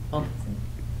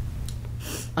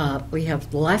 We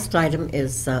have, the last item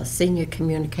is senior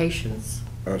communications.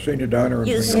 Senior diner and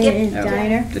You things. skipped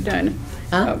Diner? The diner.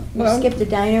 Huh? You skipped the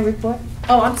diner report?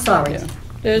 Oh, I'm sorry. Yeah.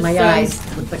 There's, My eyes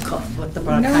with the No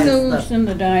bronchitis. news in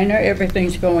the diner,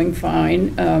 everything's going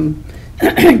fine.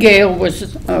 Gail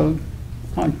was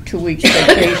on 2 weeks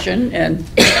vacation, and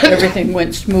everything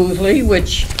went smoothly,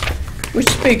 which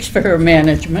speaks for her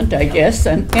management, I guess,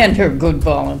 and her good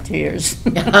volunteers.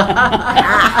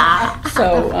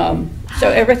 So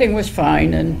everything was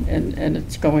fine, and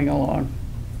it's going along.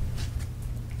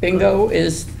 Bingo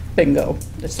is bingo,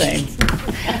 the same.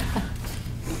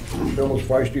 Still as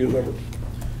feisty as ever.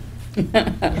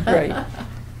 Right.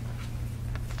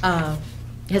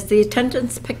 Has the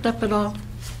attendance picked up at all?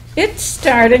 It's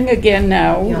starting again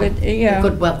now. Yeah. Yeah.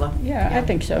 Good weather. Yeah, I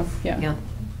think so, yeah. Yeah.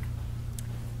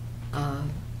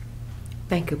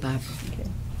 Thank you, Barbara.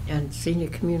 And senior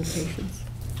communications?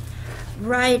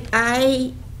 Right,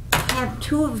 I have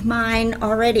 2 of mine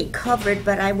already covered,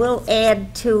 but I will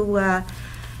add to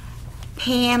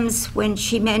Pam's when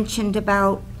she mentioned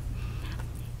about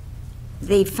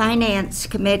the Finance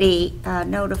Committee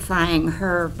notifying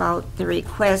her about the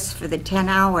request for the 10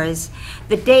 hours.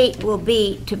 The date will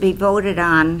be, to be voted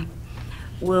on,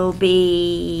 will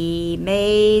be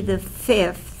May the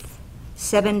 5th,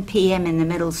 7 p.m. in the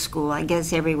middle school. I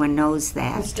guess everyone knows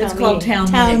that. It's called town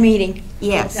meeting. Town meeting.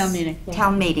 Yes. Town meeting.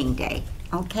 Town meeting day,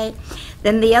 okay?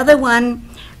 Then the other one.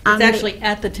 It's actually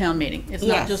at the town meeting. It's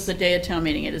not Yes. just the day of town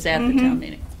meeting, it is at the town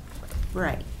meeting.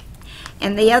 Right.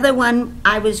 And the other one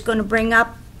I was going to bring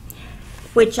up,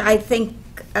 which I think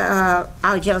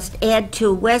I'll just add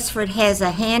to, Westford has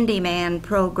a handyman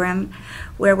program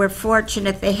where we're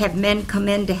fortunate they have men come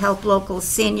in to help local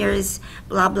seniors,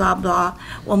 blah, blah, blah.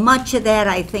 Well, much of that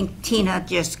I think Tina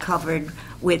just covered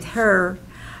with her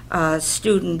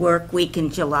student work week in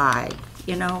July,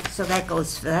 so that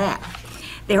goes for that.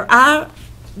 There are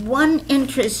one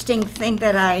interesting thing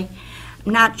that I'm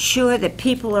not sure that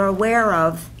people are aware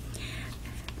of,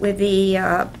 with the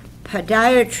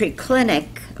podiatry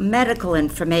clinic medical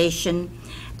information,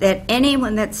 that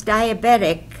anyone that's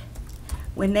diabetic,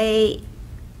 when they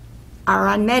are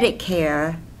on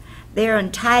Medicare, they're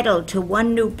entitled to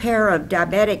 1 new pair of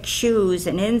diabetic shoes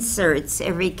and inserts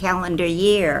every calendar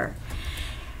year.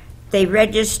 They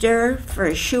register for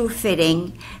a shoe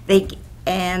fitting, they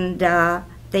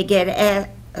get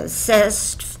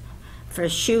assessed for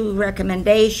shoe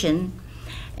recommendation,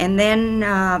 and then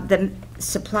the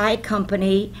supply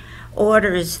company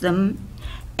orders them,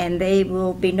 and they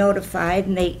will be notified,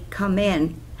 and they come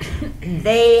in.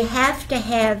 They have to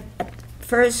have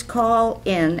first call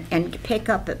in and pick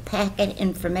up a packet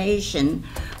information,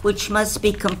 which must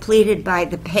be completed by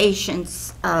the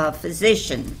patient's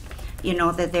physician, you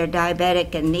know, that they're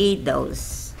diabetic and need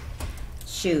those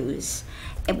shoes,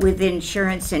 with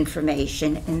insurance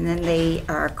information, and then they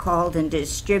are called and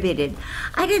distributed.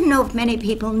 I didn't know if many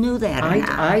people knew that or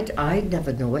not. I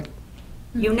never knew it.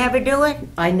 You never do it?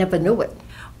 I never knew it.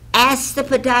 Ask the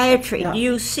podiatry. Yeah. Do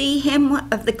you see him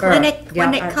of the clinic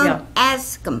when it comes? yeah.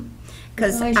 Ask him.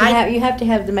 Because You have to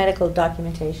have the medical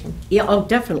documentation. Yeah, oh,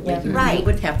 definitely. Yeah. You Right.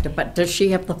 would have to, but does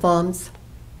she have the forms?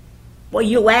 well,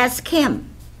 you ask him.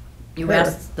 You Her.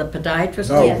 asked the podiatrist?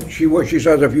 No, she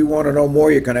says if you want to know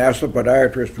more, you can ask the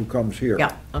podiatrist who comes here.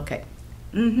 Yeah, okay.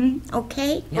 Mm-hmm,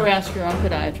 okay, Or ask your own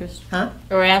podiatrist. Huh?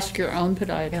 Or ask your own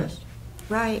podiatrist.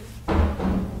 right.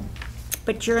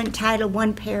 But you're entitled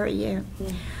 1 pair a year.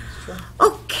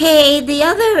 Okay, the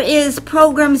other is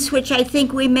programs which I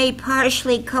think we may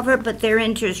partially cover, but they're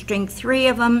interesting. 3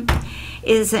 of them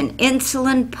is an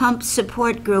insulin pump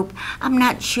support group. I'm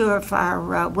not sure if our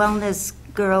wellness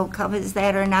girl covers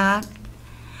that or not.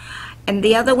 And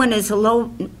the other one is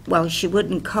she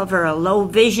wouldn't cover a low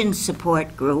vision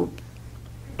support group.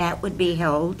 That would be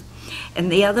held.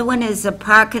 And the other one is a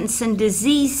Parkinson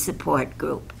disease support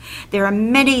group. There are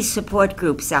many support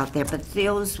groups out there, but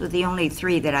those were the only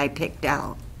 3 that I picked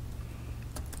out.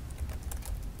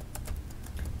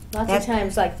 Lots of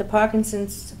times, like the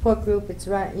Parkinson's support group, it's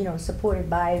supported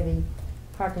by the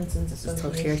Parkinson's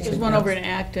Association. There's one over in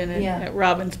Acton Yeah. at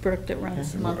Robbinsburg that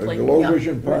runs monthly. The low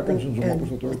vision Parkinson's, and what was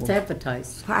the third It's one?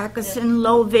 advertised. Parkinson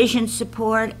low vision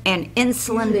support and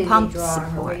insulin Usually they pump draw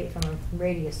support. from a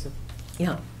radius of.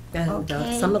 Yeah, and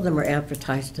Okay. some of them are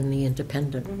advertised in the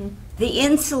Independent. The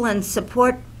insulin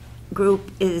support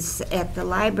group is at the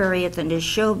library at the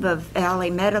Neshoba Valley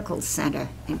Medical Center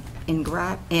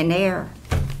in Air.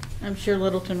 I'm sure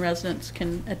Littleton residents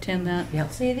can attend that. Yeah.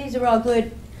 See, these are all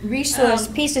good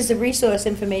pieces of resource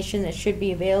information that should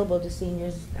be available to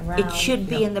seniors around. It should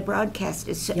be in the broadcast,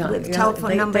 Yeah, with yeah,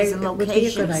 telephone numbers and it would be a good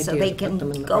locations, so idea they to put can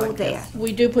them in the go broadcast. there.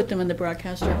 We do put them in the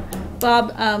broadcaster.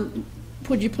 Bob,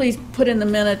 would you please put in the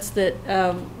minutes that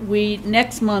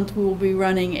next month we will be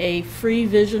running a free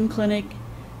vision clinic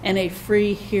and a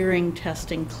free hearing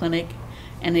testing clinic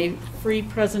and a free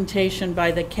presentation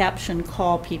by the caption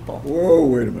call people. Whoa,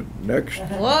 wait a minute. Next,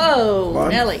 Whoa,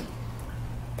 Month. Nellie.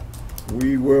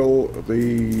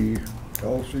 the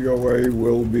LCOA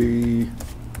will be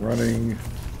running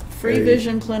Free a-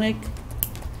 vision clinic,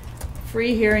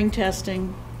 free hearing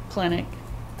testing clinic,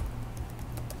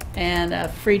 and a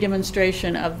free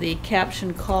demonstration of the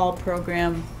caption call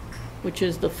program, which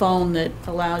is the phone that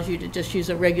allows you to just use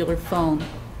a regular phone,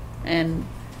 and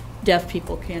deaf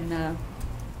people can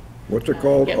what's it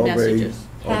called? get Of messages.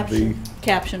 Of the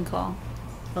Caption call.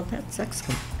 Well, that's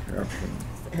excellent. caption.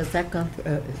 Has that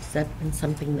has that been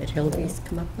something that Hillary's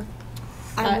come up with?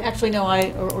 Actually, no,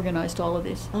 I organized all of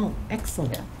these. Oh,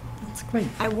 excellent. Yeah. That's great.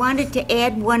 I wanted to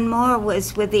add one more,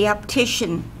 was with the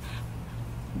optician.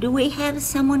 Do we have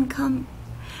someone come?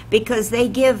 Because they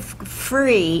give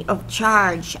free of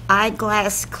charge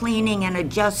eyeglass cleaning and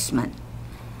adjustment.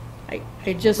 I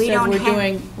just We said don't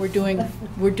we're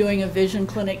doing a vision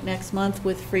clinic next month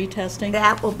with free testing.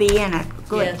 That will be in it.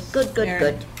 Good, Yes, good, good, Mary.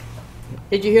 good.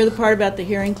 Did you hear the part about the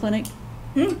hearing clinic?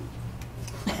 What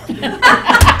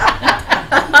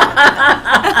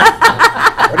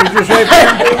did you say,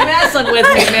 Pam? You're messing with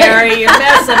me, Mary. You're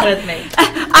messing with me.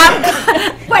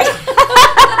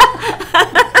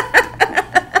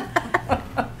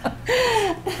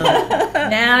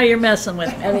 Now you're messing with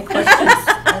me. Any questions?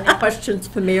 Any questions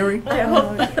for Mary?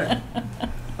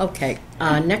 Okay,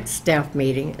 next staff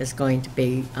meeting is going to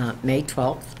be May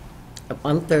 12th at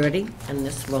 1:30 in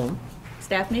this room.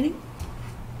 Staff meeting?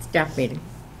 Staff meeting.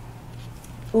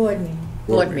 Board meeting.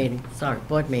 Board meeting, sorry,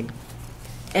 board meeting.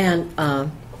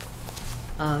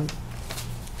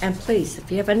 And please,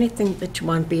 if you have anything that you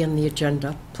want to be on the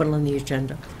agenda, put it on the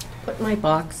agenda. Put it in my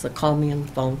box or call me on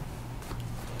the phone.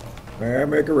 May I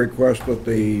make a request that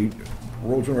the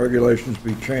rules and regulations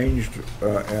be changed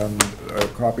and a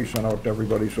copy sent out to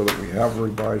everybody so that we have a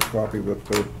revised copy with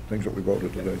the things that we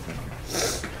voted today? Thank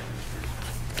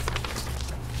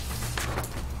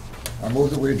you. I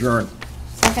move that we adjourn.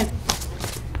 Second.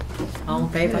 All in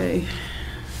favor? Okay.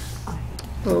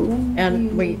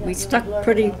 And we stuck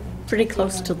pretty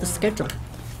close to the schedule.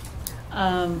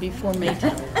 Before May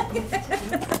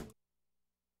 10th.